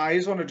like, nah, I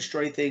just want to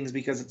destroy things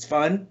because it's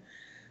fun.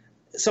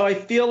 So I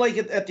feel like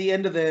at the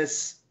end of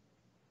this,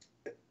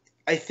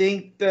 I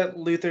think that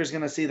Luthor's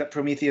going to see that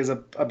Promethea is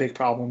a big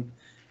problem.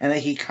 And that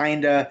he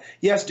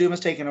yes, Doom has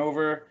taken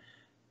over,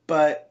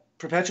 but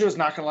Perpetua is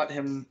not going to let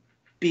him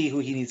be who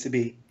he needs to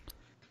be.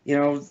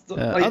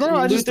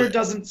 Luthor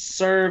doesn't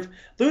serve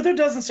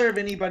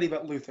anybody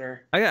but Luthor.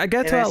 I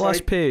get to that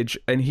last page,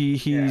 and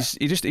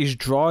he's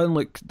drawing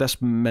like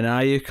this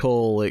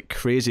maniacal, like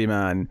crazy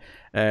man,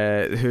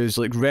 who's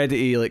like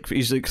ready, like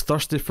he's like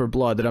thirsty for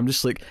blood, and I'm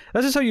just like,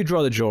 this is how you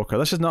draw the Joker.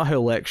 This is not how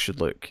Lex should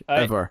look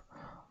ever.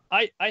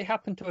 I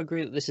happen to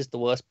agree that this is the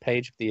worst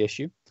page of the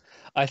issue.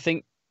 I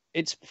think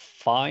it's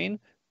fine.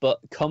 But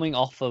coming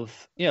off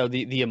of,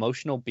 the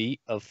emotional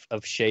beat of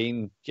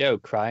Shane,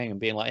 crying and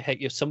being like,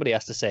 hey, somebody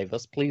has to save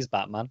us, please,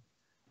 Batman.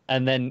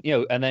 And then,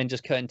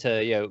 just cut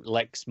into,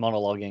 Lex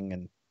monologuing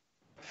and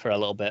for a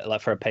little bit,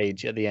 like for a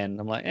page at the end.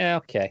 I'm like, yeah,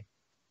 okay.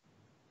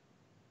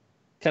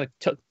 Kind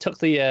of took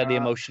the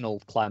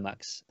emotional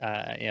climax,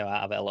 out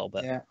of it a little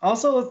bit. Yeah.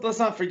 Also, let's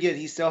not forget,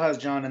 he still has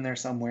John in there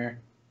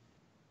somewhere.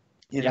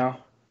 You know?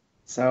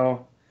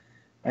 So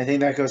I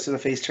think that goes to the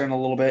face turn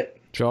a little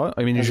bit. John?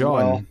 I mean, John.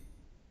 Well.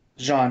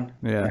 Jean.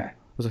 Yeah. I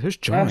was like, who's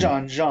John? Not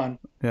John. Jean.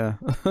 Yeah.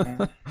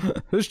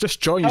 Who's just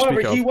John you speak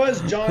of? However, he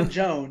was John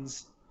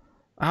Jones.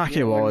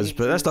 He was,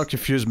 but that's not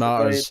confused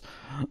matters.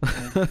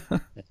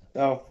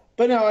 So,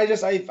 but no,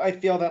 I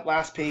feel that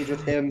last page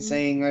with him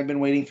saying, I've been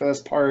waiting for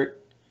this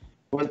part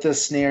with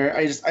this snare.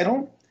 I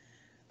haven't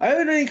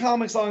been reading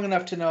comics long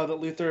enough to know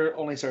that Luthor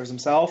only serves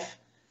himself,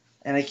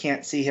 and I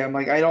can't see him.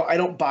 Like, I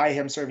don't buy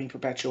him serving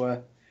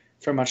Perpetua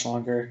for much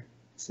longer.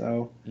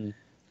 So,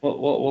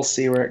 we'll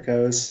see where it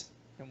goes.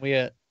 Can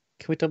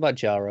we talk about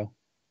Jarro?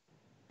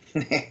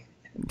 You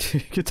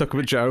can talk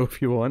about Jarro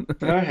if you want.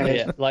 Go ahead.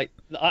 Yeah, like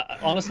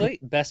honestly,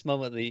 best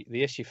moment of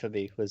the issue for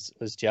me was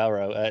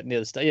Jarro near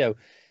the start.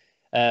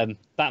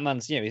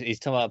 Batman's he's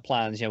talking about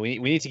plans. We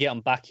need to get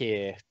him back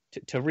here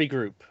to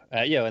regroup.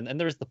 And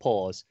there is the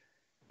pause,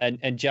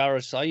 and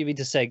Jarro's like, oh, you mean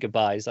to say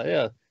goodbye? He's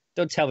like,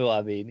 don't tell me what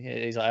I mean.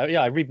 He's like,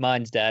 I read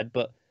minds, Dad.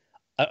 But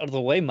out of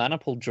the way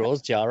Manapul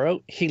draws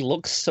Jarro, he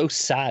looks so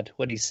sad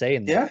when he's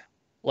saying that. Yeah.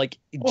 Like,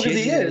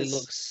 genuinely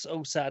looks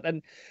so sad,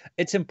 and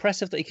it's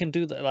impressive that he can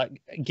do that.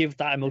 Like, give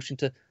that emotion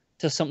to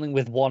something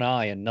with one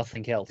eye and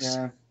nothing else.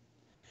 Yeah,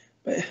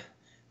 but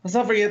let's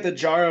not forget that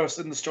Jarros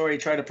in the story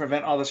tried to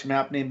prevent all this from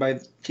happening by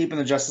keeping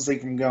the Justice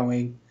League from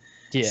going.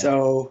 Yeah.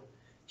 So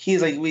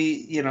he's like,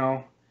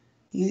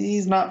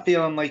 he's not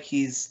feeling like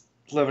he's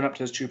living up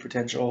to his true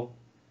potential.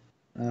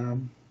 But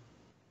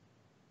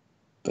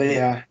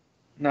yeah,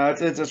 no,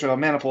 it's real.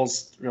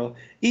 Manapul's real.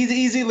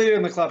 Easy leader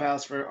in the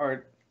clubhouse for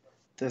art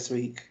this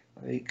week,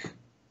 like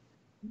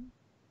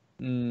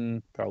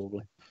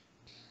probably.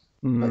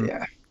 But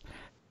yeah,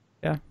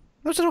 that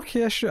was an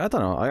okay issue. I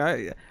don't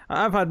know.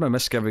 I've had my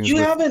misgivings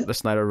with the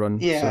Snyder run.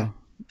 Yeah, so.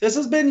 This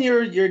has been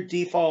your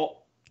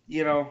default.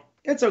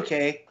 It's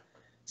okay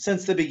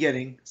since the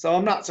beginning, so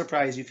I'm not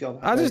surprised you feel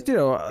that. I just me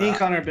and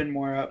Connor have been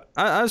more up.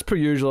 As per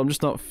usual, I'm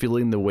just not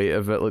feeling the weight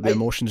of it. Like the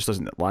emotion just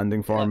isn't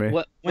landing for me.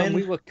 When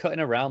we were cutting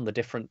around the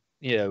different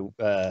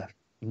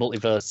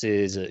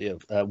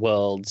multiverses,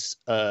 worlds,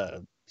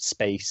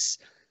 space,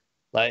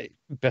 like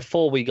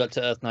before we got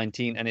to Earth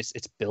 19 and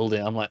it's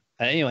building, I'm like,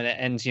 and it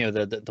ends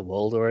the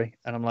world story,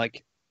 and I'm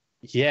like,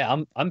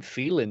 Yeah, I'm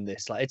feeling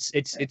this. Like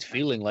it's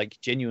feeling like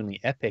genuinely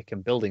epic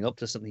and building up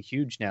to something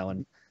huge now,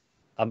 and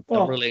I'm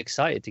really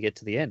excited to get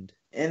to the end.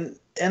 And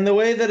the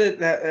way that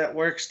that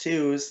works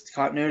too is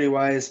continuity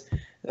wise,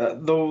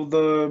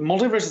 the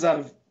multiverse is out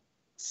of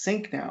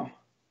sync now,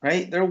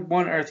 right? They're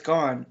one Earth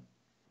gone.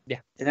 Yeah.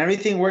 And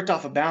everything worked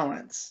off a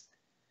balance.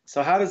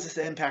 So how does this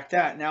impact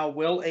that? Now,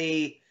 will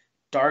a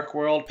dark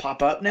world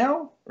pop up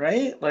now,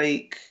 right?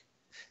 Like,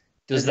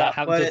 does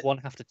one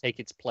have to take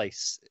its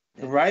place?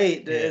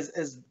 Right. Yeah.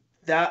 Is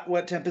that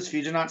what Tempest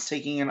Fuginaut's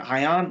taking an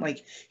eye on?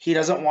 Like, he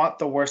doesn't want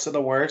the worst of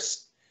the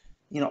worst,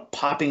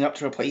 popping up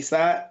to replace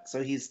that.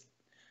 So he's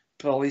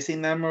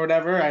policing them or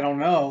whatever. I don't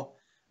know.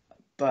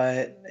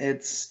 But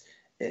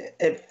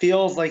it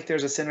feels like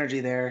there's a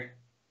synergy there,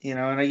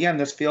 and again,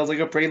 this feels like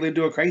a prelude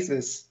to a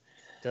crisis.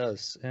 It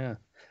does, yeah.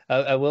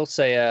 I will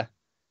say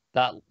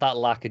that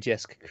lack of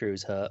Jessica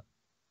Cruz hurt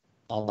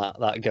on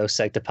that Ghost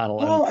Sector panel,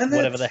 and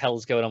whatever the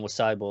hell's going on with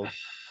Cyborg.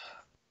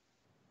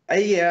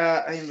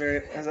 Yeah, I'm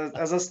very as a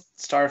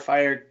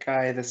Starfire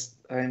guy. This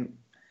this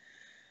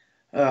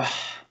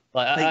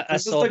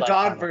was the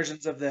God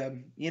versions of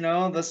them.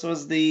 This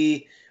was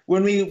the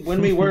when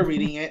we were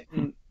reading it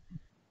and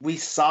we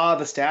saw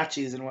the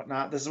statues and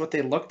whatnot. This is what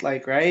they looked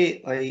like,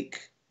 right?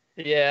 Like,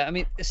 yeah, I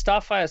mean,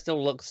 Starfire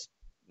still looks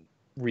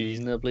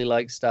reasonably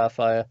like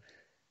Starfire.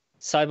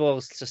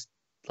 Cyborg's just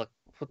like,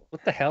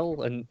 what the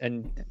hell?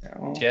 And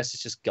Jess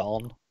is just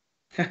gone.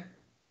 Man,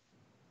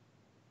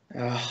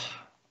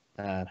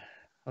 I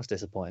was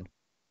disappointed.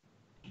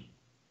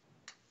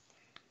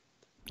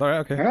 All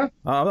right, okay. Huh?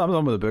 I'm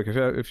done with the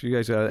book. If you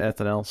guys got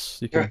anything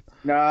else, you can.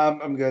 No,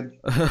 I'm good.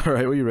 All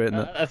right, what are you rating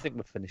it? I think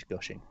we've finished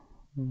gushing.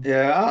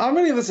 Yeah, I'm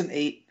gonna give this an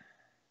 8.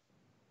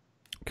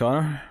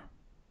 Connor?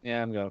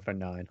 Yeah, I'm going for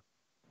 9.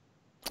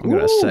 I'm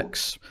going to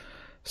 6.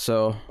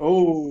 So.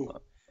 Oh,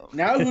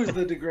 now who's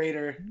the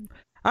degrader?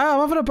 I'm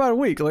having a bad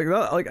week. Like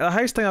that. Like the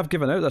highest thing I've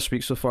given out this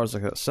week so far is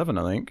like a 7,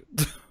 I think.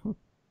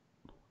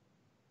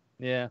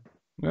 Yeah.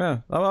 Yeah.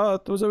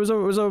 It was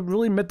a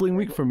really middling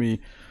week for me.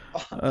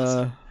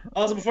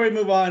 Also, before we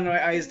move on,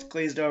 my eyes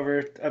glazed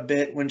over a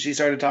bit when she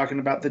started talking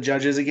about the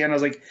judges again. I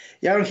was like,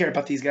 yeah, I don't care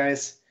about these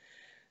guys.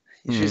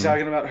 She's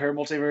talking about her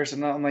multiverse,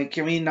 and I'm like,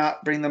 can we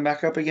not bring them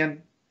back up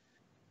again?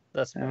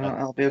 That's fine.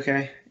 I'll be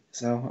okay.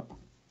 So,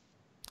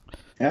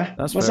 yeah.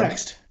 That's what's fair.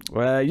 next?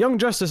 Young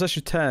Justice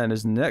issue 10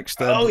 is next.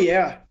 Oh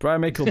yeah.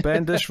 Brian Michael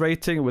Bendis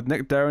writing with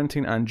Nick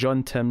Derrington and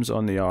John Timms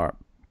on the art.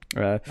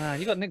 You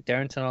got Nick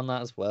Derrington on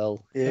that as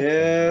well.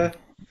 Yeah.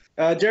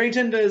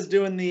 Derrington is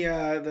doing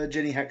the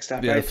Ginny Hex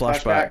stuff. Yeah, right? the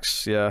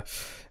flashbacks.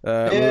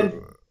 Yeah.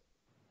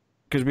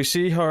 Because we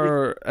see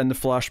her in the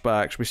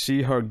flashbacks, we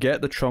see her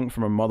get the trunk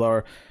from her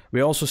mother.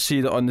 We also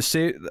see that on the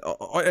same,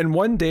 in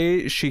one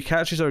day she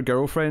catches her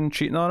girlfriend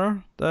cheating on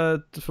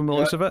her, from the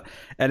looks of it,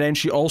 and then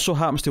she also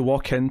happens to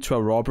walk into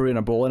a robbery in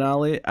a bowling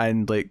alley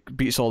and like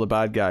beats all the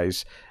bad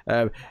guys.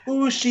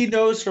 Who she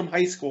knows from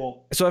high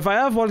school. So if I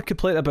have one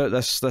complaint about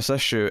this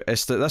issue,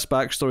 it's that this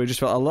backstory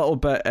just felt a little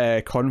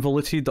bit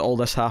convoluted. That all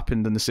this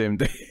happened in the same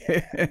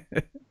day.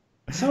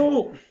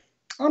 So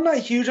I'm not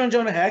huge on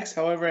Jonah Hex.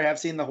 However, I have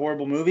seen the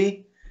horrible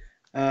movie.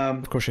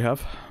 Of course you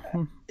have.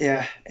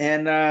 Yeah,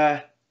 and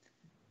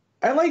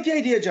I like the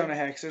idea of Jonah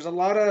Hex. There's a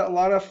lot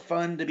of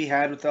fun to be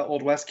had with the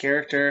Old West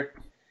character.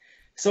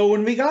 So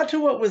when we got to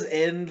what was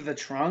in the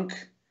trunk,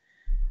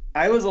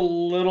 I was a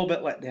little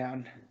bit let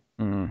down.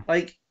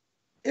 Like,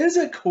 is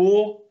it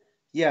cool?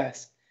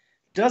 Yes.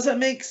 Does it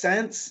make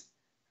sense?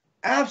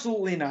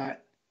 Absolutely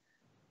not.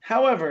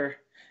 However,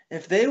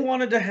 if they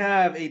wanted to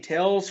have a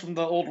Tales from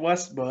the Old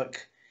West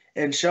book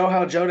and show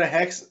how Jonah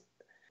Hex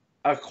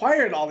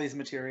acquired all these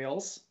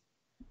materials,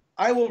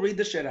 I will read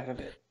the shit out of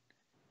it.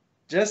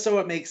 Just so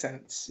it makes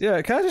sense.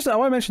 Yeah, I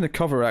want to mention the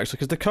cover actually,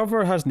 because the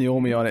cover has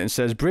Naomi on it and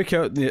says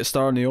 "Breakout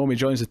star Naomi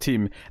joins the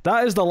team."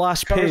 That is the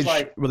last page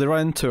where they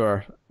run into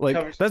her.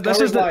 Like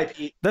this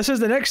is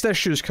the next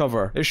issue's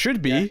cover. It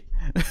should be.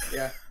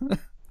 Yeah.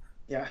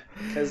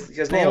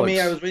 Because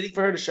Naomi, I was waiting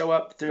for her to show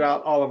up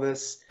throughout all of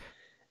this,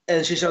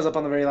 and she shows up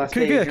on the very last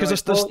page. Yeah, because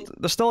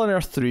they're still in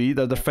Earth 3.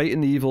 They're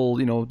fighting the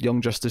evil,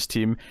 Young Justice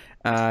team,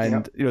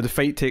 and the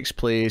fight takes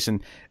place.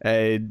 And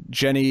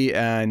Jenny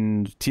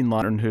and Teen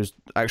Lantern, who's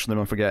actually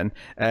I'm forgetting,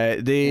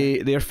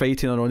 they're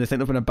fighting on their own. They think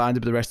they've been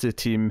abandoned by the rest of the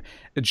team.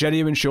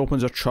 Jenny, when she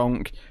opens her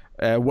trunk,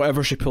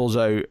 whatever she pulls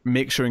out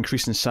makes her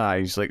increase in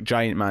size, like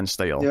Giant Man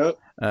style.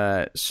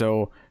 Yep.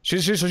 So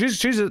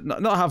she's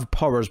not have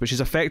powers, but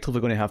she's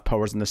effectively going to have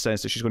powers in the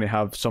sense that she's going to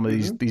have some of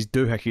these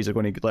doohickeys are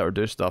going to let her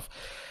do stuff.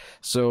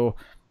 So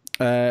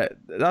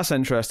that's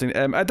interesting.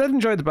 I did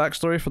enjoy the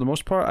backstory for the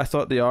most part. I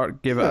thought the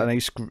art gave it a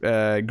nice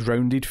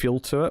grounded feel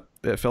to it.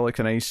 It felt like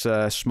a nice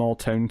small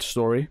town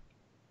story.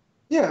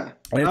 Yeah.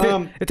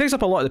 And it takes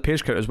up a lot of the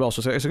page count as well,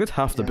 so it's a good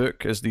half the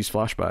book is these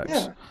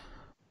flashbacks.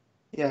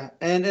 Yeah,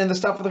 and the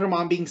stuff with her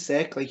mom being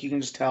sick, like you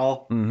can just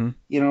tell,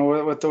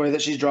 with the way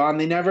that she's drawn.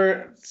 They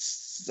never,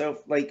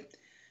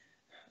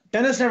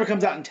 Bendis never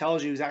comes out and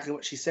tells you exactly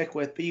what she's sick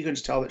with, but you can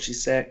just tell that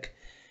she's sick.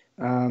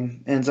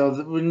 And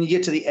so when you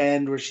get to the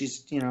end where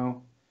she's,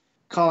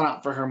 calling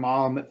out for her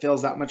mom, it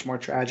feels that much more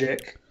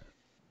tragic.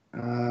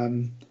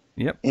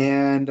 Yep.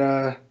 And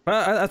I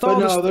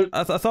thought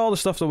I thought all the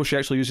stuff though, she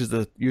actually uses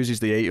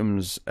the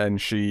items,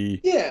 and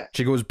she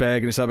goes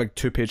big, and it's that big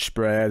 2-page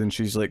spread, and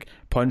she's like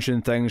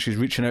punching things, she's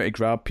reaching out to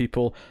grab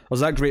people.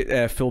 There's that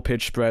great full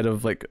page spread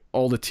of like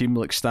all the team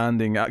like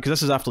standing, because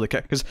this is after the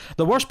kick. Because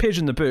the worst page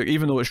in the book,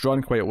 even though it's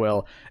drawn quite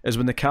well, is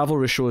when the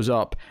cavalry shows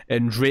up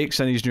and Drake's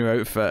in his new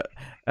outfit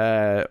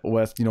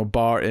with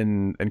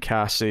Barton and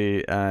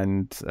Cassie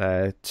and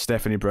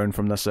Stephanie Brown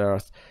from This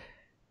Earth.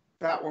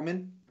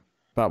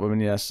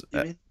 Batwoman, yes,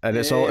 and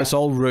it's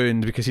all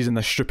ruined because he's in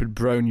this stupid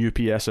brown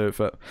UPS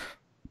outfit.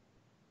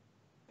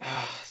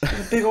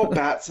 A big old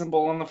bat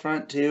symbol on the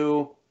front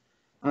too,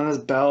 on his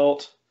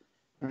belt.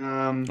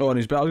 On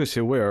his belt. I was gonna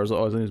say where? It's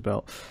on his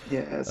belt.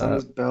 Yeah, it's on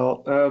his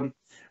belt.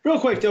 Real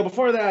quick though,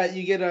 before that,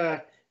 you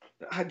get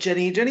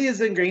Jenny. Jenny has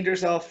ingrained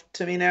herself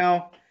to me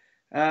now.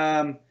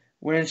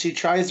 When she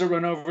tries to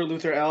run over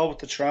Luther L with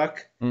the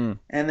truck, and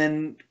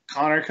then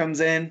Connor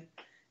comes in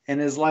and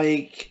is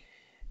like.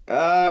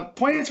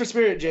 Points for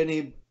Spirit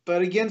Jenny,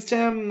 but against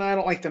him, I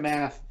don't like the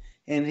math,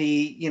 and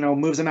he,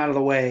 moves him out of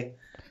the way.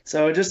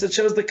 So it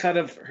shows the cut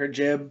of her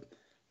jib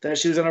that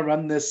she was gonna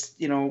run this,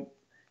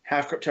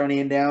 half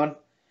Kryptonian down.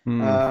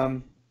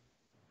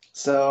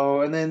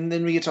 So and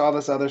then we get to all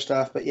this other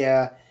stuff, but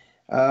yeah,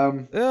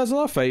 there's a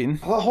lot of fighting,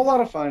 a whole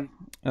lot of fun.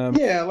 And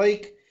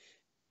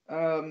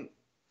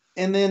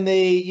then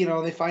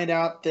they find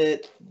out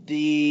that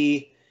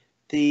the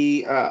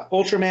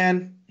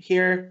Ultraman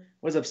here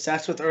was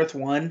obsessed with Earth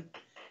 1,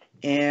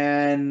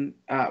 and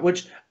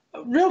which,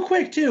 real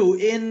quick too,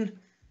 in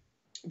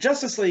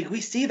Justice League, we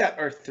see that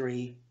Earth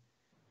 3,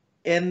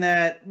 in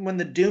that when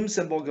the Doom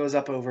symbol goes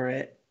up over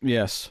it.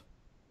 Yes.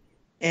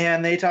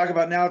 And they talk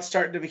about now it's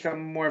starting to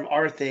become more of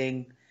our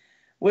thing,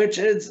 which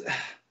is,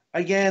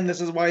 again, this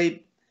is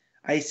why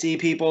I see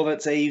people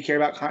that say you care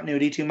about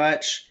continuity too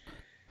much.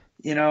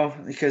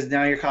 Because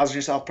now you're causing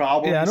yourself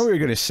problems. Yeah, I know what you're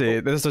going to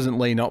say. This doesn't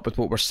line up with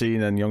what we're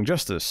seeing in Young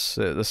Justice.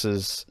 This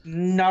is...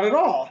 Not at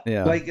all.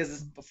 Yeah. Like, is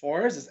this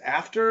before? Is this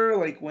after?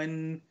 Like,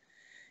 when,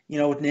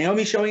 with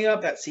Naomi showing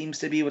up, that seems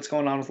to be what's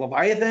going on with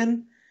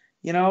Leviathan.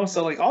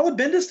 So, like, all the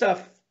Bendis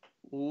stuff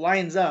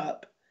lines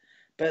up.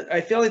 But I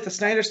feel like the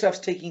Snyder stuff's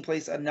taking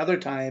place another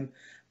time.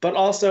 But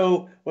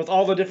also, with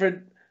all the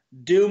different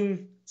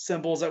Doom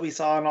symbols that we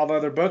saw in all the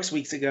other books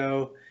weeks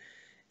ago...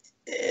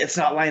 It's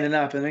not lining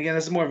up, and again,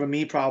 this is more of a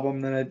me problem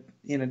than a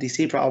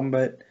DC problem.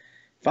 But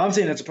if I'm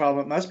saying it's a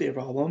problem, it must be a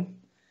problem.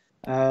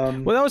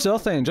 Well, that was the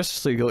other thing.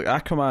 Justice League, like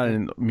Aquaman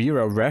and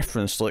Mira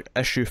referenced like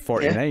issue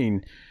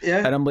 49,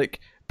 and I'm like,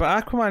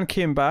 but Aquaman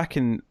came back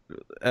in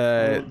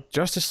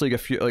Justice League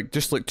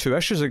just 2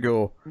 issues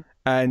ago,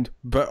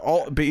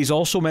 but he's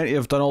also meant to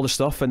have done all the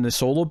stuff in the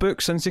solo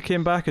book since he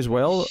came back as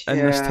well in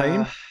this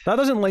time. That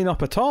doesn't line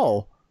up at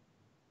all.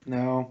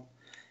 No.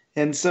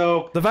 And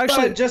so they've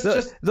actually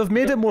they've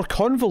made it more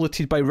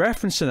convoluted by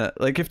referencing it.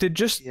 Like if they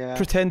just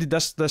pretended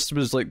this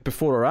was like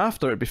before or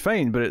after, it'd be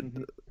fine. But it,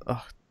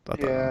 I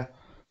don't know.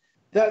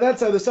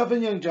 That's the stuff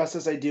in Young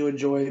Justice I do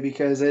enjoy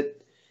because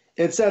it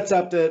sets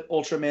up that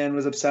Ultraman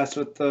was obsessed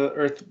with the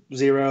Earth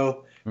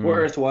 0 or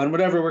Earth 1,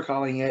 whatever we're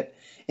calling it,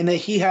 and that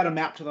he had a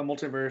map to the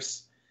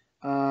multiverse,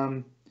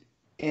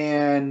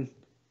 and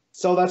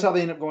so that's how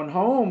they end up going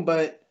home.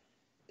 But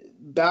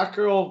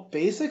Batgirl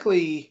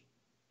basically.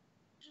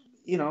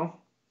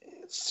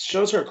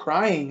 Shows her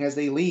crying as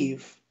they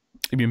leave.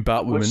 You mean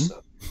Batwoman?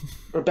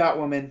 Or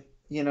Batwoman,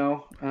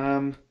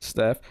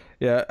 Steph.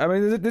 Yeah, I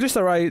mean, they just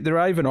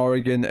arrive in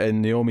Oregon,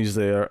 and Naomi's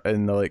there,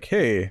 and they're like,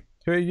 hey,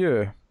 who are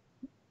you?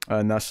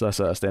 And that's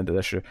the end of the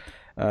issue.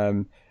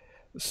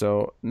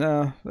 So,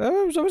 no,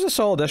 it was a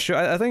solid issue.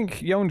 I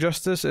think Young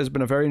Justice has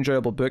been a very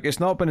enjoyable book. It's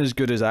not been as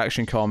good as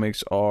Action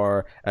Comics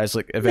or as,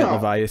 like, Event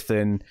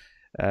Leviathan,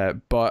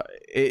 but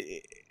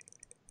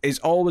it's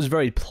always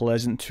very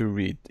pleasant to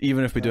read,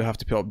 even if we do have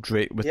to put up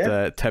Drake with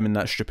Tim in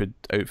that stupid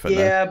outfit.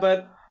 Yeah,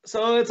 but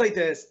so it's like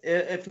this.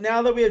 If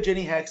now that we have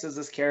Jenny Hex as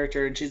this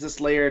character and she's this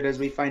layered, as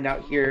we find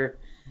out here,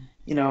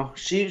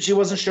 she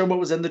wasn't sure what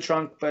was in the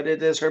trunk, but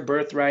it is her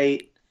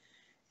birthright,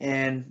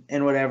 and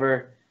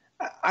whatever.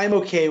 I'm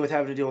okay with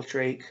having to deal with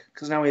Drake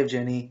because now we have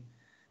Jenny.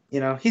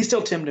 He's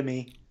still Tim to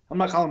me. I'm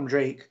not calling him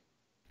Drake.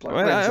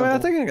 I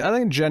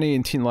think Jenny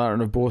and Teen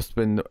Lantern have both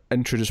been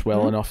introduced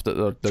well enough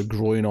that they're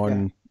growing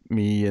on.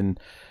 Me and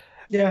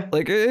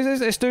like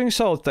it's doing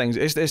solid things.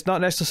 It's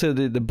not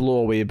necessarily the blow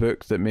away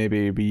book that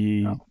maybe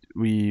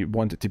we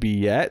want it to be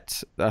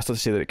yet. That's not to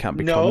say that it can't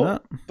become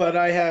that. But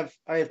I have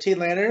Teen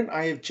Lantern,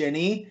 I have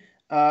Jenny,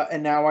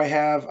 and now I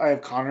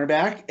have Connor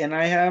back, and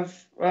I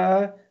have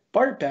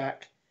Bart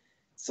back.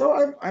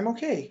 So I'm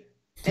okay,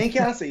 and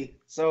Cassie.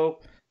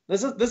 So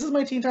this is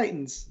my Teen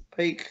Titans.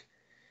 Like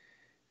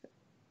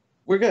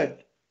we're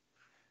good.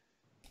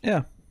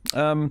 Yeah.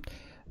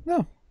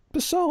 No.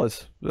 It's solid.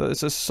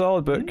 It's a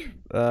solid book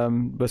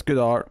with good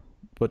art,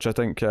 which I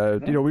think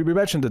we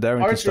mentioned the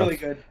Derrington Art's stuff. Really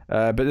good.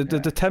 But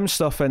the Tim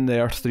stuff in the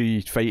Earth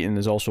 3 fighting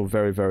is also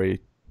very, very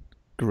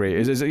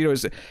great.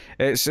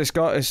 It's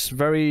got it's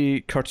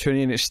very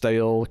cartoony in its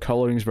style.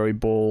 Coloring's very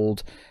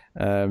bold.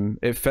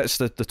 It fits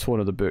the tone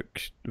of the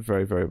book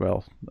very, very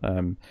well.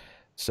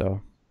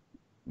 So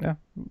yeah,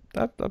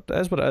 that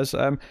is what it is.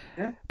 But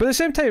at the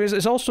same time,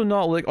 it's also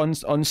not like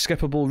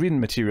unskippable reading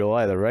material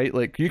either, right?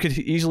 Like you could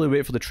easily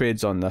wait for the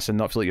trades on this and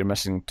not feel like you're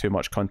missing too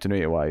much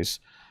continuity wise.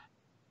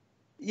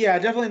 Yeah,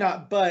 definitely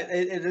not. But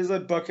it is a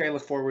book I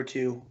look forward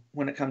to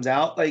when it comes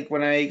out. Like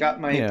when I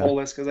got my poll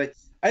list, because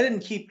I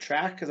didn't keep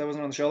track because I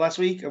wasn't on the show last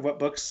week of what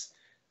books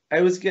I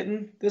was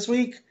getting this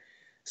week.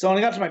 So when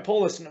I got to my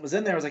poll list and it was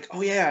in there, I was like,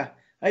 oh yeah,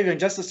 I have Young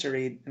Justice to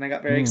read, and I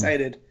got very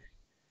excited.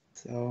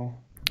 So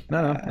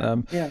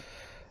yeah.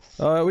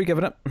 We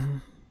giving it?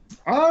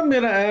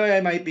 I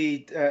might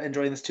be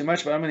enjoying this too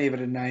much, but I'm gonna give it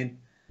a 9.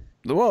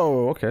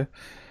 Whoa, okay.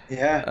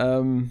 Yeah.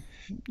 No,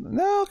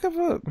 I'll give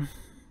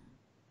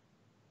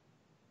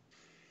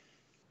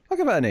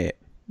it an 8.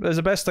 It's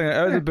the best thing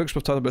out of the books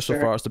we've talked about so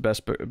far. It's the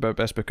best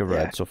book I've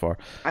read so far.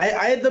 I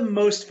had the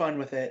most fun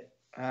with it.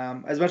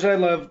 As much as I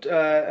loved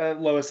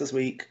Lois this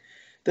week,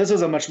 this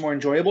was a much more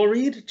enjoyable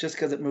read just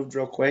because it moved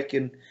real quick,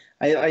 and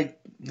I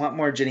want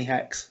more Ginny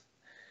Hex.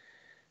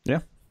 Yeah.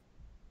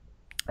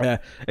 Are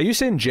you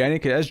saying Jenny?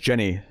 It is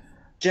Jenny.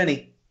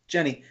 Jenny.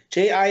 Jinny.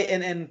 Yeah,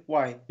 Jenny.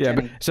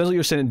 But it sounds like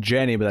you're saying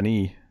Jenny with an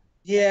E.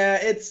 Yeah,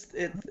 it's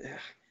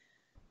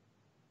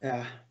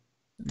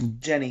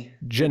Jenny.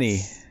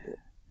 Ginny.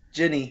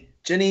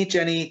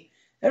 Jenny.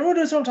 Everyone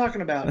knows what I'm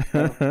talking about.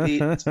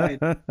 It's fine.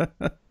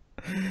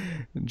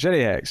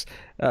 Jenny Hex.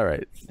 All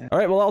right.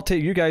 Well, I'll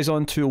take you guys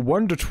on to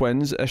Wonder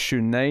Twins issue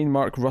 9.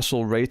 Mark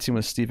Russell writing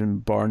with Stephen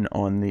Byrne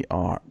on the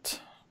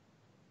art.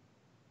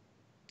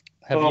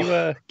 Have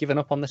you given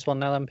up on this one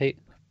now, then, Pete?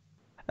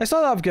 It's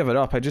not that I've given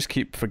up. I just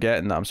keep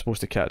forgetting that I'm supposed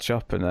to catch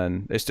up, and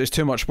then it's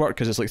too much work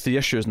because it's like 3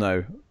 issues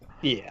now.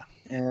 Yeah.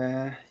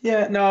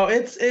 No,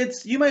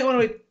 it's you might want to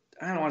wait.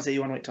 I don't want to say you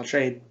want to wait till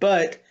trade,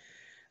 but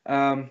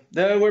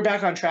we're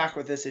back on track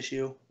with this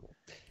issue.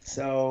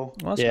 So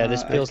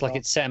this feels like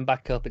it's setting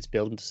back up. It's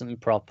building to something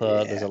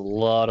proper. There's a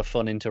lot of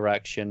fun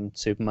interaction.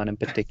 Superman in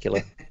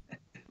particular.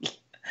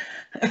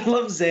 I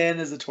love Zan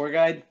as a tour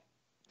guide.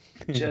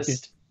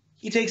 Just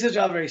he takes his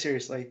job very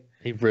seriously.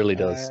 He really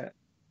does.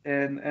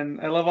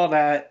 And I love all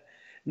that.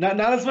 Not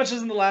as much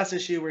as in the last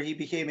issue where he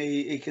became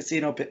a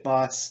casino pit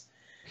boss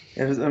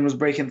and was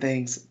breaking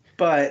things,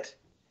 but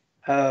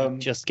he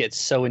just gets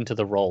so into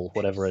the role,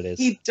 whatever it is.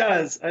 He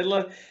does. I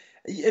love.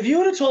 If you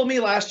would have told me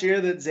last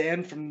year that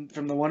Zan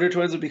from the Wonder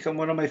Twins would become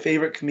one of my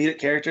favorite comedic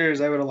characters,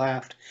 I would have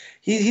laughed.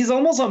 He's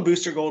almost on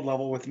Booster Gold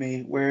level with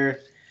me, where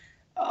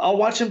I'll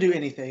watch him do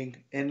anything,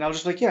 and I'll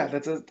just be like, yeah,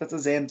 that's a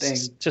Zan thing.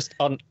 Just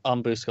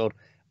on Booster Gold,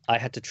 I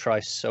had to try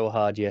so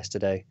hard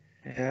yesterday.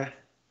 Yeah.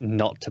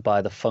 Not to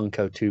buy the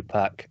Funko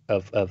 2-pack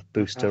of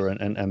Booster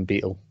and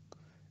Beetle.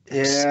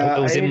 Yeah.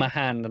 It was in my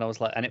hand, and I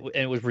was like, and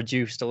it was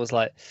reduced. I was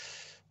like,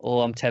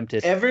 oh, I'm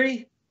tempted.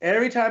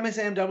 Every time I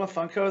say I'm done with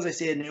Funkos, I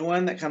see a new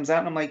one that comes out,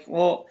 and I'm like,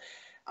 well,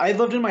 I've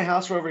lived in my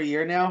house for over a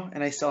year now,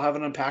 and I still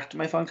haven't unpacked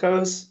my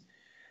Funkos,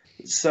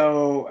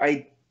 so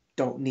I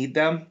don't need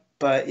them.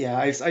 But yeah,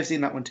 I've seen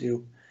that one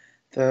too,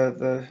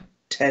 the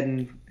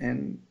Ted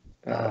and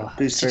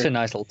Booster. Such a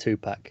nice little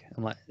 2-pack.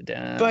 I'm like,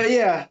 damn. But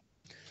yeah,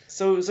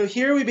 so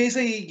here we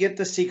basically get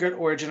the secret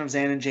origin of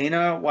Zan and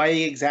Jaina. Why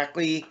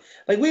exactly?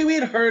 Like we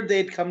had heard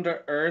they'd come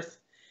to Earth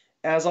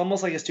as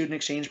almost like a student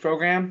exchange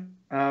program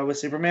with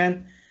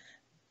Superman.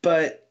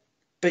 But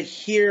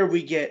here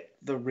we get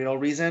the real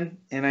reason,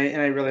 and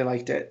I really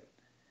liked it.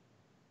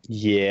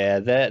 Yeah,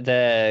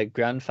 their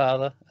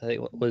grandfather, I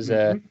think, was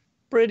a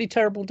pretty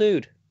terrible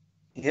dude.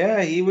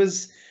 Yeah, he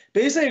was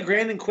basically a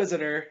Grand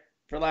Inquisitor,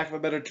 for lack of a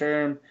better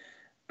term,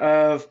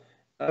 of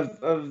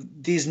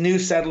these new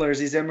settlers,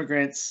 these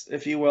immigrants,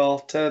 if you will,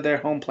 to their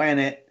home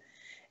planet,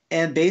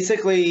 and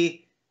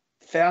basically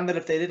found that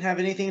if they didn't have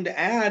anything to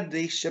add,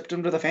 they shipped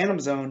them to the Phantom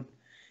Zone.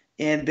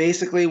 And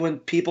basically, when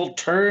people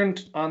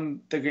turned on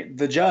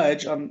the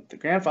judge, on the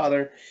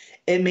grandfather,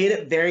 it made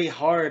it very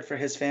hard for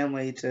his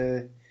family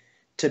to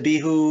be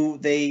who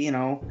they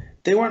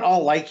weren't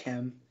all like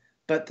him,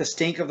 but the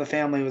stink of the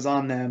family was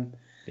on them.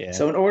 Yeah.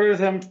 So in order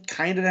for them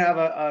kind of to have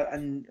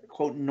a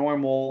quote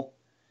normal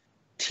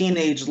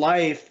teenage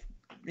life,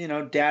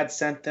 Dad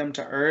sent them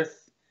to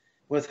Earth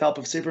with help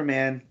of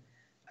Superman,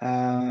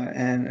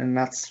 and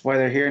that's why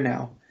they're here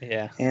now.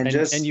 Yeah, and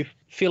you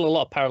feel a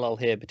lot of parallel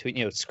here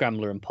between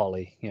Scrambler and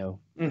Polly.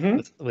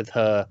 With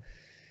her,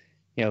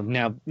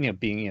 now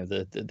being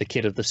the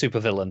kid of the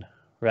supervillain,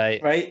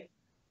 right?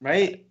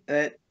 Right.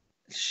 That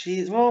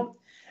she's and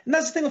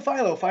that's the thing with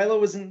Philo. Philo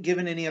wasn't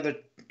given any other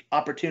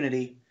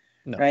opportunity,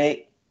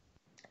 right?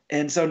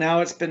 And so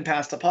now it's been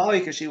passed to Polly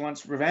because she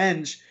wants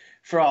revenge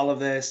for all of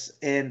this,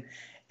 and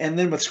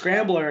then with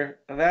Scrambler,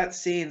 that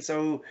scene.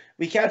 So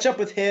we catch up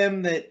with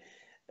him that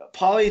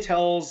Polly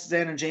tells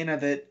Zan and Jaina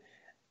that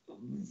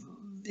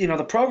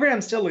the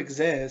program still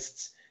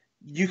exists.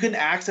 You can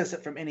access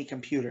it from any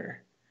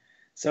computer.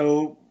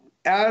 So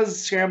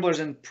as Scrambler's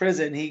in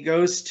prison, he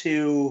goes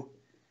to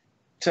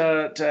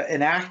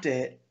enact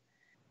it,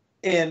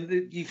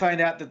 and you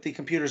find out that the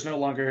computer's no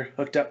longer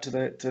hooked up to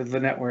the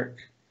network.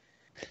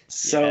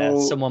 So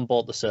someone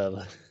bought the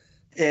server.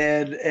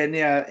 And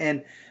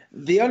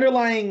the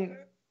underlying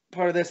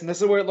part of this, and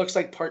this is where it looks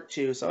like part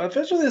 2. So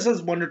officially this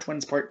is Wonder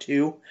Twins part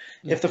 2.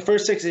 If the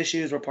first 6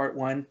 issues were part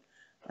 1.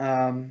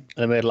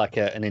 They made like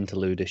an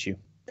interlude issue.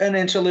 An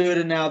interlude,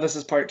 and now this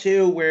is part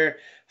 2, where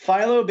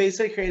Philo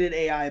basically created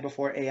AI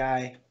before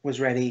AI was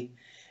ready.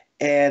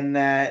 And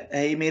that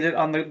he made it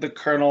on the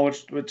kernel,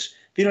 which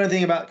if you know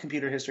anything about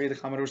computer history, the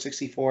Commodore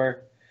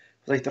 64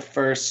 was like the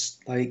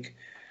first I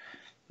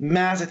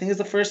think it's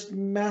the first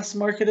mass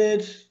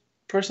marketed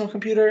personal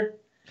computer.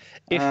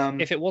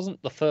 If it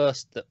wasn't the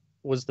first that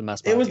was the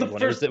mass marketed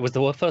one, it was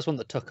the first one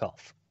that took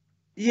off.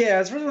 Yeah,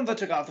 it's the first one that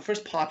took off, the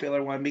first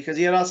popular one, because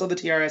you had also the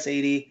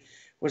TRS-80,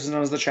 which is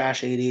known as the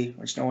Trash 80,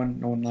 which no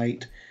one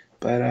liked.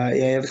 But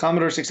the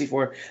Commodore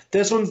 64.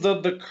 This one's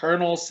the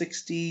Kernel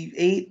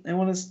 68, I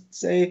want to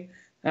say.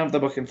 I don't have the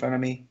book in front of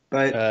me,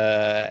 but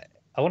I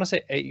want to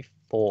say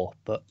 84,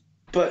 but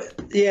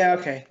yeah,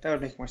 okay, that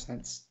would make more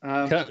sense.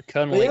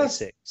 Kernel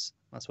 86,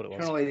 that's what it was.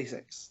 Kernel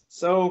 86.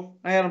 So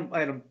I had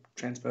him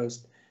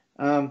transposed.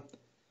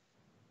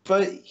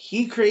 But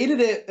he created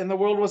it, and the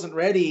world wasn't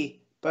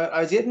ready. But I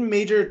was getting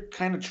major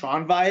kind of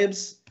Tron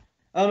vibes.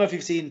 I don't know if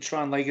you've seen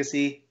Tron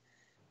Legacy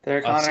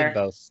there, Connor. I've seen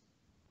both.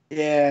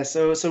 Yeah,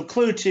 so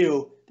Clue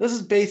 2, this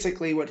is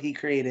basically what he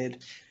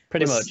created.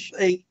 Pretty much.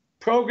 A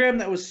program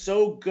that was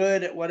so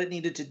good at what it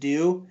needed to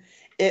do,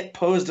 it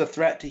posed a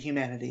threat to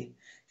humanity.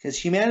 Because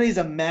humanity's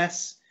a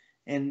mess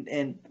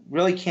and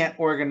really can't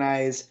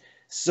organize.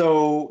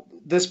 So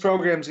this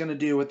program's going to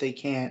do what they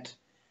can't.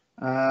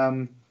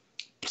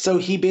 So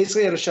he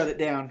basically had to shut it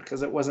down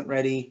because it wasn't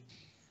ready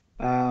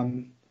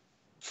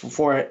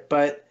for it.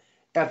 But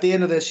at the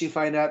end of this, you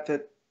find out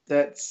that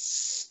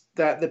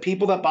the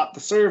people that bought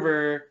the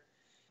server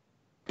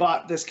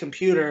bought this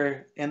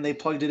computer and they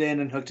plugged it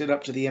in and hooked it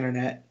up to the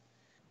internet.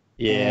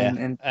 Yeah,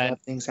 and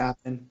things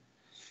happen.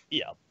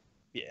 Yeah,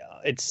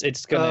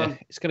 it's gonna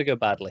go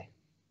badly.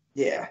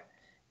 Yeah,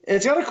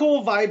 it's got a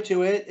cool vibe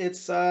to it.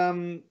 It's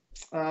Colonel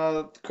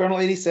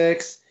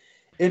 86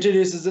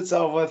 introduces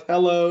itself with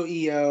 "Hello,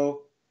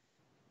 EO,"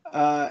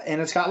 and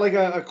it's got like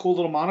a cool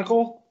little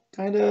monocle,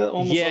 kind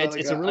of. Yeah,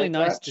 it's a really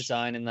nice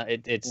design in that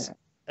it's.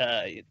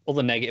 All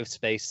the negative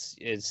space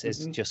is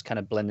just kind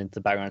of blending into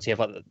the background. So you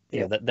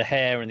have like the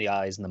hair and the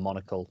eyes and the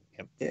monocle.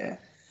 Yeah.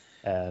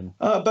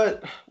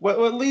 But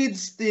what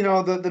leads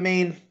the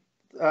main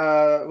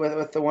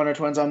with the Wonder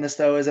Twins on this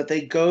though is that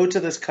they go to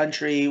this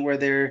country where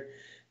they're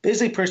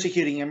basically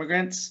persecuting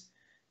immigrants,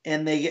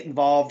 and they get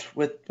involved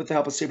with the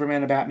help of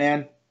Superman and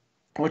Batman,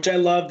 which I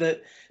love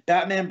that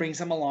Batman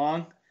brings him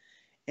along,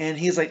 and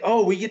he's like,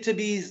 "Oh, we get to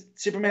be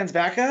Superman's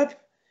backup."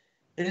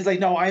 And he's like,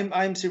 "No,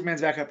 I'm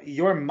Superman's backup.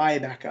 You're my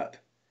backup,"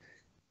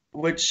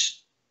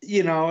 which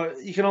you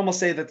can almost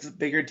say that's a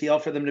bigger deal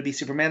for them to be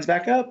Superman's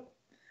backup,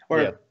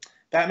 or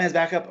Batman's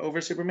backup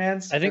over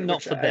Superman's. I think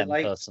not for them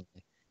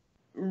personally.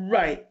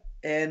 Right,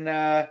 and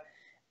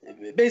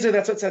basically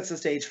that's what sets the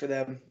stage for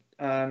them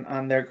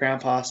on their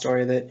grandpa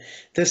story. That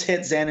this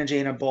hits Zan and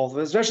Jaina both,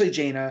 especially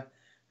Jaina,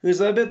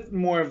 who's a bit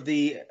more of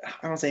the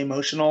I don't say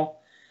emotional,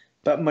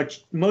 but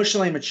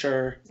emotionally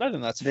mature. I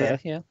think that's fair.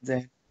 Yeah.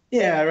 Zan.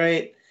 Yeah.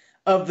 Right.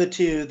 Of the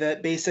two,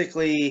 that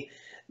basically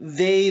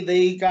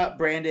they got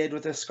branded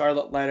with a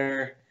scarlet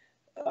letter,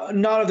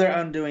 not of their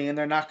undoing, and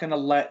they're not going to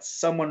let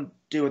someone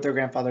do what their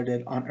grandfather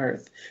did on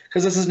Earth,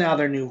 because this is now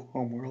their new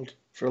homeworld,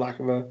 for lack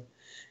of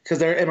because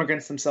they're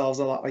immigrants themselves,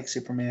 a lot like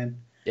Superman.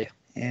 Yeah.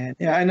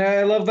 And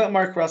I love that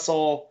Mark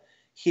Russell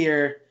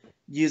here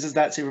uses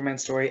that Superman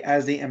story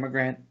as the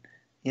immigrant,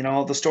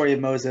 the story of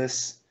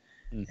Moses,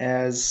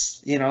 as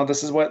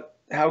this is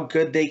how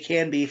good they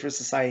can be for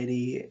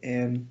society,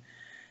 and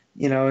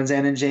and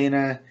Zan and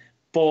Jaina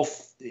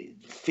both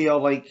feel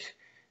like,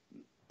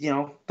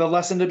 the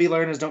lesson to be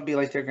learned is don't be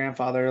like their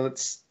grandfather.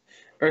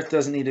 Earth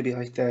doesn't need to be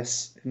like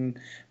this.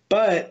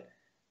 But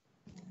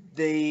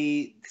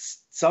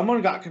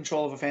someone got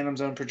control of a Phantom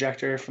Zone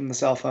projector from the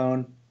cell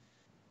phone,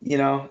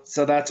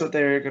 so that's what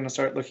they're going to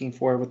start looking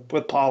for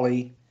with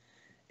Polly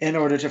in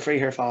order to free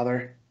her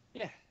father.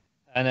 Yeah.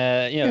 And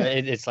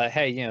it's like,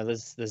 hey,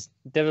 there's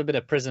never been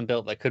a prison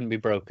built that couldn't be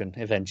broken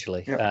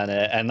eventually,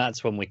 and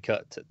that's when we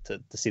cut to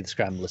see the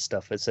Scrambler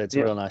stuff. It's a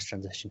real nice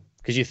transition,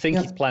 because you think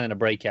he's planning a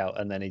breakout,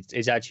 and then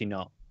he's actually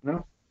not.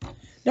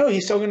 No,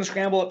 he's still going to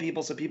scramble at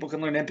people so people can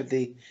learn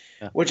empathy,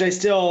 which I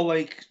still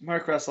like.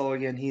 Mark Russell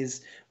again.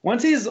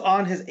 Once he's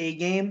on his A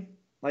game,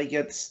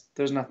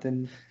 there's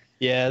nothing.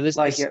 Yeah,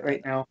 it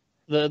right now.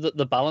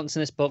 The balance in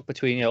this book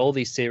between all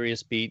these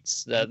serious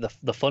beats,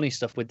 the funny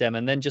stuff with them,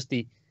 and then just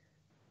the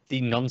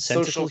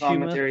nonsensical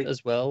humor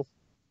as well.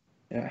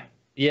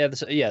 Yeah,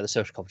 the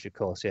social commentary, of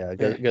course. Yeah,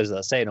 it goes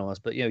without saying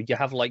almost. But you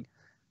have like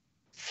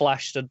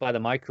Flash stood by the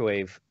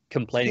microwave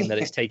complaining that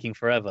it's taking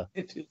forever.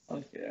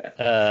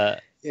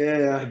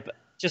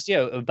 Just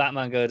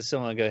Batman go to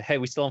someone and go, "Hey,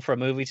 we still on for a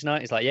movie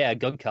tonight?" He's like, "Yeah,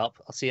 Gun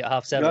Cop. I'll see you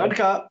at 7:30." Gun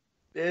Cop.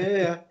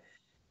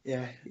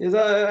 Yeah.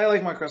 I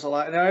like Mark Russell a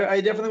lot, and I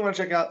definitely want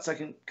to check out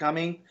Second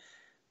Coming.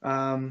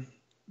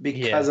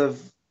 because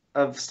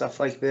of stuff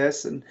like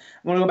this. And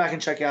I'm gonna go back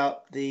and check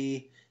out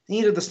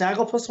either the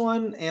Snagglepuss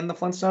one and the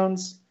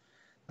Flintstones.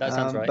 That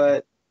sounds right.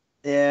 But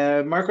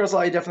yeah, Mark Russell,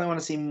 I definitely want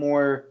to see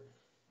more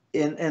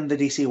in the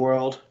DC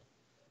world,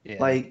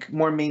 like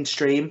more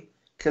mainstream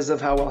because of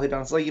how well he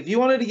does. Like if you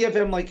wanted to give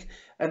him like,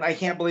 and I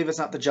can't believe it's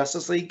not the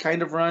Justice League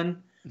kind of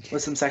run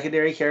with some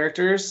secondary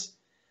characters.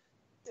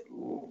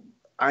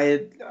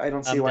 I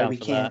don't see why we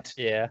can't. That.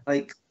 Yeah.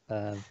 Like,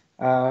 but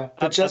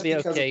I'd be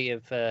okay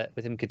if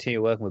with him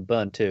continue working with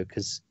Byrne too,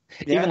 because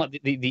even like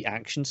the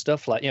action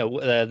stuff, like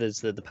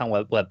there's the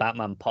panel where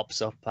Batman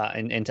pops up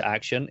into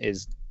action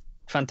is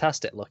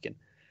fantastic looking.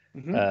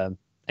 Mm-hmm. And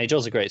he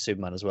draws a great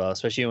Superman as well,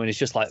 especially when he's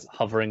just like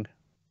hovering.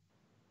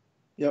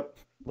 Yep,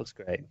 looks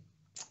great.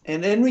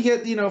 And then we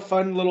get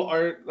fun little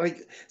art.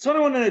 Like, so what I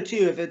want to know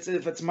too,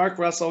 if it's Mark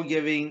Russell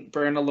giving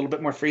Byrne a little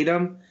bit more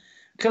freedom,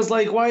 because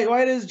like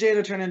why does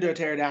Janin turn into a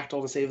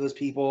pterodactyl to save those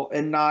people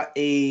and not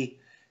a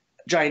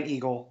giant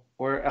eagle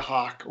or a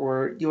hawk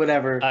or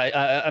whatever?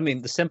 I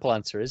mean, the simple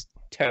answer is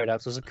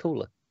pterodactyls are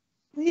cooler.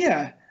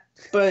 Yeah,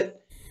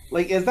 but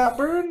like, is that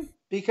Byrne?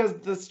 Because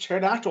this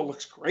pterodactyl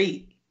looks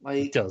great.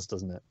 Like, it does,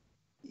 doesn't it?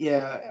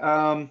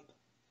 Yeah.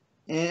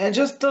 And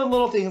just the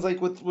little things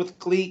like with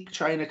Gleek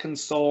trying to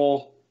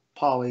console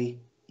Polly,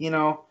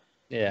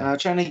 Yeah.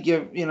 trying to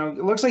give,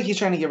 it looks like he's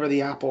trying to give her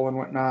the apple and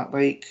whatnot.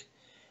 Like,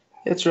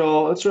 it's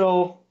real,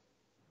 a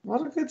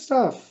lot of good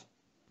stuff.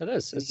 It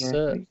is.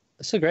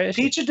 It's a great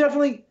issue. Pete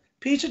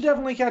should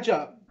definitely catch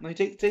up. Like,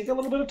 take a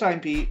little bit of time,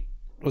 Pete.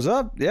 Was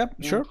that? Yeah,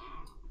 sure.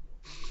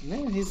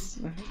 Yeah, he's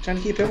trying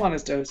to keep him on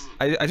his toes.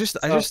 I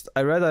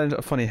read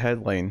a funny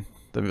headline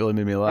that really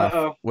made me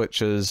laugh,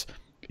 which is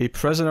a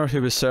prisoner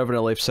who was serving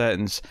a life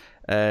sentence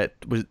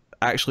was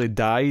actually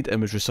died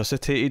and was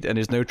resuscitated and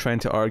is now trying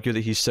to argue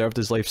that he served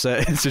his life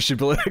sentence and should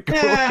be let go.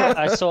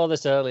 I saw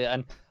this earlier,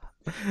 and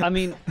I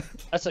mean,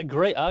 that's a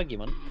great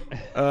argument.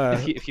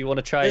 If you want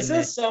to try. This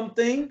is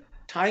something,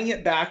 tying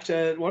it back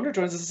to Wonder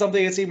Twins, this is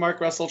something I see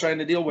Mark Russell trying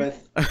to deal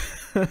with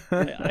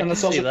on the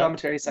social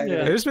commentary side. Yeah.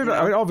 Of it.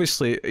 I mean,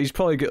 obviously, he's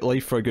probably got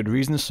life for a good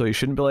reason, so he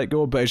shouldn't be let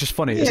go, but it's just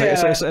funny.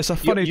 It's a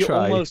funny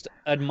try. You almost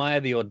admire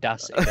the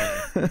audacity.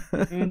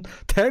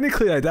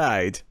 Technically, I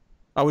died.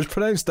 I was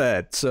pronounced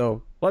dead,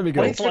 so let me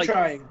go. Thanks for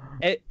trying.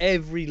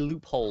 Every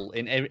loophole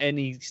in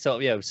any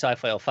sort of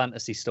sci-fi or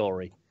fantasy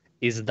story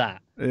is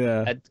that.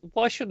 Yeah.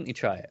 Why shouldn't you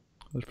try it?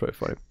 That's pretty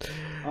funny.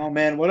 Oh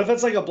man, what if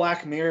it's like a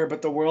Black Mirror,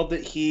 but the world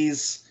that he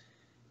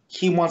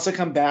wants to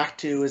come back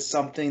to is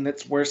something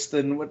that's worse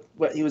than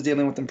what he was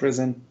dealing with in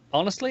prison?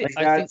 Honestly, like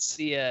I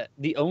think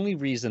the only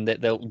reason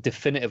that they'll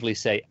definitively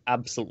say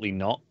absolutely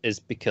not is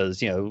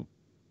because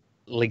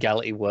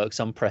legality works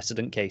on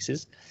precedent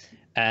cases,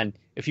 and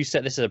if you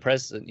set this as a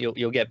precedent,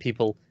 you'll get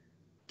people,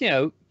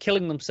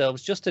 killing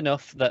themselves just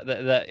enough that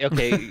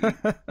okay,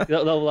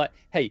 they'll like,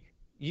 hey,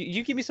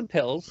 you give me some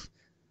pills,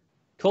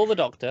 call the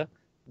doctor.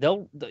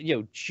 They'll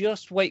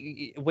just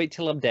wait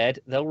till I'm dead.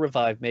 They'll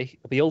revive me.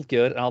 I'll be all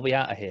good, and I'll be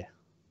out of here.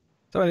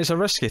 So, I mean, it's a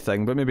risky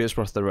thing, but maybe it's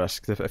worth the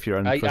risk if you're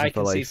in prison for life. I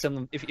can see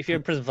some. If you're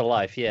in prison for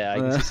life, yeah, I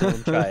can see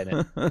someone trying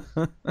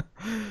it.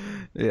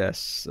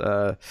 Yes,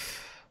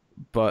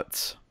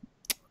 but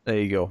there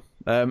you go.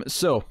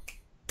 So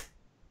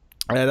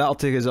that'll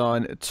take us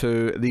on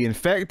to the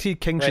Infected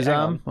King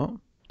Shazam.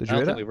 Oh, did you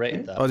rate it? We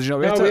rated that. Oh, did you not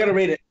rate it? No, we gotta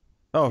rate it.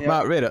 Oh, yeah.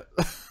 Matt, rate it.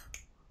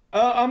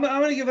 I'm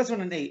gonna give this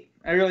one an 8.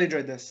 I really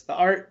enjoyed this. The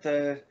art,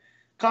 the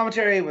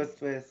commentary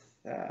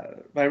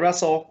by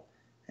Russell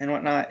and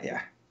whatnot.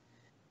 Yeah.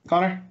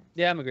 Connor?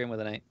 Yeah, I'm agreeing with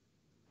an 8.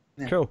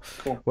 Yeah. Cool.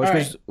 Which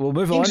means we'll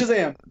move King on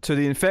Shazam. to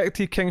the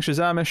Infected King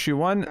Shazam issue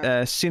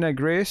 1. Sina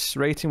Grace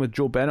writing with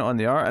Joe Bennett on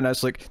the art, and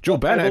it's like Joe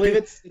Bennett. I believe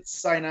it's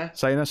Sina.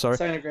 Sina, sorry.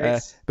 Sina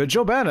Grace. But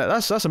Joe Bennett,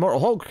 that's Immortal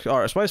Hulk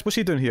artist. What's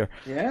he doing here?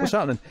 Yeah. What's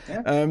happening?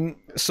 Yeah.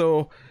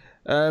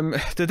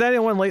 Did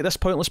anyone like this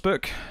pointless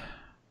book?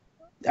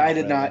 I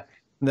did not.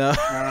 No.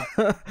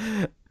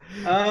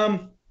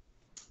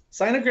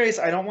 Sina Grace,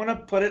 I don't want to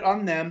put it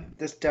on them.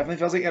 This definitely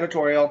feels like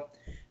editorial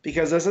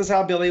because this is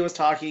how Billy was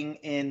talking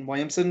in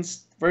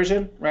Williamson's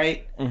version,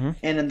 right? Mm-hmm.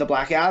 And in the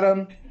Black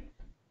Adam.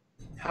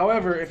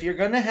 However, if you're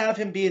going to have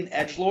him be an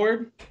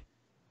edgelord,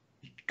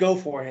 go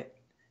for it.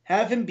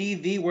 Have him be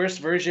the worst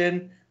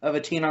version of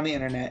a teen on the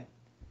internet,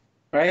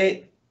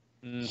 right?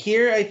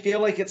 Here, I feel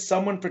like it's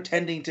someone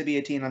pretending to be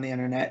a teen on the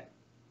internet.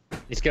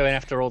 He's going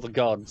after all the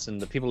gods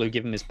and the people who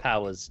give him his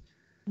powers.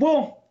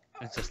 Well,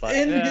 it's just like,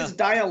 his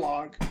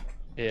dialogue,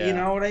 you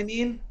know what I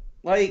mean?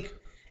 Like,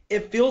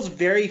 it feels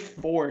very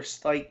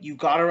forced. Like, you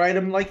gotta write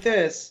him like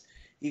this.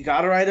 You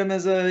gotta write him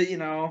as a,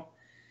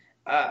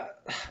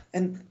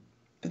 and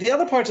the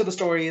other parts of the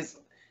story is,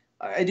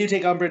 I do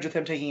take umbrage with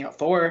him taking out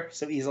Thor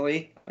so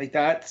easily. Like,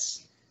 that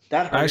hurts.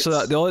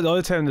 Actually, the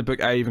only time in the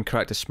book I even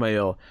cracked a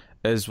smile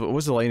is, what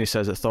was the line he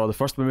says at Thor?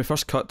 When we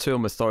first cut to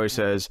him with Thor, he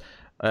says,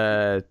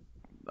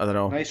 I don't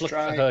know. Nice Look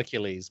try. for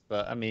Hercules,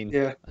 but I mean,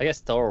 I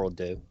guess Thor will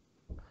do.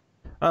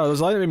 Oh,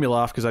 there's a line that made me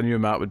laugh because I knew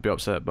Matt would be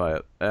upset by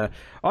it.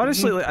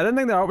 Honestly, I didn't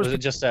think the art was. Was it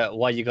just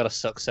why you gotta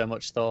suck so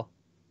much, Thor?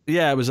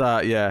 Yeah, it was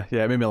that. Yeah,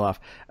 it made me laugh.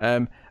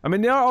 I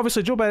mean, yeah,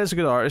 obviously Joe Bennett's a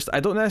good artist. I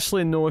don't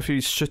necessarily know if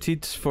he's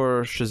suited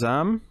for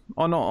Shazam.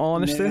 On all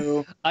honesty,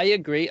 No. I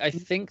agree. I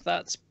think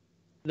that's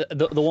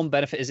the one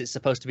benefit is it's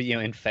supposed to be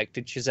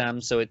infected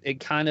Shazam, so it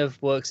kind of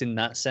works in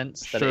that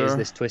sense that it is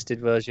this twisted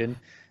version.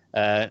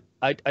 I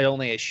don't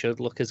think it should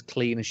look as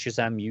clean as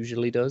Shazam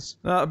usually does.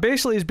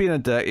 Basically, he's being a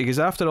dick because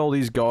after all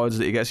these gods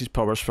that he gets his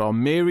powers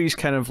from, Mary's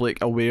kind of like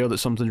aware that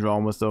something's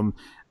wrong with them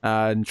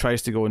and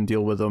tries to go and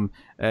deal with them.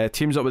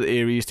 Teams up with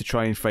Ares to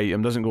try and fight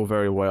him, doesn't go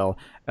very well.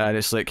 And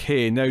it's like,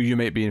 hey, now you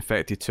might be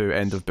infected too,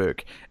 end of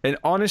book. And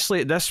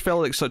honestly, this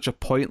felt like such a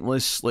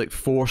pointless, like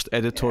forced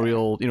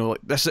editorial, like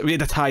this, we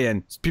had a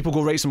tie-in. People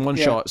go write some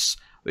one-shots,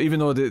 even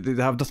though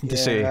they have nothing to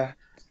say.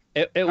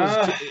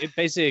 It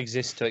basically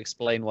exists to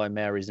explain why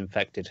Mary's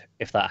infected,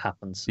 if that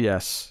happens.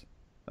 Yes.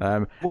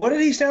 What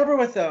did he stab her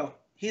with, though?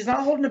 He's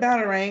not holding a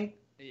batarang.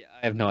 Yeah,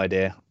 I have no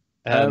idea.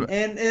 And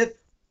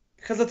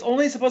because it's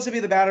only supposed to be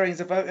the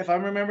batarangs. If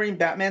I'm remembering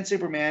Batman,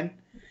 Superman,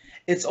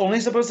 it's only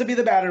supposed to be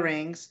the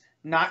batarangs,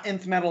 not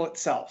nth metal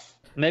itself.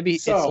 Maybe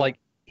it's like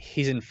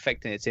he's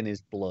infecting it's in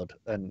his blood.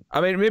 And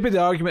I mean, maybe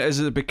the argument is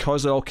that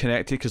because they're all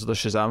connected because of the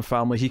Shazam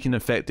family, he can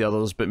infect the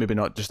others, but maybe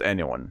not just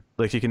anyone.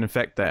 Like, he can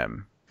infect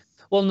them.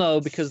 Well, no,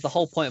 because the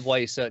whole point of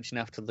why he's searching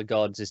after the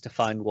gods is to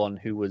find one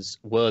who was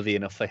worthy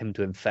enough for him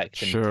to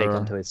infect and take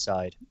onto his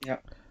side. Yeah.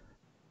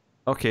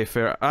 Okay,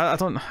 fair. I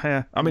don't...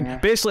 Yeah. I mean,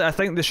 basically, I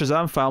think the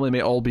Shazam family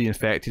may all be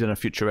infected in a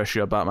future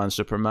issue of Batman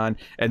Superman,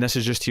 and this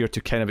is just here to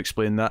kind of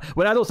explain that.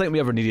 When I don't think we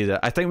ever needed it.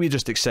 I think we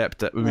just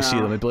accept it when we see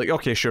them and be like,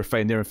 okay, sure,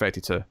 fine, they're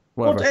infected too.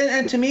 Whatever. Well,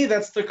 and to me,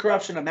 that's the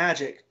corruption of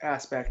magic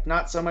aspect,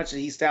 not so much that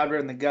he stabbed her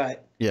in the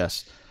gut.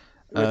 Yes.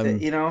 With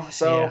it,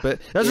 so... Yeah. But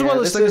this is one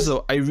of those things,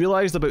 though. I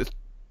realised about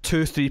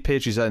 2-3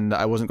 pages in that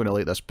I wasn't going to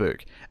like this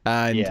book,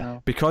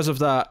 and because of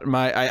that,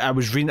 I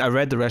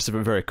read the rest of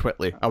it very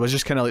quickly. I was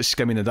just kind of like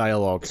skimming the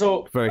dialogue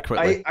very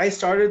quickly. I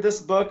started this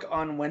book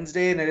on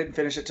Wednesday and I didn't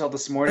finish it till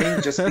this morning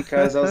just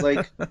because I was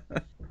like,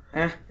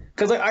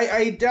 because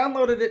I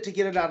downloaded it to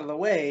get it out of the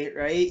way,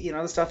 right?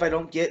 The stuff I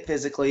don't get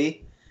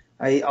physically,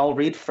 I'll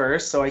read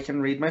first so I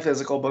can read my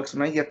physical books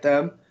when I get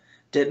them.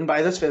 Didn't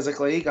buy this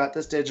physically, got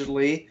this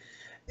digitally,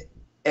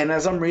 and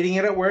as I'm reading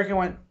it at work, I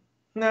went,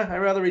 nah, I'd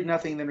rather read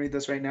nothing than read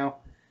this right now.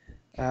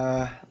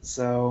 I'm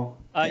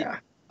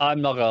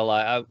not gonna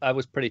lie, I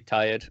was pretty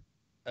tired.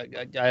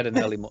 I had an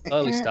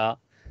early start,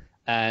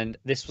 and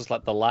this was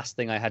like the last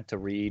thing I had to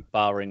read,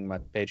 barring my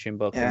Patreon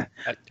book. Yeah.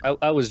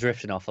 I was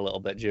drifting off a little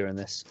bit during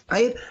this.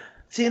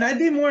 And I'd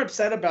be more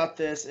upset about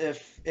this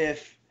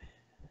if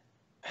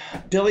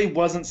Billy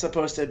wasn't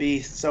supposed to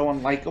be so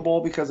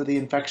unlikable because of the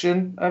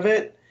infection of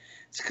it.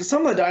 Because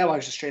some of the dialogue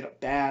is just straight up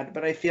bad,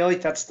 but I feel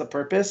like that's the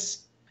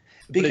purpose.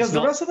 Because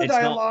the rest of the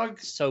dialogue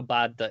is so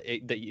bad that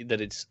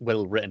it's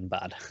well written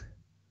bad.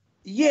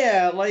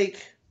 Yeah, ride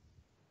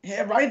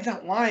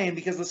that line,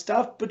 because the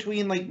stuff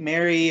between like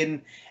Mary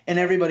and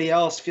everybody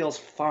else feels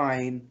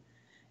fine.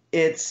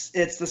 It's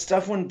the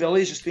stuff when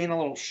Billy's just being a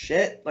little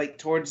shit, like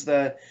towards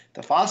the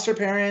foster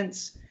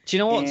parents. Do you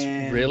know what's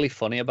really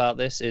funny about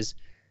this is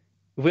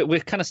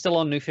we're kind of still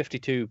on New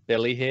 52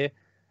 Billy here,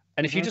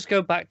 and if you just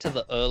go back to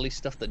the early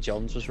stuff that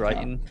Johns was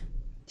writing,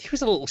 he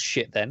was a little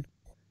shit then.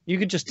 You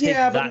could just take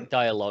that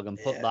dialogue and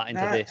put that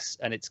into this,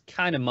 and it's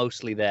kind of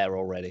mostly there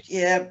already.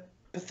 Yeah,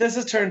 but this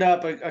has turned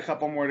up a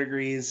couple more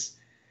degrees.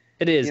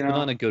 It is, but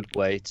not in a good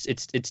way.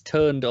 It's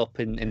turned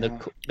up in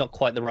the not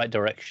quite the right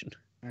direction.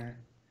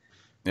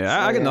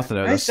 Yeah, I get nothing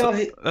out of this.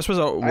 This was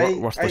a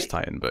worthless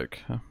tie-in book.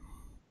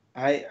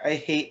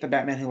 I hate the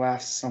Batman Who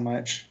Laughs so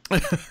much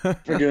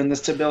for doing this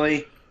to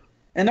Billy,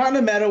 and not in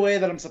a meta way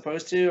that I'm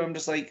supposed to. I'm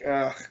just like,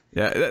 ugh.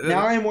 Yeah.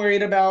 Now I'm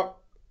worried about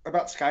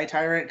Sky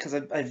Tyrant, because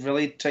I've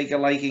really taken a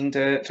liking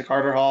to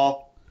Carter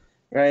Hall,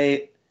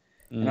 right?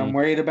 And I'm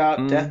worried about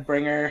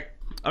Deathbringer.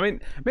 I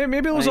mean,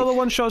 maybe those other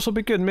one shots will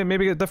be good.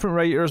 Maybe get different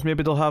writers.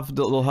 Maybe they'll have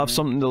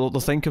something. They'll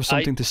think of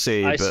something to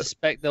say. I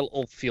suspect they'll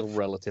all feel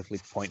relatively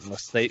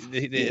pointless.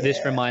 This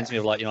reminds me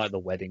of like the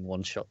wedding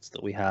one shots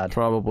that we had.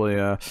 Probably,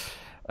 yeah.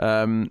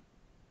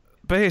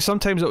 But hey,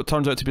 sometimes it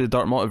turns out to be the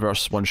Dark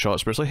Multiverse one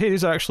shots, where it's like, hey,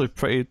 these are actually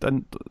pretty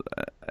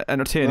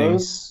entertaining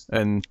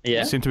and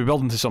seem to be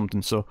building to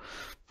something. So,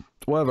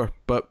 whatever.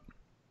 But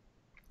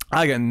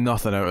I get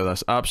nothing out of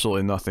this.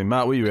 Absolutely nothing.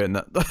 Matt, what are you rating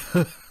it?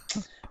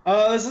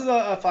 This is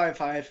a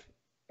 5/5.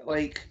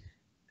 Like,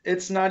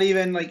 it's not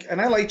even like, and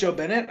I like Joe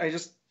Bennett. I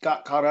just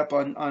got caught up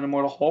on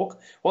Immortal Hulk.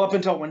 Well, up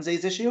until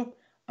Wednesday's issue.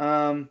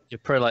 You're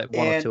probably like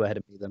one or two ahead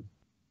of me then.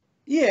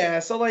 Yeah,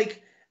 so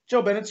like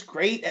Joe Bennett's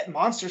great at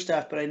monster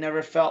stuff, but I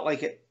never felt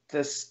like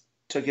this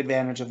took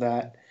advantage of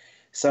that.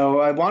 So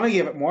I want to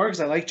give it more because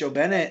I like Joe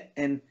Bennett,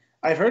 and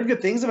I've heard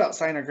good things about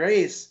Sign of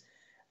Grace.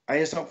 I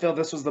just don't feel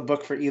this was the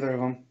book for either of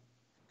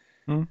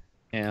them.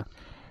 Yeah.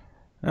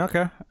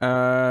 Okay.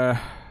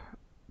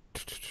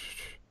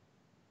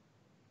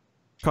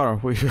 Connor,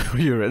 what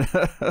you in?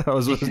 That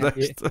was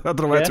next. I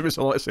don't know why it took me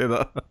so long to say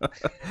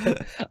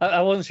that.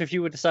 I wasn't sure if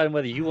you were deciding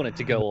whether you wanted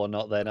to go or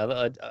not then.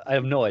 I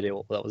have no idea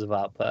what that was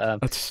about,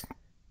 but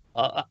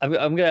I'm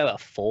going to have a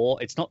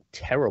 4. It's not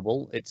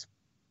terrible. It's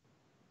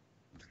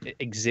it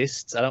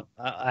exists.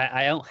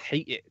 I don't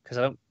hate it because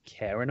I don't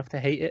care enough to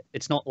hate it.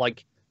 It's not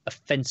like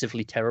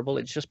offensively terrible.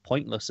 It's just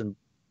pointless and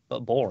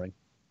but boring.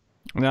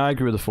 Yeah, I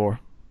agree with the 4.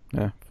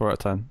 Yeah, 4 out of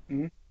 10.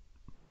 Mm-hmm.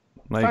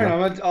 There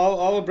Fine,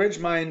 I'll abridge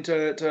mine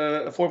to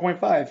a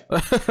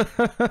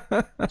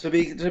 4.5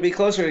 to be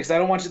closer because I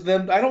don't want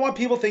them. I don't want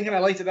people thinking I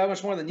liked it that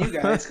much more than you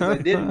guys because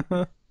I didn't.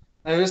 That's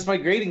just my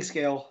grading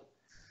scale.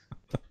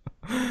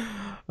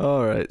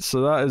 All right,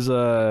 so that is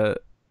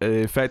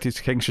Effective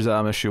King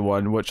Shazam issue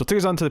 1, which will take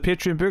us on to the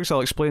Patreon books.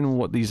 I'll explain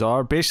what these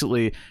are.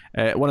 Basically,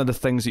 one of the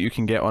things that you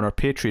can get on our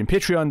Patreon,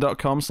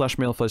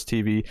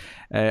 patreon.com/MailFuzzTV.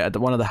 At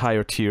one of the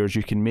higher tiers,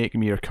 you can make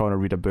me or Connor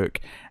read a book,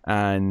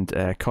 and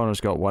Connor's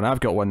got one.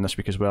 I've got one this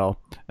week as well.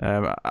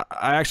 I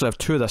actually have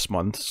 2 this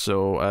month,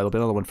 so there'll be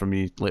another one for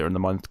me later in the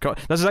month.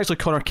 This is actually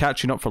Connor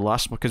catching up for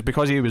last month,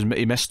 because he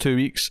missed 2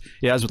 weeks.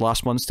 He has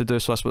last month's to do,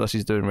 so that's what this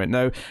is doing right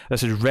now.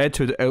 This is Red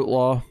Hood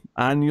Outlaw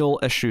Annual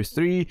Issue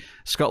 3.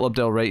 Scott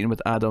Lobdell writing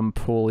with Adam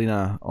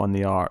Pollina on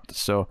the art.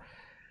 So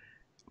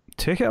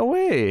take it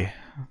away.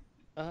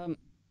 I'll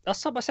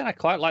start by saying I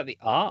quite like the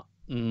art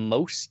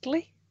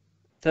mostly.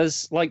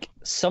 There's like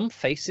some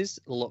faces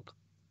look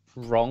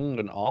wrong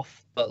and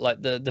off, but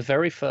like the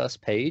very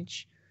first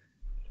page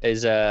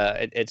is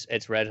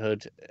it's Red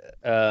Hood,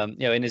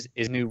 in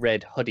his new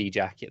red hoodie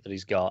jacket that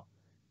he's got,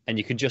 and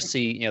you can just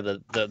see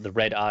the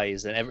red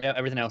eyes, and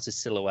everything else is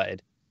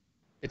silhouetted.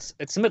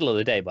 It's the middle of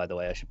the day, by the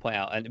way, I should point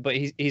out, but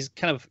he's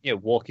kind of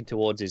walking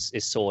towards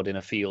his sword in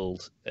a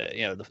field.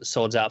 The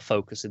sword's out of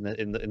focus in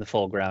the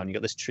foreground. You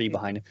got this tree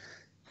behind him,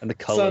 and the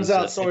colors. Sun's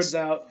out, swords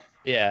out.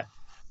 Yeah,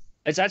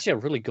 it's actually a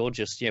really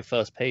gorgeous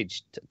first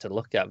page to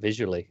look at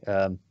visually.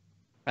 And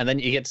then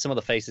you get to some of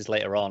the faces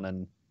later on,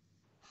 and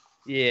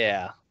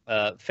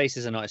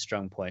faces are not a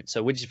strong point.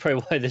 So, which is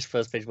probably why this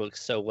first page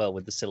works so well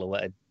with the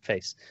silhouetted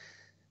face.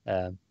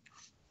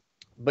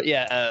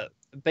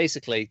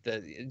 Basically,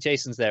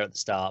 Jason's there at the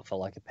start for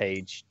like a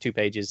page, 2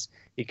 pages.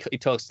 He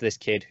talks to this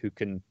kid who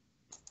can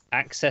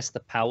access the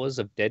powers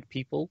of dead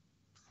people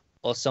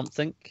or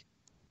something.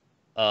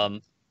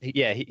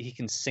 He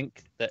can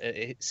sync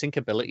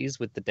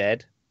abilities with the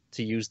dead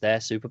to use their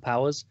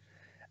superpowers.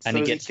 And so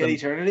he gets Kid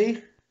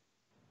Eternity?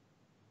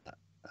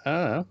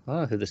 I don't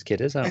know who this kid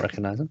is. I don't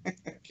recognize him.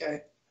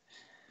 Okay.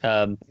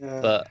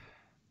 But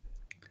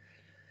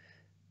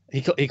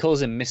he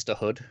calls him Mr.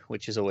 Hood,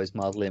 which is always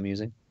mildly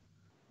amusing.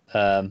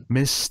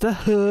 Mr.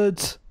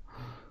 Hood.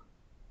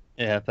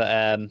 Yeah, but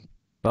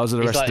that was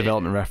an Arrested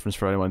Development reference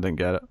for anyone who didn't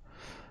get it.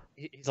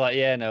 He's like,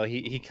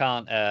 he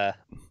can't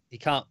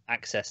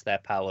access their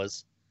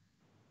powers.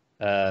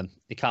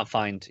 He can't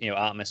find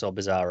Artemis or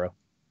Bizarro.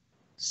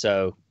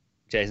 So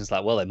Jason's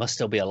like, well, they must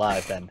still be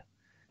alive then.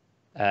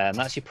 And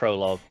that's your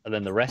prologue, and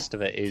then the rest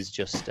of it is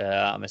just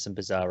Artemis and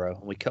Bizarro.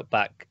 And we cut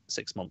back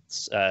 6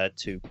 months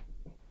to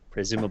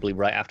presumably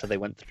right after they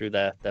went through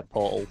their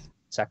portal,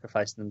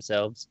 sacrificing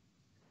themselves.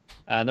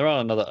 And they're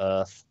on another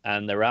Earth,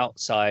 and they're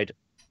outside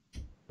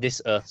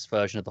this Earth's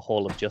version of the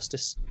Hall of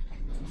Justice,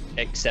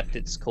 except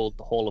it's called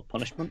the Hall of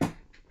Punishment.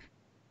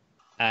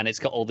 And it's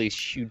got all these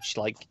huge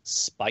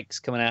spikes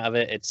coming out of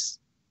it. It's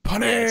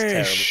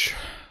punish,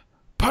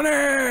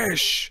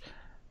 punish.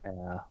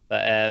 Yeah,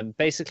 but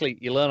basically,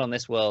 you learn on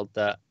this world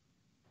that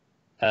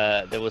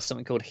there was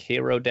something called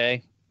Hero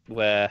Day,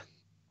 where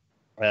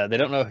they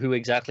don't know who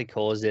exactly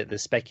caused it.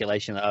 There's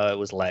speculation that it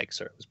was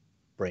Lex or it was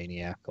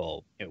Brainiac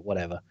or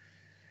whatever.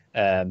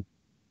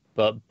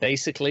 But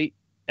basically,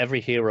 every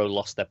hero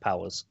lost their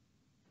powers,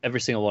 every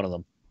single one of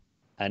them,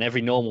 and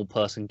every normal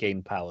person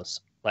gained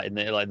powers, like in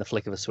the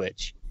flick of a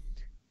switch.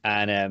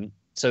 And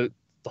so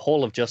the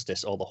Hall of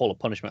Justice, or the Hall of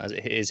Punishment, as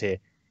it is here,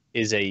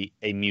 is a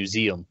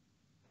museum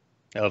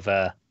of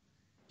to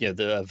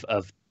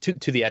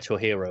the actual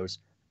heroes,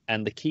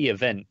 and the key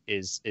event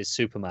is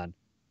Superman,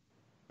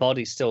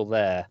 body's still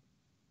there,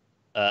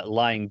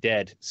 lying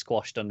dead,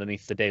 squashed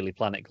underneath the Daily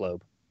Planet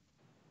globe.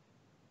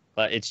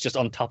 But it's just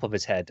on top of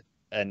his head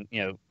and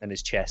and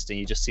his chest, and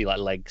you just see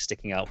legs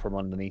sticking out from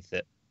underneath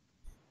it.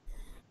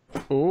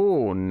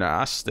 Oh,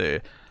 nasty!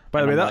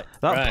 By the way, that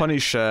right.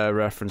 Punish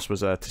reference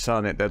was to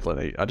Silent Night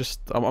Deadly Night.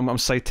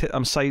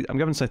 I'm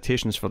giving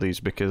citations for these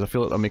because I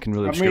feel like I'm making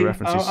really obscure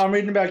references. I'm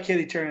reading about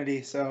Kid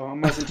Eternity, so I'm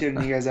mostly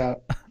tuning you guys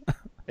out.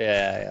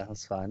 Yeah,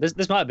 that's fine.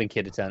 This might have been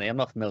Kid Eternity. I'm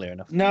not familiar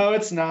enough. No,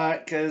 it's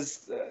not,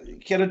 because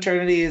Kid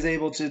Eternity is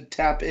able to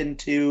tap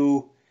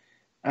into,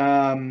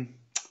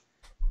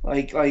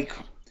 like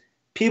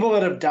people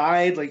that have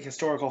died, like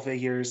historical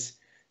figures.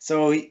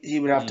 So he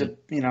would have to,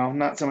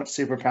 not so much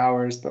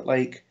superpowers, but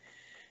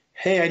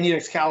hey, I need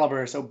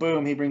Excalibur. So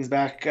boom, he brings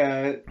back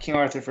King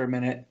Arthur for a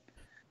minute.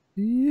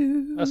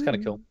 That's kind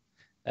of cool.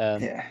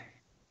 Yeah,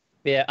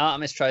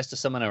 Artemis tries to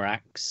summon her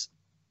axe,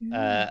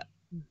 and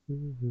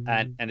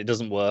it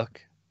doesn't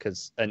work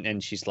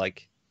and she's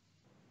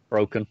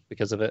broken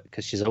because of it,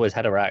 because she's always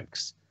had her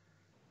axe.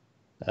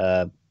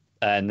 And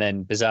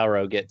then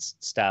Bizarro gets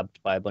stabbed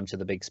by a bunch of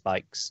the big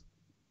spikes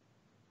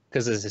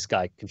because there's this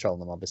guy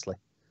controlling them, obviously.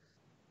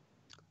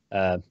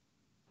 And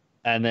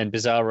then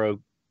Bizarro,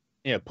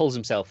 pulls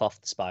himself off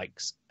the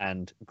spikes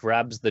and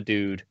grabs the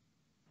dude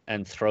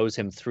and throws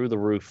him through the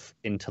roof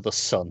into the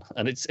sun.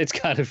 And it's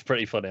kind of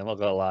pretty funny, I'm not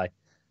gonna lie.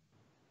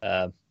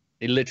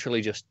 He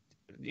literally just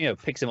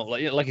picks him up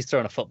like he's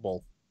throwing a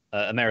football,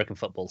 American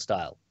football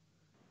style,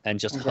 and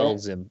just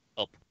hurls him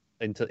up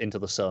into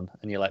the sun.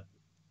 And you're like,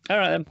 all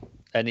right then.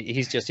 And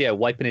he's just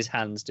wiping his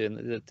hands doing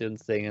the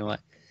thing. And I'm like,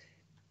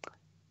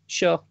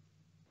 sure.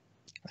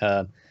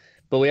 But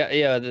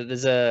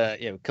there's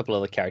a couple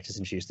other characters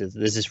introduced.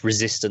 There's this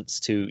resistance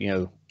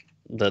to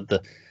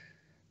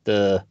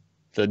the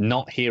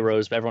not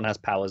heroes, but everyone has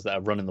powers that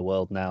are running the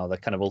world now. They're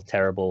kind of all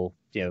terrible,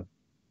 to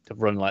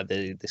run like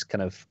this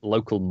kind of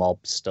local mob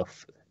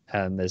stuff.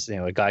 And there's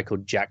a guy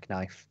called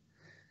Jackknife.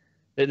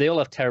 They all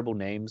have terrible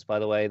names, by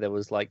the way. There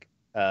was like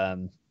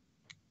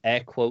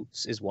Air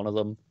Quotes is one of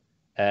them.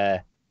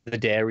 The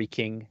Dairy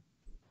King.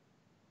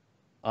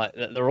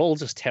 They're all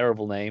just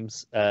terrible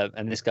names.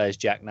 And this guy is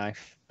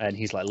Jackknife, and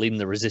he's like leading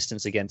the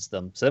resistance against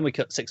them. So then we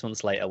cut 6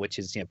 months later, which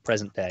is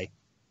present day.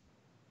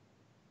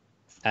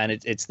 And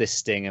it's this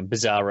Sting, and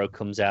Bizarro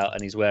comes out,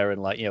 and he's wearing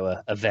like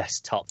a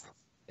vest top,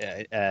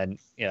 and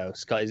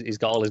he's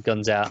got all his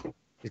guns out.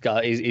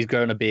 He's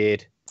grown a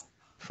beard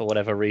for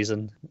whatever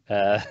reason,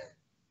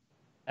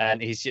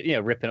 and he's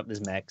ripping up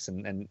his mechs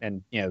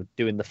and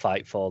doing the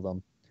fight for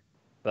them.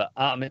 But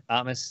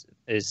Artemis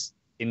is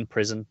in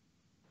prison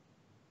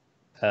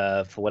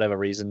for whatever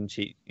reason.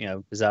 She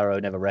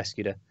Bizarro never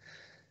rescued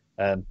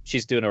her.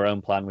 She's doing her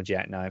own plan with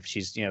Jackknife.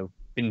 She's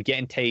been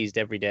getting tased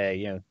every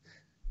day.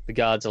 The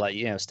guards are like,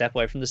 step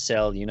away from the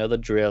cell. You know the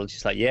drill.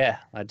 She's like, yeah,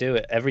 I do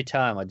it every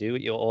time. I do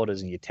your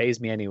orders, and you tase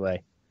me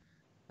anyway.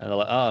 And they're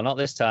like, oh, not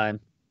this time.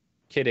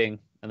 Kidding.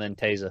 And then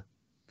taser.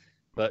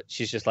 But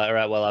she's just like, all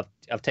right, well,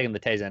 I've taken the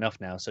taser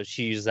enough now. So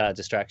she uses that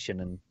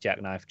distraction, and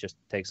Jackknife just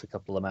takes a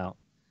couple of them out.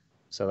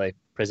 So they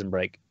prison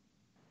break.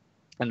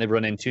 And they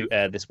run into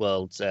this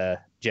world's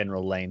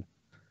General Lane,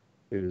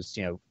 who's,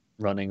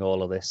 running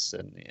all of this.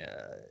 And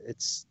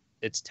it's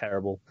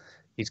terrible.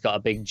 He's got a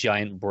big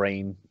giant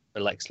brain,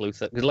 Lex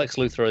Luthor. Because Lex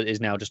Luthor is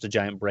now just a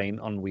giant brain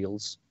on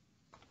wheels.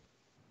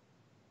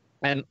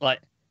 And,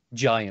 like,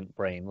 giant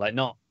brain. Like,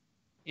 not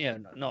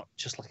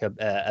just like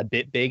a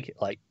bit big,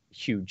 like,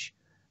 huge.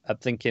 I'm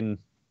thinking...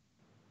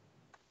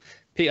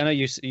 Pete, I know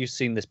you've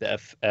seen this bit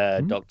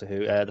of Doctor Who,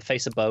 the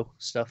Face of Bo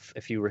stuff,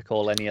 if you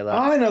recall any of that.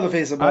 I know the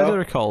Face of Bo. I do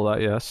recall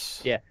that,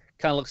 yes. Yeah,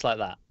 kind of looks like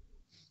that.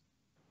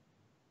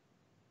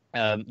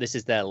 This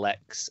is their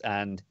Lex,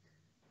 and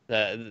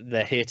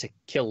they're here to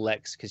kill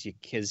Lex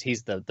because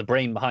he's the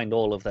brain behind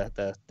all of their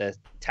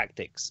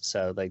tactics.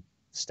 So they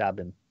stab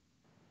him.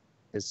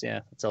 Because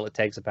that's all it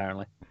takes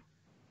apparently.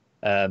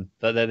 But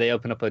they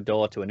open up a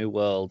door to a new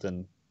world,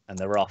 and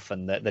they're off,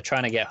 and they're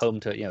trying to get home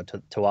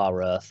to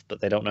our Earth,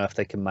 but they don't know if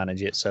they can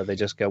manage it. So they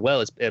just go,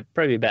 well, it'd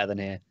probably be better than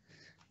here,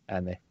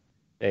 and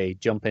they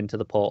jump into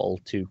the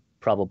portal to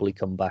probably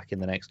come back in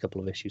the next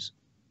couple of issues.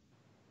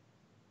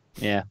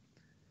 Yeah,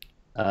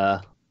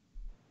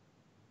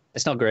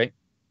 it's not great.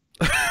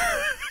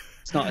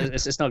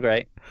 It's not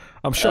great.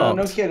 I'm shocked.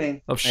 No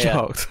kidding. I'm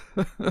shocked.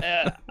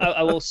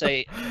 I will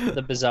say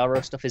the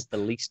Bizarro stuff is the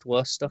least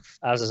worst stuff,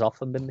 as has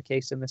often been the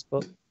case in this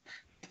book.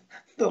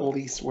 The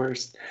least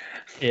worst.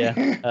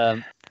 Yeah.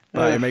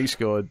 It makes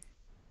good.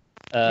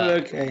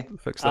 Okay.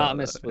 Fix that.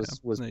 Artemis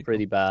was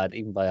pretty bad,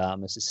 even by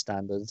Artemis'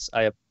 standards.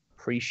 I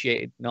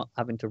appreciated not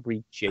having to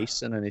read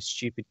Jason and his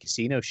stupid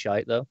casino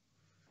shite, though.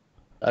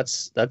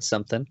 That's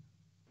something.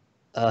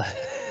 I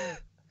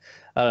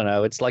don't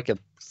know. It's like a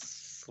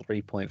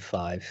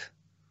 3.5.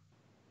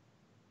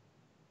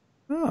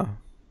 Oh,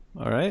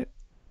 all right.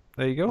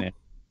 There you go. Yeah.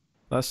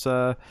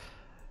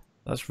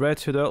 That's Red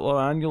Hood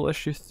Outlaw Annual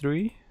Issue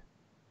 3.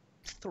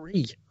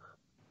 3.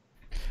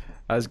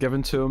 As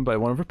given to him by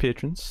one of our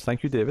patrons.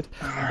 Thank you, David.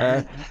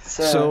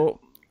 So,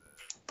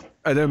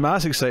 I know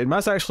Matt's excited.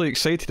 Matt's actually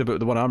excited about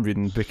the one I'm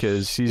reading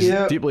because he's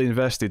deeply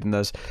invested in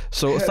this.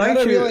 So, thank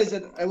you. I realized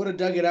that I would have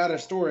dug it out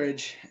of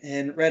storage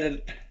and read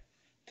it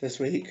this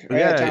week. I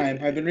had time.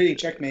 I've been reading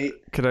Checkmate.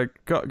 Could I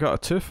got a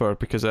twofer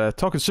because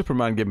Talking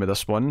Superman gave me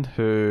this one,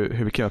 who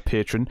became a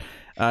patron,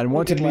 and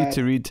wanted me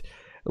to read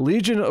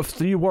Legion of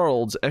Three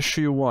Worlds,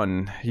 Issue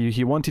 1.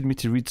 He wanted me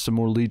to read some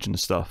more Legion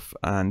stuff,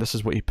 and this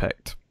is what he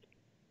picked.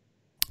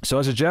 So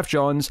it's a Geoff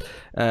Johns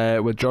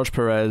with George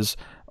Perez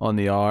on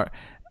the art,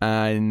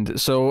 and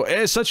so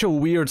it's such a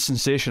weird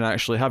sensation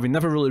actually, having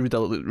never really read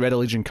a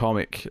Legion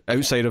comic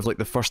outside of like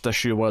the first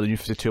issue of one of the New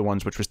 52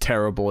 ones, which was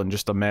terrible and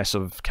just a mess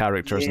of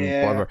characters and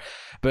whatever.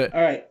 But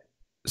all right,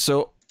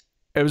 so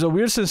it was a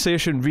weird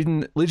sensation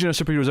reading Legion of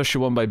Superheroes issue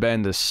 1 by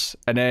Bendis,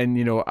 and then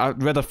I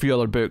read a few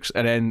other books,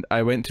 and then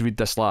I went to read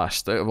this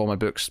last out of all my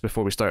books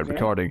before we started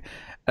recording,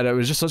 and it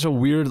was just such a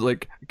weird,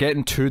 like,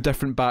 getting two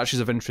different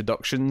batches of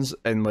introductions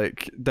and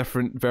like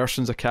different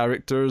versions of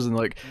characters, and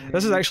like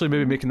this is actually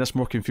maybe making this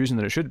more confusing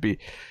than it should be.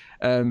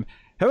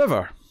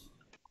 However,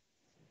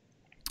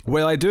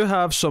 while I do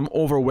have some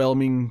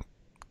overwhelming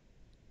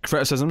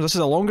criticisms, this is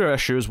a longer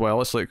issue as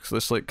well. It's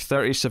like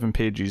 37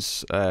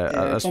 pages.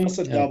 It's almost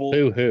a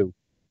double. Who?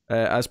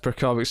 As per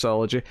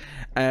Comixology.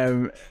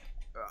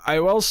 I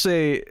will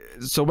say,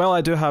 so while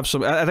I do have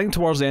some, I think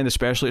towards the end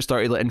especially, it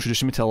started like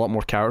introducing me to a lot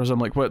more characters. I'm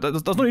like, what?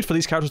 There's no need for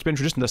these characters to be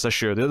introduced in this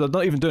issue. They're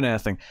not even doing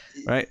anything,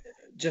 right?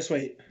 Just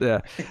wait.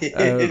 Yeah,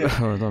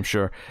 I'm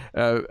sure.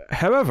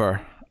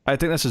 However, I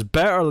think this is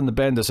better than the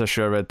Bendis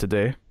issue I read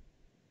today.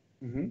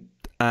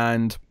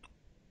 And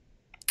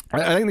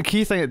I think the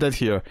key thing it did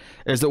here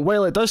is that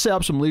while it does set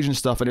up some Legion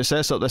stuff, and it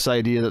sets up this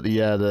idea that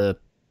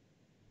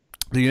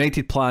the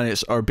United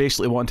Planets are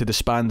basically wanting to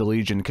disband the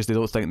Legion because they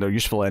don't think they're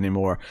useful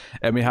anymore,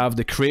 and we have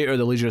the creator of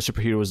the Legion of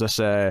Superheroes, this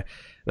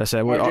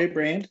RJ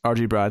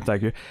Brand,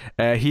 thank you.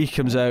 He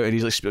comes out and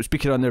he's like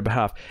speaking on their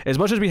behalf. As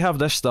much as we have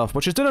this stuff,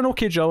 which is doing an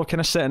okay job of kind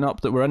of setting up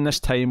that we're in this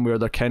time where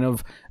they're kind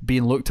of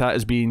being looked at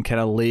as being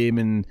kind of lame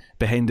and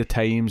behind the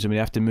times, and we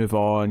have to move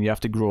on, you have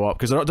to grow up,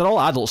 because they're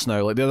all adults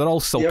now. Like they're all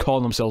still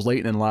calling themselves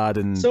Lightning Lad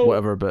and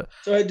whatever. But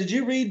so did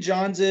you read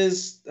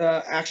Johns'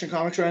 Action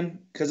Comics run?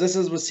 Because this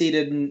was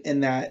seated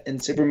in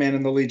Superman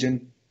and the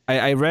Legion.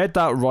 I read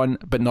that run,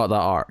 but not that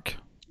arc.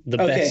 The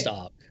best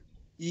arc.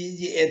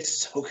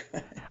 It's so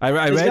good. I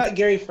read got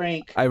Gary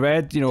Frank. I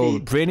read,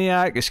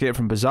 Brainiac, Escape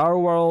from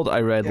Bizarro World.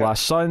 I read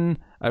Last Sun.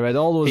 I read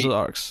all those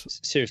arcs.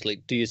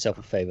 Seriously, do yourself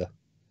a favor.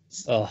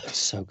 Oh, it's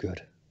so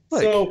good.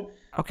 Like, I'll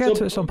get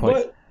to it at some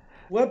point.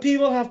 What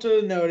people have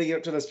to know to get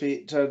up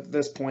to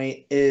this point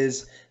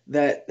is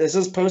that this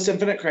is post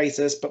Infinite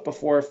Crisis, but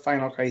before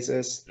Final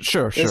Crisis.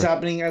 Sure. This is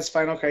happening as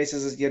Final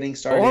Crisis is getting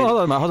started.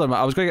 Hold on.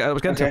 I was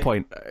getting to a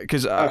point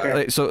because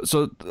so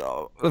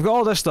they've got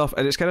all this stuff,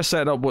 and it's kind of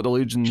setting up what the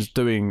Legion's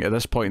doing at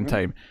this point in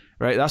time,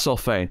 right? That's all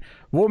fine.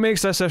 What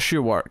makes this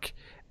issue work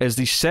is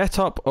the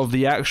setup of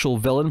the actual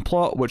villain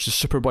plot, which is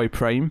Superboy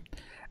Prime,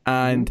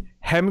 and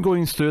him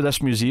going through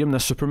this museum,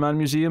 this Superman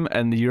museum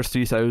in the year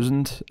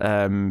 3000,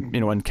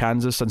 in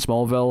Kansas and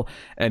Smallville,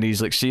 and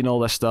he's like seeing all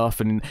this stuff,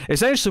 and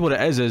essentially what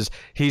it is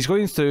he's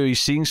going through, he's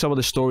seeing some of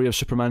the story of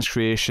Superman's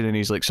creation, and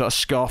he's like sort of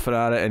scoffing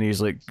at it, and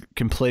he's like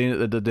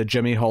complaining at the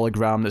Jimmy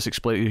hologram that's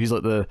explaining, he's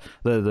like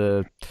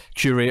the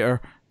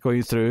curator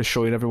going through,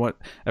 showing everyone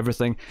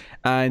everything,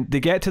 and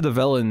they get to the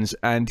villains,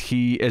 and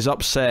he is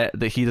upset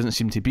that he doesn't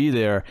seem to be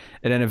there,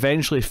 and then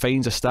eventually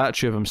finds a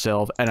statue of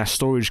himself in a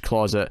storage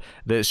closet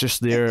that's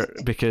just there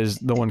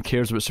because no one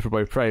cares about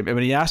Superboy Prime. And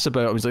when he asks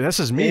about it, he's like, "This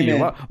is me.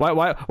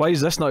 Why is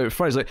this not out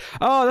front?" He's like,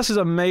 "Oh, this is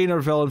a minor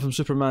villain from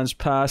Superman's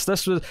past.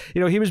 This was, he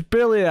was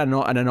barely an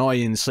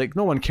annoyance. Like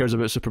no one cares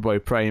about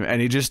Superboy Prime."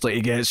 And he just he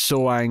gets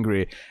so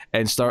angry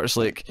and starts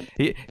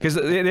because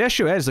the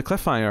issue is the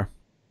cliffhanger.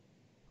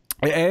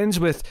 It ends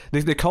with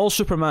they call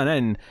Superman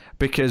in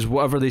because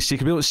whatever they see,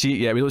 'cause we don't see it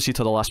yet, we don't see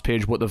till the last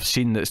page what they've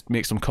seen that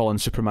makes them call in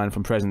Superman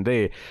from present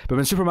day. But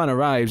when Superman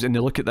arrives and they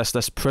look at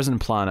this prison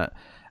planet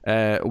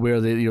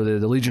where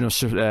the Legion of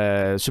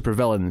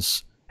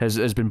supervillains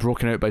has been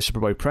broken out by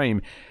Superboy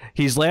Prime,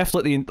 he's left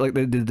like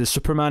the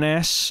Superman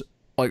S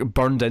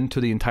burned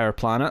into the entire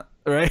planet.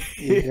 Right,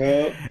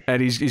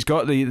 and he's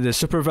got the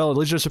supervillain,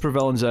 Legion of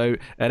Supervillains out,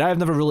 and I've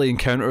never really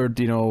encountered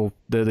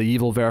the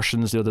evil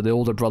versions, the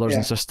older brothers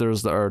and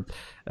sisters that are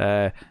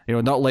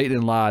not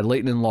Lightning Lad,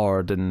 Lightning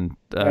Lord, and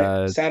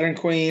Saturn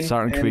Queen,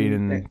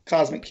 and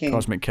Cosmic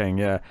King.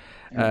 They're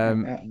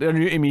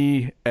new to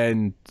me,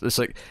 and it's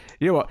like,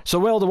 you know what?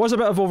 So there was a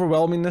bit of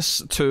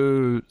overwhelmingness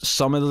to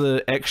some of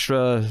the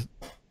extra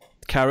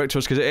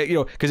characters, because it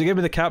gave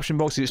me the caption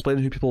box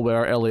explaining who people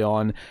were early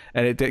on,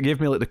 and it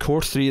gave me the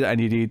core 3 that I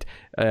needed.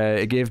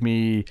 It gave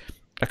me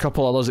a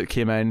couple others that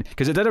came in,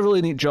 because it did a really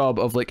neat job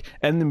of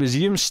in the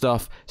museum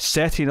stuff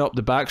setting up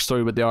the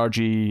backstory with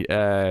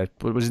the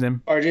what was his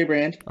name? RJ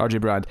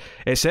Brand.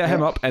 It set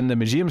him up in the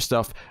museum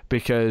stuff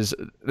because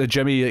the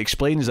Jimmy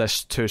explains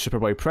this to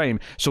Superboy Prime.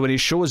 So when he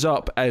shows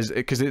up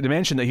because they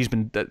mentioned that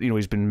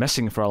he's been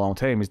missing for a long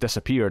time, he's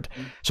disappeared.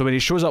 So when he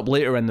shows up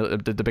later in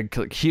the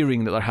big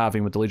hearing that they're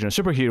having with the Legion of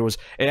Superheroes,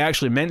 it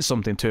actually meant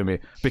something to me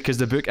because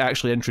the book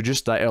actually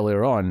introduced that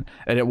earlier on,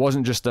 and it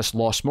wasn't just this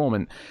lost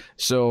moment.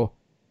 So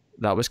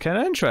that was kind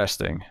of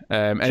interesting.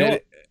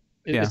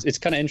 It's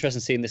kind of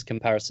interesting seeing this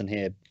comparison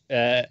here.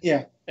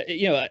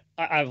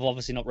 I've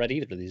obviously not read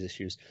either of these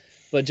issues,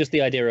 but just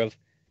the idea of,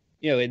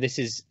 this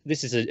is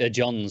a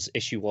John's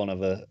issue 1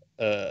 of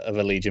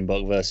a Legion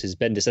book versus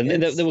Bendis, and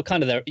they were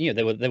kind of there.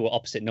 They were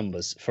opposite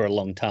numbers for a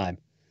long time.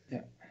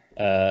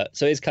 So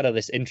it's kind of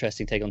this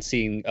interesting take on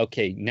seeing,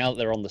 okay, now that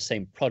they're on the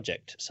same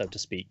project, so to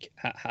speak,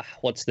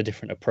 what's the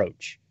different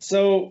approach?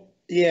 So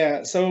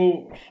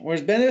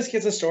whereas Bendis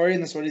gets a story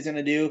and that's what he's going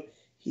to do,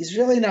 he's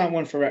really not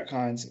one for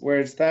retcons,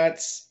 whereas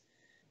that's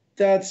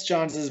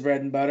Johns'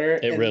 bread and butter.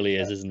 It really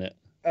is, isn't it?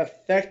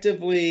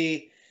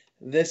 Effectively,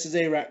 this is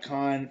a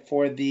retcon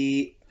for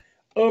the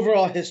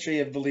overall history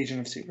of the Legion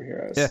of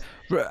Superheroes. Yeah,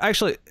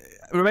 actually,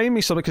 remind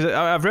me something, because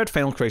I've read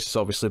Final Crisis,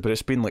 obviously, but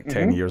it's been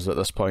 10 years at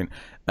this point.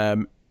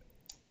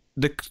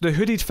 The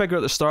hooded figure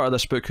at the start of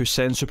this book who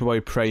sends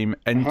Superboy Prime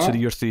into the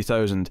year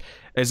 3000,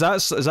 is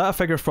that a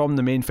figure from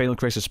the main Final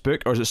Crisis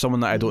book, or is it someone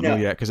that I don't know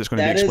yet because it's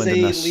going to be explained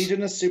in this? That is a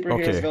Legion of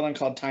Superheroes villain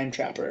called Time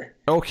Trapper.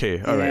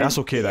 Okay, alright, that's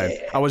okay then.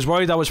 I was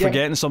worried I was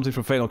forgetting something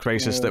from Final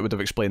Crisis that would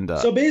have explained that.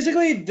 So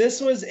basically,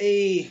 this was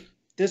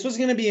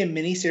going to be a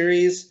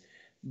mini-series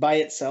by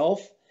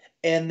itself,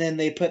 and then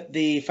they put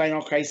the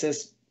Final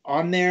Crisis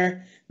on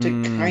there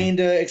to kind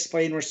of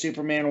explain where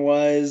Superman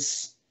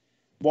was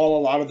while a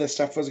lot of this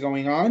stuff was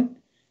going on.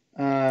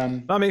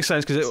 That makes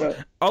sense, because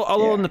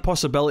other than the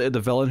possibility of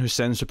the villain who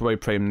sends Superboy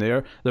Prime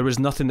there was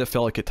nothing that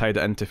felt like it tied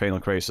it into Final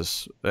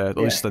Crisis, at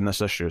least in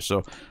this issue.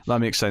 So that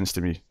makes sense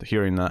to me,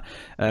 hearing that.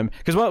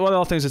 Because one of the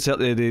other things that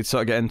they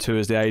sort of get into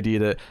is the idea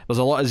that there's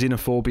a lot of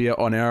xenophobia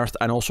on Earth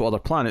and also other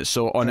planets.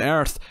 So on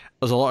Earth,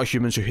 there's a lot of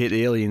humans who hate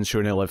the aliens who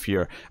only live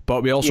here,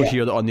 but we also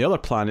hear that on the other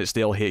planets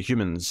they all hate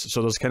humans.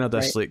 So there's kind of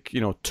this like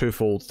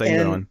twofold thing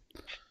going on.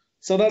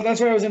 So that's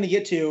what I was going to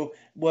get to,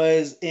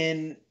 was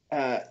in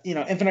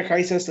Infinite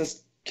Crisis.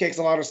 This kicks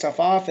a lot of stuff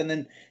off, and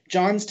then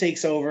Johns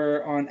takes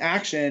over on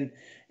Action,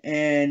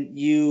 and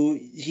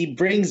he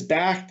brings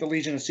back the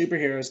Legion of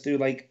Superheroes through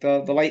like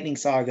the Lightning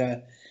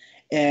Saga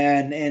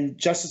and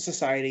Justice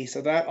Society.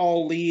 So that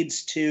all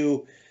leads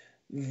to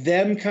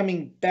them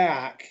coming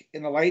back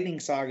in the Lightning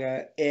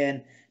Saga,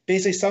 and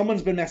basically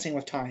someone's been messing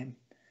with time.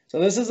 So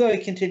this is a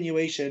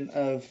continuation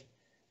of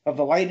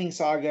the Lightning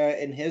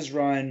Saga and his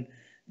run,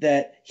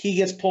 that he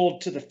gets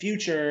pulled to the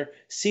future,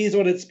 sees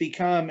what it's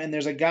become, and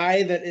there's a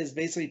guy that is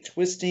basically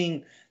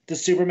twisting the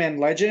Superman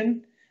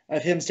legend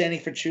of him standing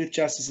for truth,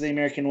 justice, and the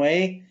American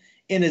way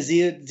in a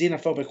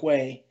xenophobic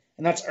way.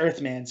 And that's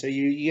Earthman. So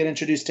you get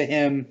introduced to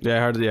him in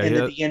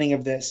the beginning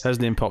of this. His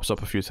name pops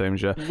up a few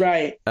times, yeah.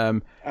 Right.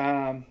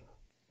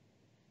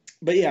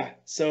 But yeah,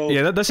 so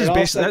this is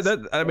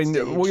basically. I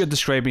mean, what you're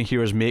describing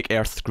here is make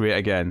Earth great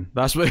again.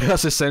 That's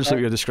essentially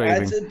what you're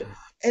describing.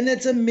 And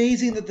it's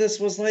amazing that this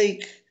was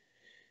like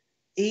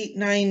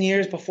 8-9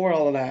 years before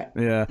all of that.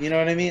 Yeah, you know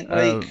what I mean.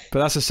 But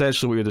that's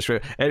essentially what you're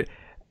describing.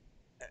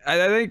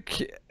 I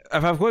think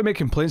if I've got to make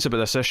complaints about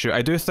this issue,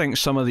 I do think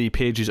some of the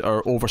pages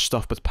are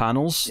overstuffed with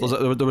panels.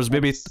 There was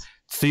maybe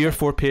 3 or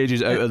 4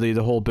 pages out of the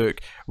whole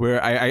book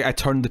where I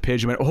turned the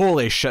page and went,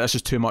 holy shit, this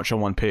is too much on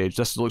one page.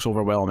 This looks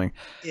overwhelming.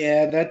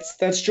 Yeah,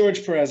 that's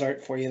George Perez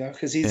art for you, though,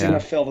 because he's going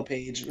to fill the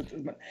page.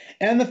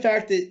 And the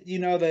fact that,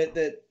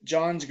 that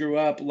Johns grew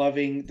up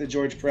loving the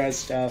George Perez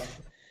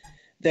stuff,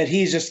 that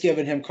he's just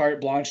given him carte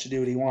blanche to do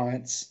what he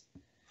wants.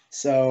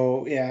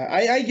 So, yeah,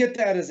 I get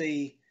that as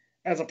a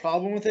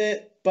problem with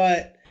it,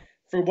 but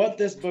for what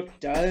this book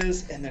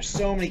does, and there's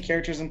so many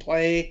characters in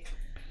play,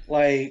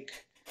 like...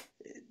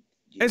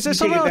 It's a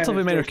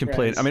relatively minor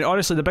complaint. I mean,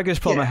 honestly, the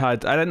biggest problem I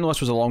had, I didn't know this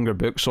was a longer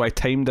book, so I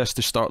timed this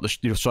to start the,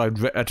 so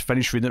I'd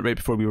finished reading it right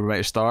before we were about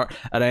to start,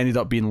 and I ended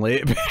up being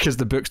late because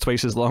the book's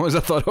twice as long as I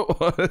thought it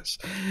was.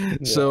 Yeah.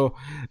 So,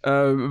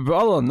 but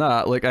other than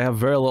that, like, I have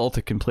very little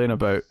to complain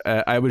about.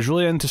 I was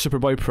really into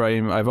Superboy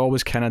Prime. I've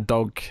always kind of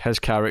dug his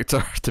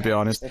character, to be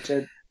honest.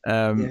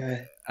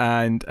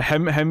 And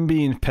him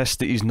being pissed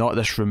that he's not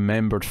this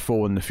remembered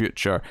foe in the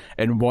future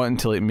and wanting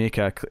to like make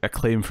a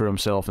claim for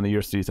himself in the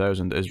year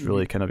 3000 is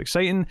really kind of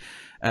exciting.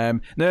 Now,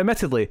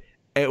 admittedly,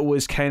 it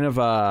was kind of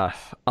a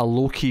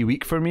low-key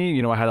week for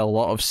me. I had a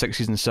lot of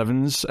 6s and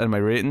 7s in my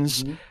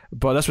ratings,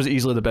 but this was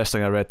easily the best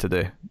thing I read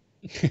today.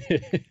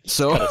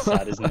 So kind of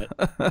sad, isn't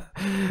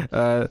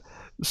it?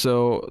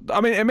 So,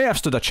 I mean, it may have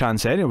stood a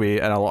chance anyway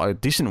in a lot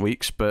of decent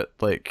weeks, but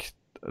like...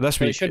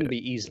 This week, it shouldn't be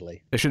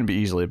easily. It shouldn't be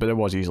easily, but it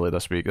was easily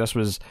this week. This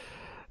was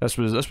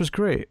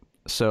great.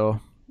 So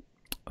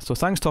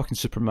thanks, Talking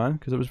Superman,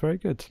 because it was very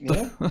good.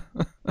 Yeah.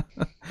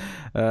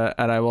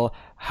 And I will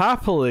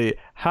happily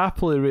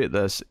rate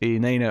this a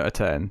 9 out of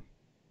 10.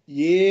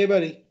 Yeah,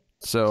 buddy.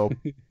 So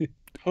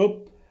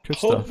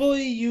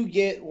hopefully you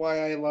get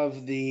why I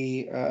love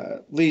the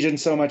Legion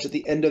so much at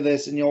the end of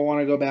this, and you'll want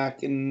to go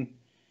back and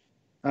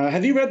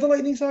have you read the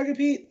Lightning Saga,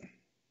 Pete?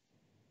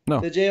 No.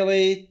 The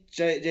JLA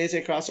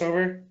JSA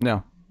crossover?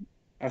 No.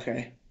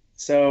 Okay.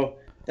 So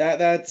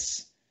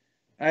that's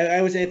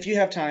I would say, if you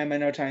have time, I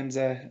know time's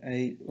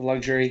a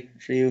luxury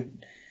for you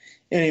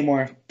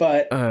anymore,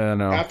 but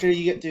after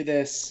you get through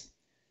this,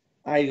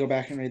 I go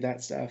back and read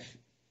that stuff.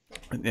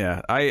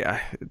 Yeah,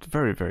 I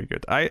very, very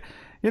good. I've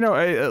one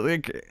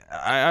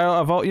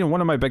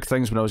of my big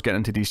things when I was getting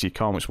into DC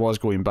Comics was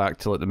going back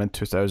to like the mid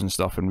 2000s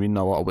stuff and reading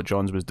a lot of what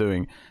Johns was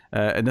doing,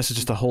 and this is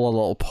just a whole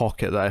little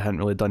pocket that I hadn't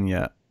really done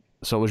yet.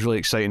 So it was really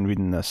exciting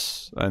reading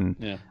this,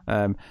 and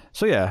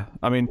so yeah,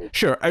 I mean,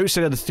 sure,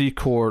 outside of the 3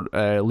 core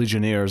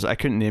Legionnaires, I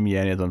couldn't name you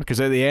any of them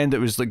because at the end it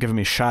was like giving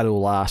me Shadow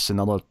Lass and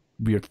other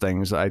weird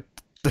things that I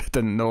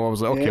didn't know. I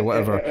was like, okay,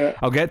 whatever.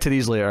 I'll get to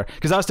these later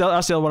because that's the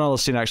other one other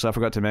scene actually I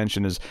forgot to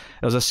mention is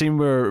there's a scene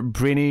where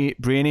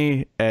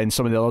Brainy and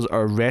some of the others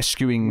are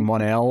rescuing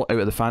Mon-El out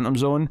of the Phantom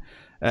Zone.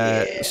 So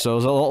there's a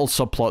little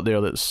subplot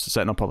there that's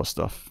setting up other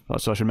stuff.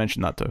 So I should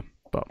mention that too.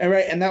 But.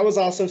 Right, and that was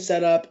also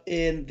set up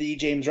in the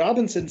James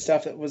Robinson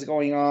stuff that was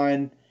going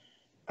on,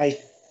 I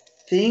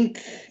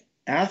think,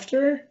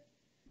 after?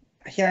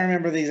 I can't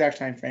remember the exact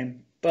time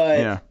frame.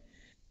 But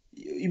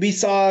we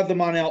saw the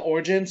Mon-El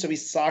origin, so we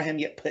saw him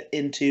get put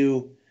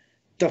into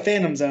the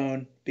Phantom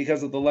Zone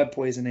because of the lead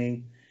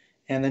poisoning.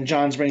 And then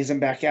Johns brings him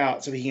back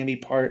out so he can be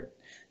part...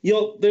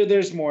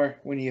 There's more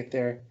when you get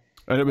there.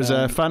 And it was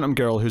a Phantom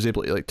Girl who's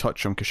able to like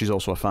touch him because she's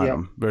also a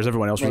Phantom. Whereas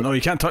everyone else was, no,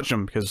 you can't touch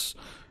him because...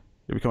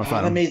 You become a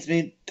fan.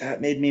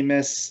 That made me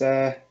miss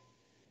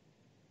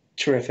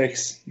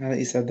Terrifics. Now that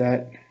you said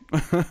that,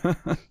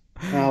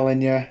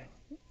 Alan, yeah.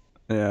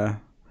 The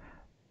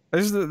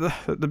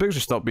books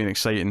just stopped being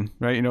exciting,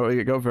 right? You know,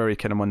 it got very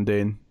kind of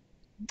mundane.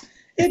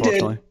 It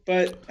did,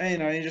 but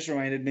you just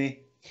reminded me.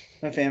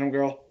 I'm a Phantom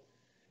Girl.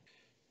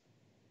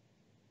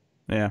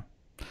 Yeah,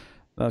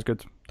 that's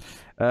good.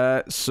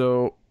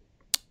 So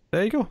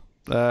there you go.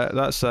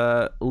 That's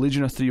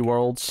Legion of Three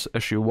Worlds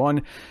issue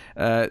 1.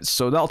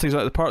 So that'll take us out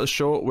to the part of the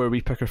show where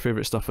we pick our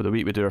favourite stuff of the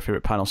week. We do our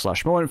favourite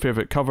panel/moment,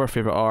 favourite cover,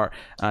 favourite art,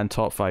 and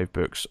top 5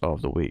 books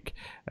of the week.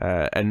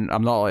 And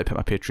I'm not allowed to pick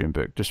my Patreon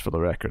book, just for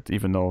the record,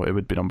 even though it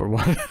would be number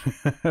 1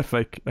 if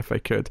I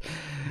could.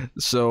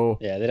 So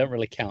yeah, they don't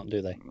really count,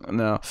 do they?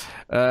 No.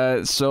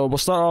 So we'll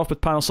start off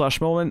with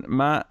panel/moment.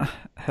 Matt,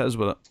 hit us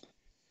with it.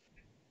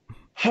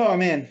 Oh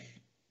man.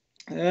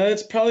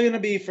 It's probably going to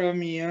be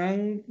from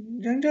Young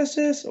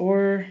Justice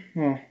or...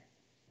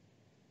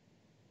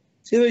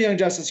 it's either Young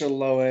Justice or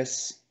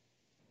Lois.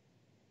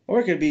 Or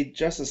it could be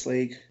Justice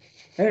League.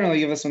 I didn't really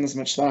give this one this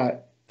much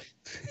thought.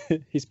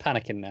 He's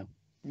panicking now.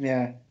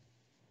 Yeah.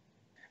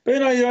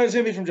 But it's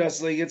going to be from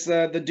Justice League. It's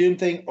the Doom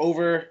thing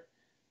over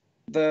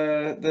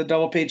the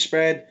double-page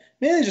spread.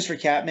 Mainly just for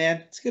Catman.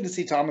 It's good to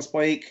see Thomas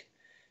Blake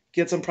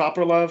get some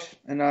proper love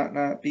and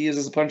not be used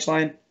as a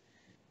punchline.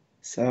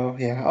 So,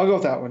 yeah, I'll go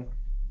with that one.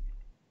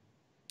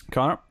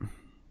 Connor?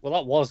 Well,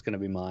 that was going to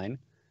be mine.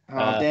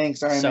 Oh, dang,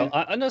 sorry, so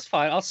man. No, it's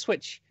fine. I'll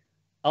switch.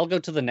 I'll go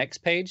to the next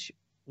page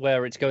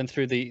where it's going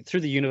through the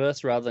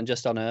universe rather than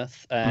just on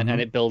Earth, and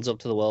it builds up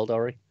to the world,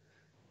 Ori.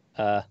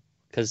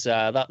 Because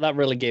that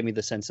really gave me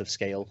the sense of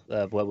scale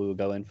of where we were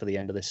going for the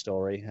end of this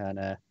story, and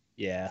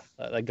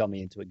that got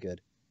me into it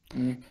good.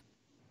 Mm.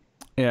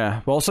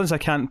 Yeah, well, since I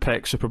can't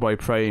pick Superboy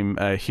Prime,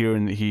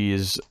 hearing that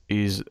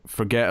he's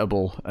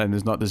forgettable and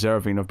is not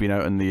deserving of being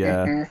out in the...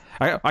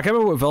 I can't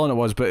remember what villain it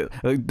was, but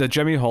the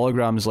Jimmy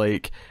hologram's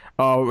like,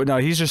 oh, no,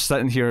 he's just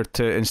sitting here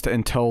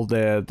until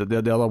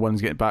the other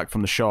ones get back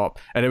from the shop,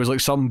 and it was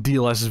like some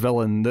D-list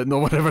villain that no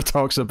one ever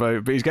talks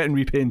about, but he's getting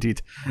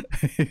repainted.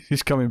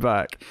 He's coming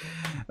back.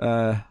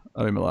 I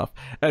made me laugh.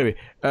 Anyway,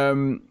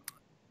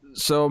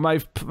 so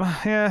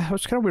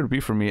it's kind of weird to be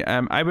for me.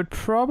 I would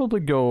probably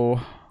go...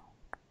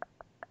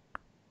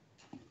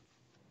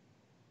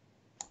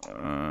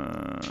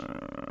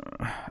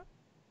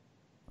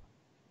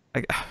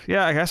 I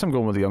guess I'm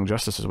going with the Young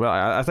Justice as well.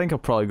 I think I'll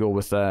probably go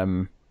with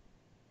probably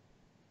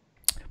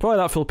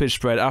that full page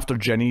spread after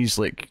Jenny's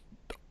like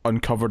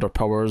uncovered her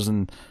powers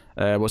and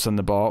what's in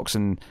the box,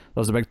 and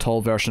there's a big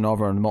tall version of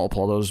her and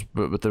multiple others,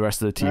 but with the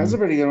rest of the team. That's a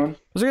pretty good one.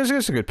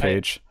 It's a good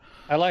page.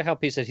 I like how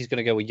Pete said he's going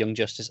to go with Young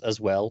Justice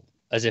as well,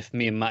 as if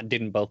me and Matt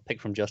didn't both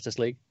pick from Justice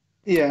League.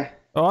 Yeah.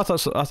 Oh, I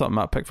thought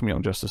Matt picked from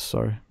Young Justice.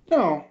 Sorry.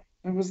 No.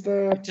 It was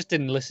I just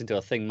didn't listen to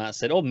a thing Matt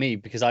said, or me,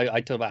 because I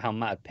talked about how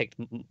Matt had picked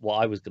what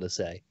I was going to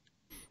say.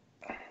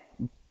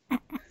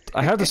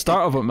 I heard the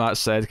start of what Matt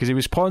said because he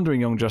was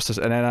pondering Young Justice,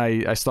 and then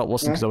I stopped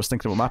listening because I was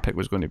thinking what my pick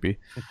was going to be.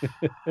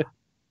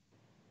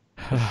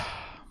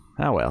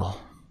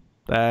 Well.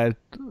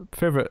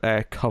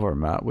 Favorite cover,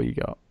 Matt? What you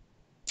got?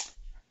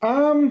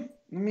 Let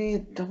me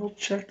double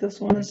check this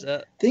one. There's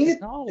not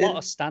a lot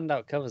of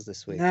standout covers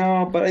this week.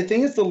 No, but I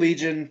think it's the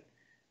Legion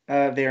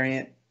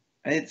variant.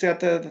 It's got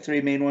the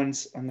 3 main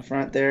ones on the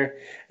front there.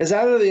 It's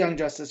out of the Young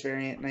Justice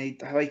variant, and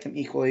I like them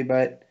equally,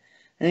 but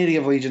I need to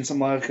give Legion some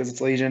love because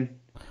it's Legion.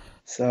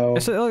 So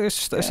it's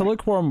a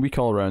lukewarm week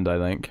all around, I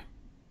think.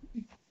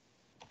 At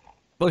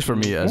least for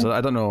me, it is.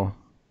 I don't know,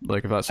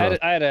 like if that's. I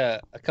had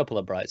a couple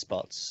of bright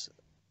spots.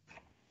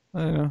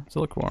 I don't know. It's a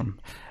lukewarm.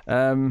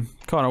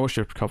 Connor, what's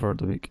your cover of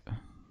the week?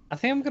 I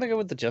think I'm gonna go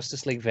with the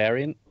Justice League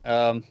variant.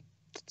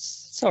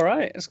 It's all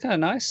right. It's kind of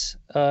nice.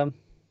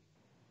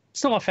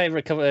 It's not my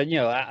favorite cover.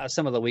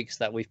 Some of the weeks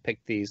that we've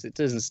picked these, it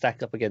doesn't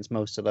stack up against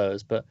most of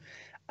those, but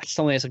I just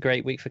don't think it's a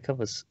great week for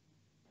covers.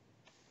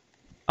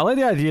 I like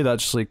the idea of that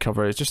Justice League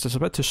cover. It's a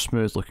bit too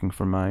smooth looking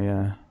for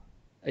my.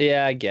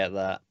 Yeah, I get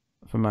that.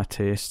 For my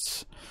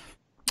tastes.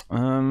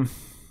 I'm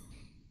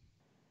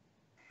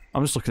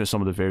just looking at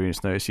some of the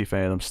variants now to see if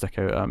any of them stick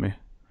out at me.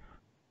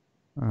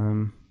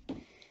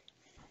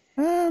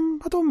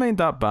 I don't mind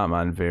that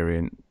Batman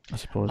variant, I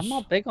suppose. I'm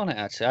not big on it,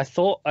 actually.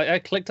 I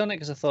clicked on it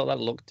because I thought that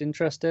looked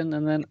interesting,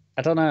 and then,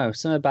 I don't know,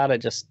 something about it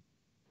just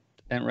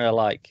didn't really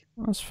like.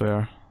 That's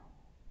fair.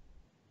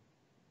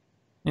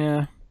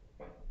 Yeah.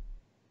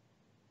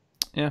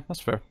 Yeah, that's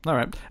fair.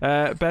 Alright.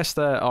 Best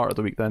art of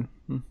the week, then.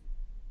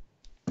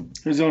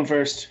 Who's going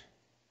first?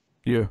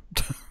 You.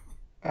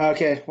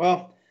 Okay,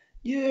 well,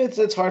 yeah,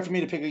 it's hard for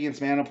me to pick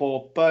against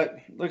Manapul, but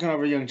looking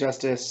over Young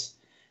Justice,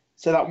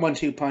 so that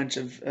 1-2 punch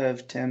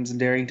of Tim's and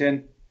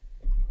Derrington,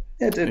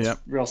 it's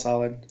real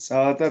solid.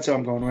 So that's who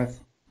I'm going with.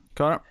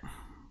 Connor?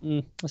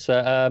 That's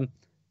fair.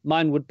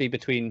 Mine would be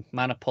between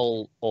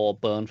Manapul or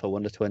Byrne for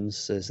Wonder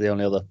Twins is the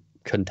only other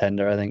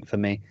contender, I think, for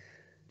me.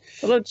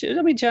 Although,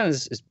 I mean, Jan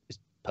is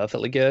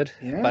perfectly good,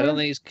 but I don't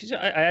think it's... I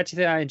actually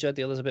think I enjoyed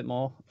the others a bit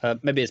more.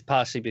 Maybe it's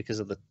partially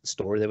because of the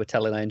story they were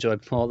telling I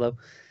enjoyed more, though.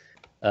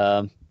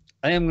 I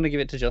think I'm going to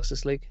give it to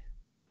Justice League.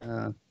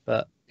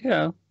 But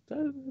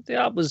the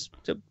art was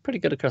pretty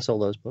good across all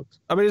those books.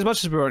 I mean, as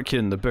much as we weren't keen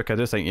in the book, I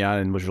do think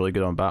Janin was really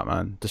good on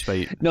Batman,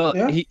 despite... No,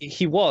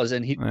 he was,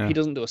 and he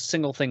doesn't do a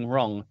single thing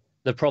wrong.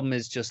 The problem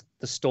is just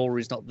the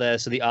story's not there,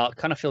 so the art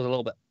kind of feels a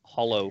little bit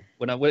hollow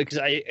because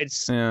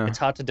it's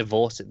hard to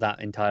divorce it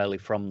that entirely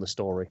from the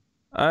story.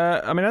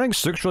 I mean, I think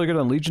Sook's really good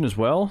on Legion as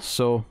well,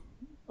 so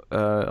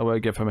I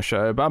would give him a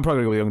shout out. But I'm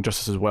probably going to go Young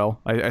Justice as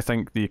well. I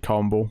think the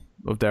combo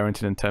of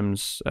Derrington and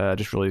Tim's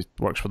just really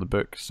works for the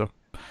book, so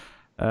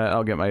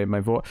I'll get my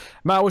vote.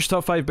 Matt, what's your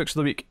top 5 books of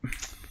the week?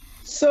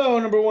 So,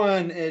 number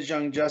 1 is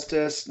Young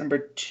Justice. Number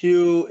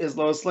 2 is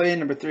Lois Lane.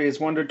 Number 3 is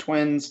Wonder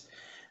Twins.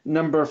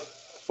 Number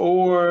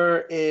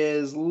 4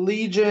 is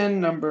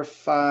Legion. Number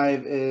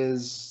 5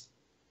 is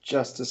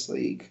Justice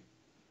League.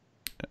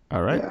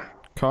 All right. Yeah.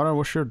 Connor,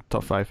 what's your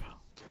top 5?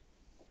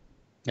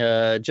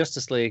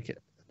 Justice League,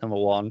 number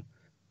 1.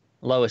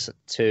 Lois at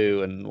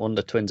 2, and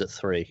Wonder Twins at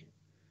 3.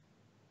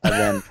 And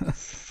then...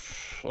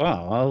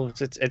 Wow,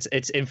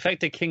 it's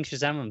Infected King,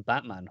 Shazam, and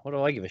Batman. What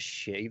do I give a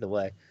shit either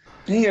way?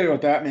 You gotta go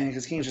with Batman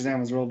because King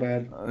Shazam was real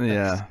bad.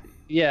 Yeah.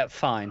 Yeah,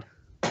 fine.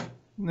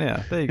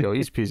 Yeah, there you go.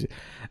 Easy peasy.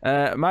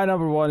 My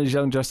number 1 is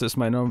Young Justice.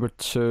 My number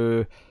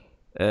 2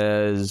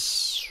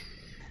 is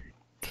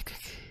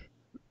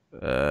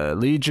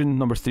Legion.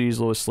 Number 3 is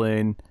Lois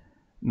Lane.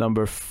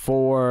 Number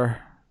 4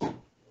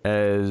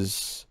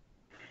 is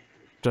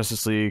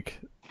Justice League.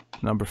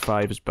 Number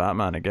 5 is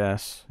Batman, I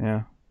guess.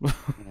 Yeah.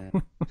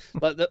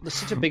 But there's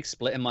such a big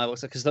split in my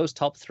books because those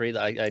top 3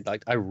 that I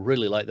liked, I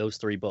really like those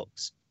 3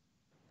 books,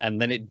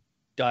 and then it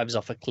dives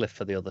off a cliff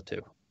for the other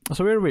 2. That's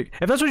a weird week.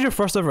 If this was your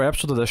first ever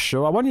episode of this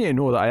show, I want you to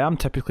know that I am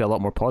typically a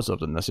lot more positive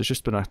than this. It's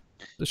just been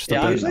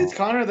usually it's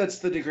Connor that's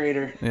the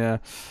degrader.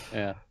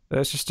 Yeah.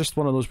 It's just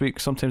one of those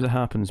weeks. Sometimes it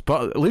happens.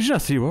 But Legion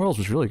of 3 Worlds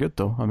was really good,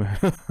 though. I mean,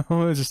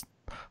 I just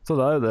throw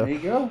that out there. There you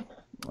go.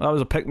 That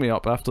was a pick me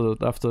up after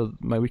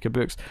my week of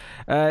books.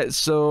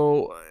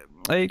 So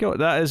there you go.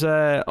 That is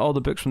all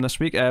the books from this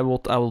week. I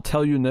will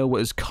tell you now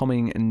what is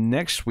coming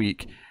next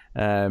week.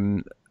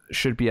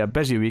 Should be a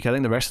busy week. I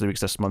think the rest of the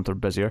weeks this month are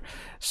busier.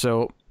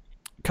 So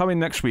coming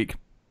next week,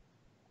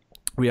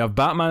 we have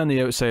Batman and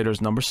the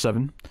Outsiders number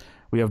 7.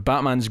 We have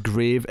Batman's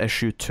Grave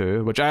issue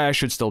 2, which I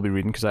should still be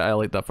reading because I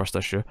liked that first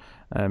issue.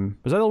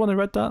 Was I the one who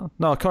read that?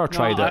 No, Cara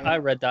tried it. I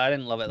read that. I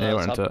didn't love it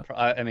though.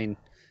 I mean,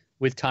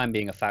 with time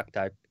being a fact,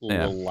 I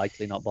will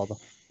likely not bother.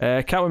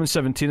 Catwoman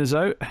 17 is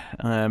out.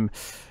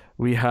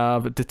 We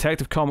have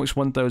Detective Comics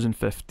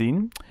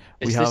 1015.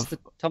 Is this the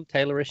Tom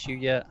Taylor issue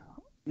yet?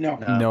 No,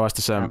 that's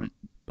December.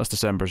 That's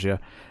December's, yeah.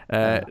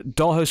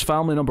 Dollhouse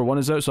Family number 1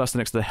 is out, so that's the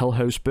next to the Hill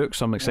House book,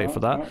 so I'm excited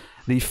for that.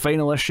 The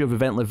final issue of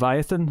Event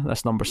Leviathan,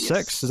 that's number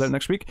 6, is out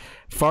next week.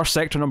 First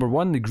Sector number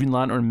 1, the Green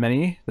Lantern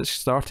mini that's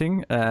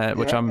starting,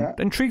 which I'm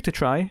intrigued to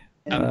try.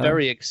 I'm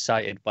very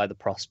excited by the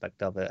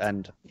prospect of it,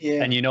 and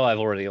you know I've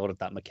already ordered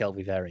that Mikel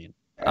variant.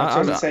 I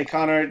was going to say,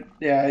 Connor,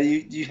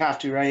 you have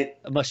to, right?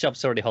 My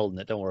shop's already holding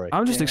it, don't worry.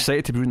 I'm just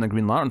excited to be reading the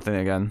Green Lantern thing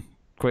again.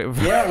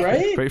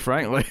 Right? Quite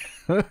frankly.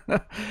 We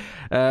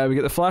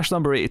get the Flash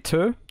number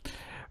 82.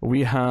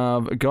 We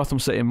have Gotham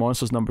City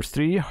Monsters number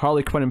 3.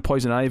 Harley Quinn and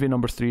Poison Ivy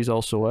number 3 is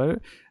also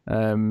out.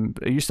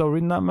 Are you still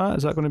reading that, Matt?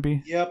 Is that going to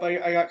be? Yep,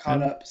 I got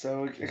caught up,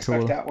 so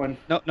expect that one.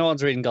 No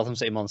one's reading Gotham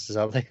City Monsters,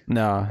 are they?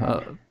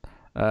 No.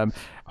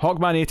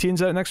 Hawkman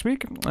 18's out next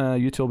week.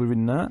 You two will be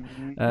reading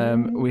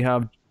that. We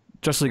have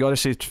Justice League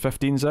Odyssey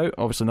 15's out.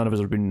 Obviously, none of us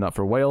have been reading that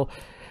for a while.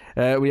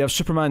 We have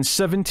Superman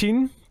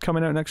 17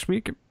 coming out next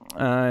week.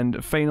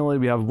 And finally,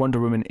 we have Wonder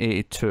Woman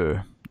 82.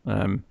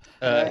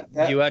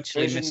 You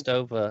actually missed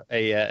over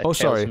a Tales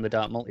from the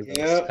Dark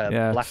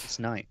Multiverse, Blackest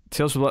Night.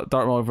 Tales from the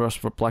Dark Multiverse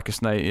for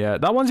Blackest Night, yeah.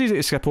 That one's easy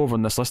to skip over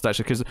on this list,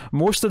 actually, because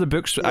most of the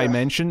books I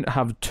mention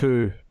have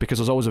 2, because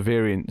there's always a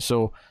variant.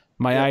 So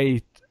my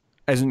eye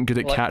isn't good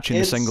at catching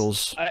the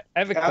singles. I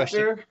have a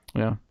question.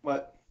 Yeah.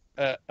 What?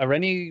 Are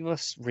any of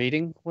us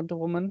reading Wonder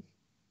Woman?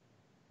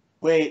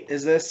 Wait,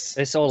 is this?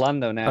 It's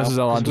Orlando now. This is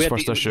Orlando's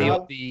first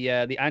issue.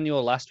 The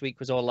annual last week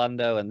was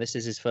Orlando, and this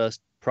is his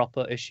first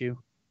proper issue.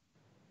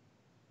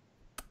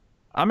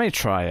 I may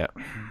try it.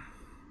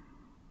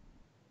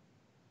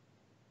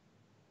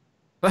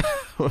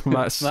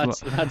 Matt's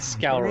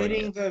scouring.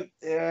 Reading the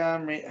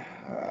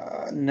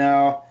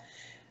no,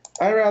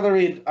 I'd rather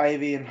read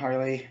Ivy and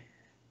Harley.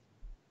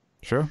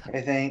 Sure.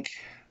 I think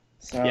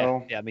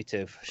so. Yeah, me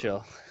too, for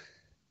sure.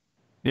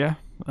 Yeah.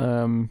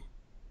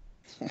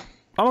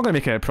 I'm not going to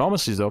make any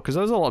promises, though, because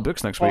there's a lot of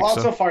books next week.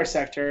 Also Far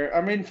Sector.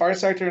 I'm reading Far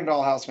Sector and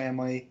Dollhouse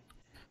Family.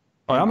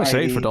 Oh, I'm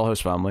excited for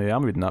Dollhouse Family.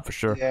 I'm reading that for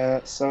sure.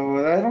 Yeah, so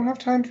I don't have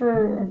time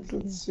for...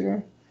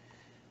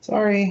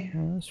 Sorry.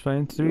 That's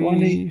fine.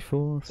 3,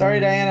 4, 5. Sorry,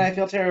 Diana. I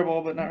feel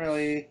terrible, but not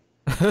really.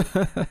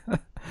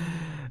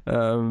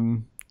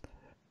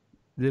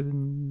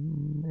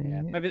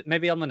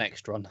 Maybe on the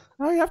next run.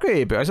 Oh, yeah, I've got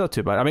 8 books. It's not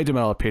too bad. I may do my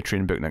little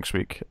Patreon book next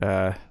week.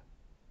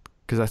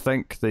 Because I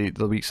think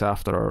the weeks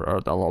after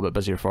are a little bit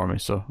busier for me,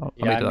 so I'll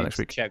do that next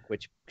week. Check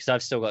which, because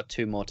I've still got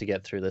 2 more to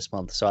get through this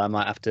month, so I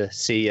might have to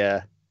see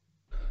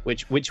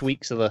Which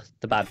weeks are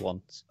the bad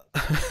ones?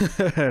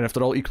 And if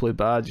they're all equally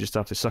bad, you just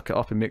have to suck it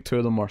up and make 2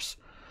 of them worse.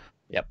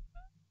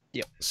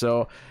 Yep.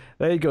 So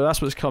there you go.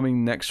 That's what's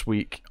coming next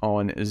week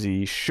on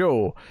the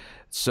show.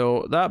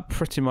 So that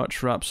pretty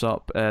much wraps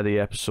up the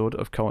episode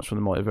of Comics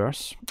from the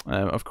Multiverse.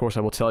 Of course, I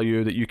will tell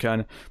you that you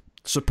can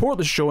support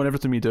the show and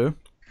everything we do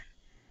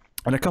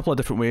in a couple of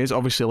different ways.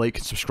 Obviously, like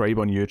and subscribe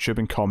on YouTube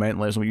and comment,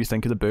 let us know what you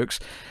think of the books,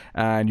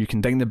 and you can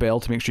ding the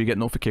bell to make sure you get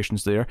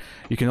notifications there.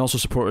 You can also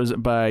support us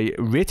by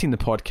rating the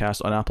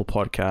podcast on Apple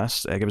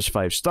Podcasts. Give us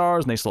 5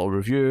 stars, nice little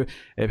review.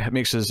 It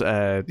makes us,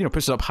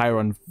 puts us up higher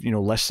on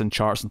lists and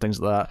charts and things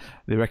like that.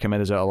 They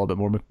recommend us out a little bit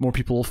more. More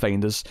people will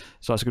find us,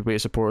 so that's a good way to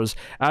support us.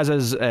 As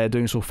is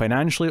doing so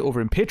financially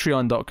over in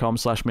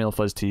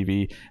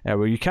Patreon.com/MailFuzzTV,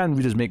 where you can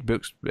read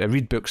books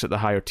at the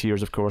higher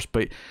tiers, of course,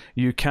 but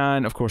you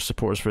can, of course,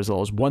 support us for as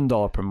little as $1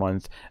 per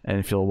month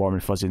and feel warm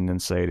and fuzzy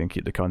inside and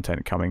keep the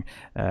content coming.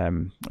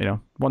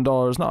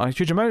 $1 is not a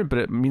huge amount, but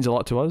it means a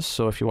lot to us.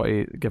 So if you want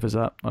to give us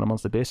that on a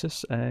monthly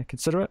basis,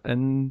 consider it,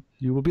 and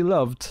you will be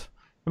loved.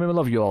 I mean, we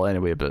love you all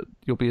anyway, but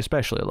you'll be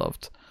especially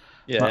loved.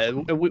 Yeah,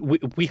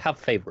 we have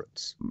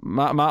favorites.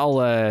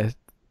 Matt'll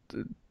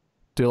do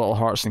little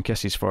hearts and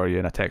kisses for you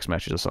in a text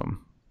message or something.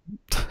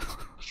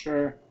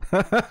 Sure.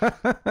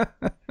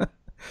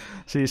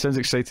 See, he sounds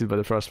excited by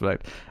the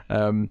prospect.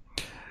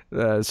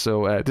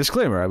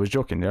 Disclaimer, I was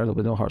joking there. There'll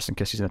be no hearts and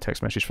kisses in a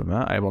text message from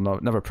that. I will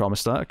never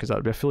promise that, because that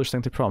would be a foolish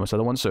thing to promise. I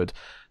don't want sued.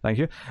 Thank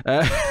you.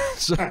 You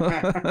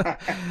can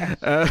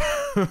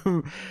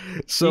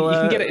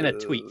get it in a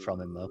tweet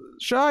from him, though.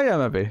 Sure, yeah,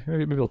 maybe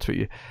I'll tweet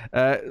you.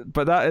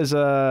 But that's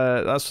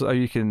how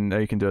you can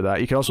do that.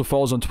 You can also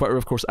follow us on Twitter,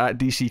 of course, at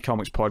DC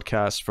Comics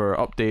Podcast for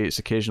updates,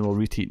 occasional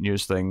retweet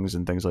news things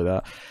and things like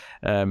that.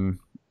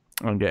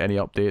 And get any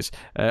updates.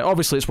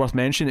 Obviously, it's worth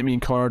mentioning that me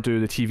and Connor do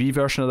the TV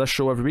version of this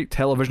show every week,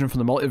 Television from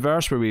the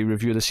Multiverse, where we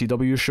review the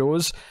CW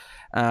shows,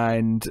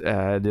 and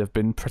they've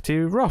been pretty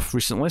rough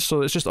recently,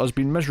 so it's just us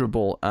being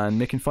miserable and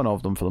making fun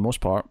of them for the most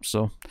part.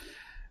 So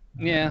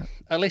yeah,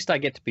 at least I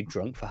get to be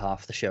drunk for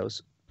half the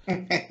shows.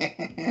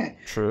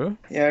 True.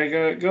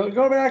 Yeah,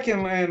 go back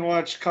and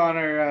watch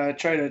Connor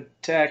try to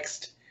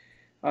text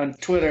on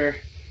Twitter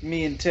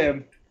me and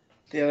Tim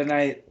the other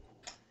night.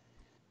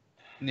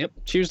 Yep,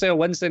 Tuesday or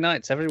Wednesday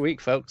nights every week,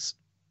 folks.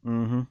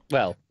 Mm-hmm.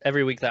 Well,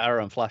 every week that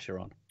Arrow and Flash are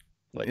on,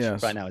 which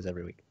right now is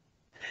every week.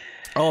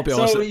 I'll be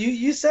honest. So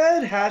you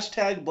said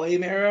hashtag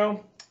blame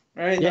Arrow,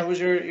 right? Yeah. That was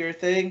your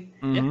thing?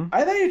 Mm-hmm.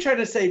 I thought you were trying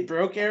to say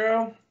broke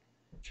Arrow.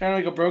 Trying to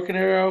make a broken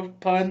arrow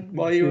pun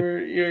while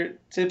you're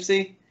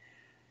tipsy.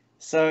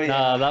 So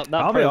yeah. No,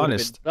 I'll be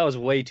honest. That was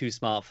way too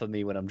smart for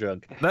me when I'm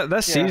drunk.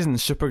 This season,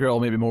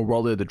 Supergirl may be more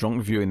worthy of the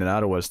drunk viewing than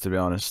Arrow is, to be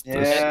honest.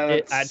 Yeah,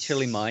 it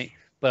actually might.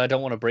 But I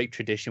don't want to break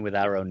tradition with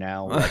Arrow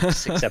now, like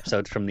 6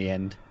 episodes from the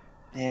end.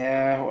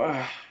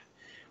 Yeah,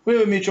 we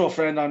have a mutual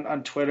friend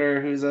on Twitter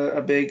who's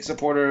a big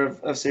supporter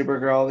of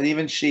Supergirl, and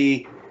even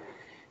she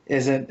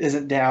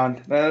isn't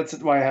down. That's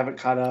why I haven't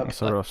caught up.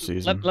 It's a rough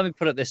season. Let me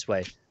put it this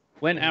way: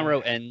 when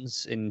Arrow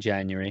ends in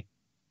January,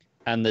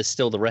 and there's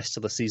still the rest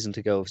of the season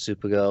to go of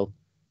Supergirl,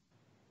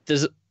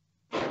 there's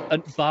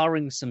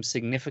barring some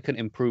significant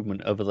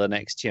improvement over the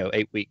next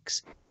 8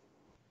 weeks,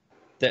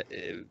 that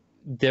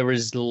there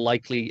is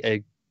likely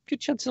a good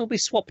chance it'll be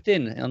swapped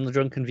in on the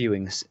drunken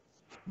viewings.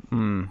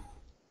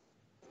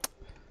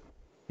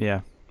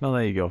 Yeah, well,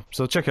 there you go.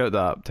 So check out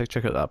that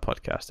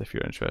podcast if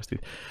you're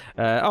interested.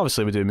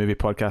 Obviously, we do movie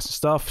podcasts and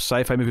stuff.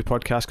 Sci-fi movie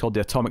podcast called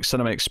The Atomic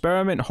Cinema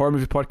Experiment. Horror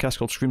movie podcast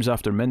called Screams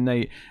After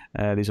Midnight.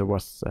 These are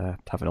worth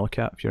having a look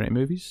at if you're into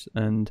movies,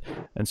 and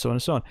so on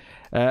and so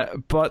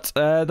on. But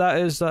that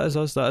is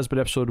us. That has been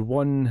episode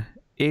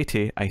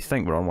 180. I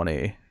think we're on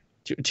 180.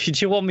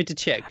 Did you want me to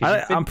check?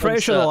 I'm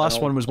pretty sure the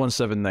last one was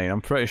 179.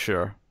 I'm pretty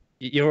sure.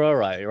 You're all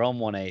right. You're on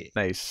 180.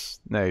 Nice.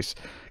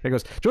 It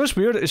goes. Do you know what's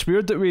weird? It's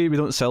weird that we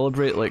don't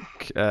celebrate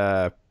like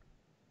the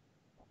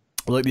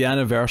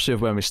anniversary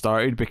of when we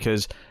started,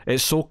 because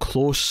it's so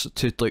close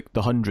to like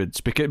the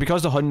hundreds.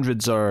 Because the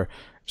hundreds are,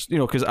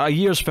 because a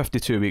year's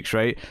 52 weeks,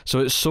 right? So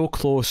it's so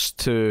close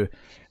to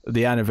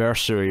the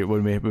anniversary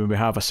when we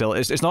have a sale.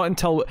 It's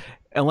not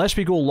unless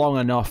we go long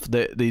enough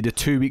that the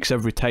 2 weeks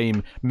every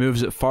time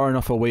moves it far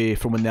enough away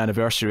from when the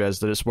anniversary is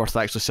that it's worth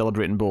actually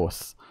celebrating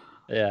both.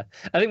 Yeah,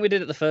 I think we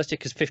did it the first year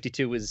because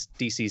 52 was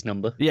DC's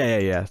number.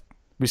 Yeah.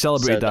 We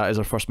celebrated that as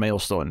our first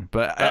milestone,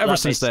 but ever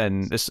since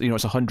then, it's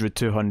it's 100,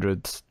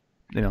 200,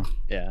 Yeah.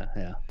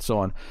 so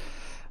on.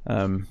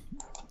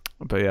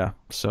 But yeah,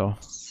 so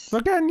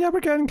we're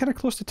getting kind of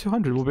close to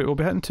 200. We'll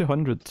be hitting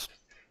 200.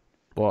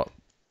 What?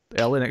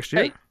 Early next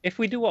year. Hey, if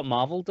we do what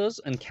Marvel does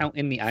and count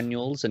in the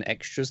annuals and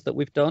extras that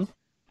we've done,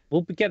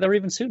 we'll get there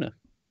even sooner.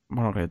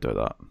 We're not going to do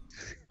that.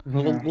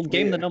 We'll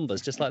game the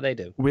numbers just like they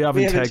do. We have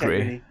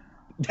integrity.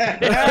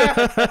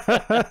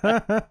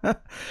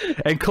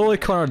 And Coley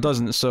Connor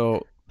doesn't,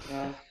 so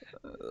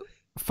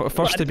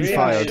first to be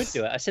fired. I should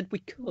do it. I said we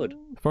could.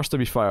 First to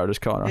be fired is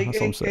Connor. That's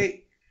what I'm saying.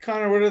 Hey,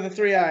 Connor, what are the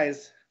 3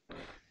 eyes?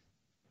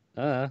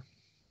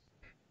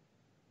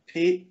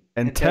 Pete?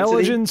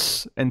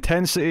 Intelligence,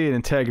 intensity, and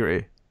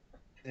integrity.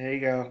 There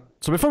you go.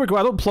 So before we go,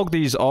 I don't plug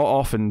these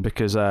often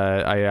because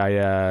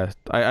I've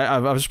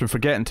just been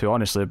forgetting to,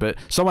 honestly. But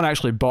someone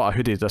actually bought a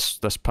hoodie this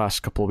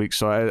past couple of weeks,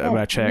 so when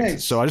I checked.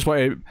 Nice. So I just want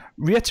to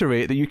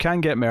reiterate that you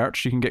can get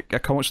merch. You can get a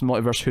Comics from the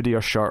Multiverse hoodie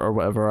or shirt or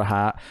whatever, a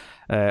hat.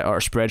 Or a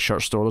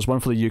Spreadshirt store. There's one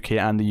for the UK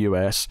and the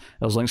US.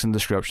 There's links in the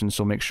description,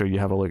 so make sure you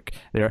have a look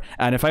there.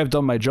 And if I've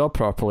done my job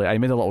properly, I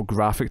made a little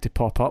graphic to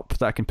pop up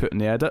that I can put in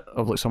the edit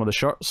of like some of the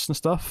shirts and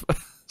stuff.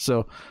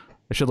 So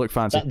it should look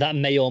fancy. That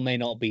may or may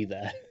not be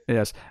there.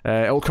 Yes,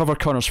 it'll cover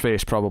Connor's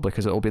face probably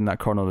because it'll be in that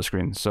corner of the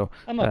screen. So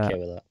I'm okay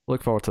with that.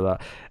 Look forward to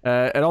that.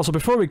 And also,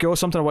 before we go,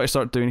 something I want to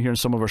start doing here in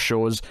some of our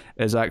shows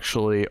is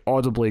actually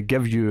audibly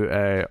give you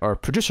our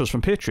producers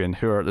from Patreon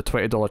who are at the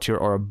 $20 tier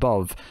or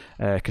above,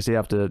 because they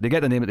get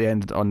the name at the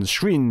end on the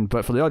screen,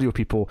 but for the audio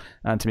people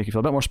and to make you feel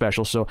a bit more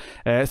special. So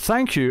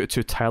thank you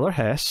to Tyler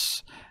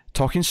Hess,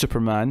 Talking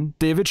Superman,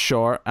 David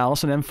Shore,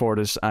 Alison M.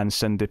 Fordas, and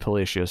Cindy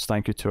Palacios.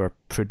 Thank you to our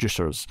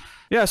producers.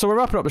 Yeah, so we're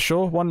wrapping up the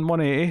show,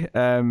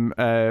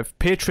 180.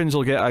 Patrons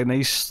will get a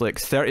nice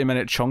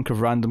 30-minute chunk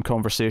of random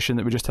conversation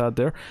that we just had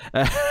there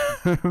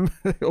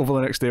over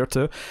the next day or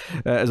two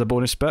as a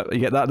bonus bit. You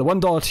get that. The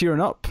 $1 tier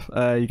and up,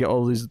 you get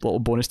all these little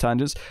bonus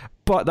tangents.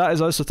 But that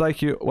is us, so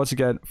thank you once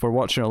again for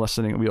watching or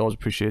listening. We always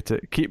appreciate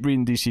it. Keep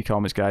reading DC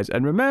Comics, guys.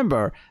 And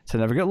remember to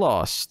never get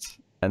lost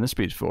in the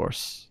Speed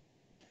Force.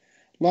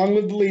 Long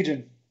live the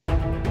Legion.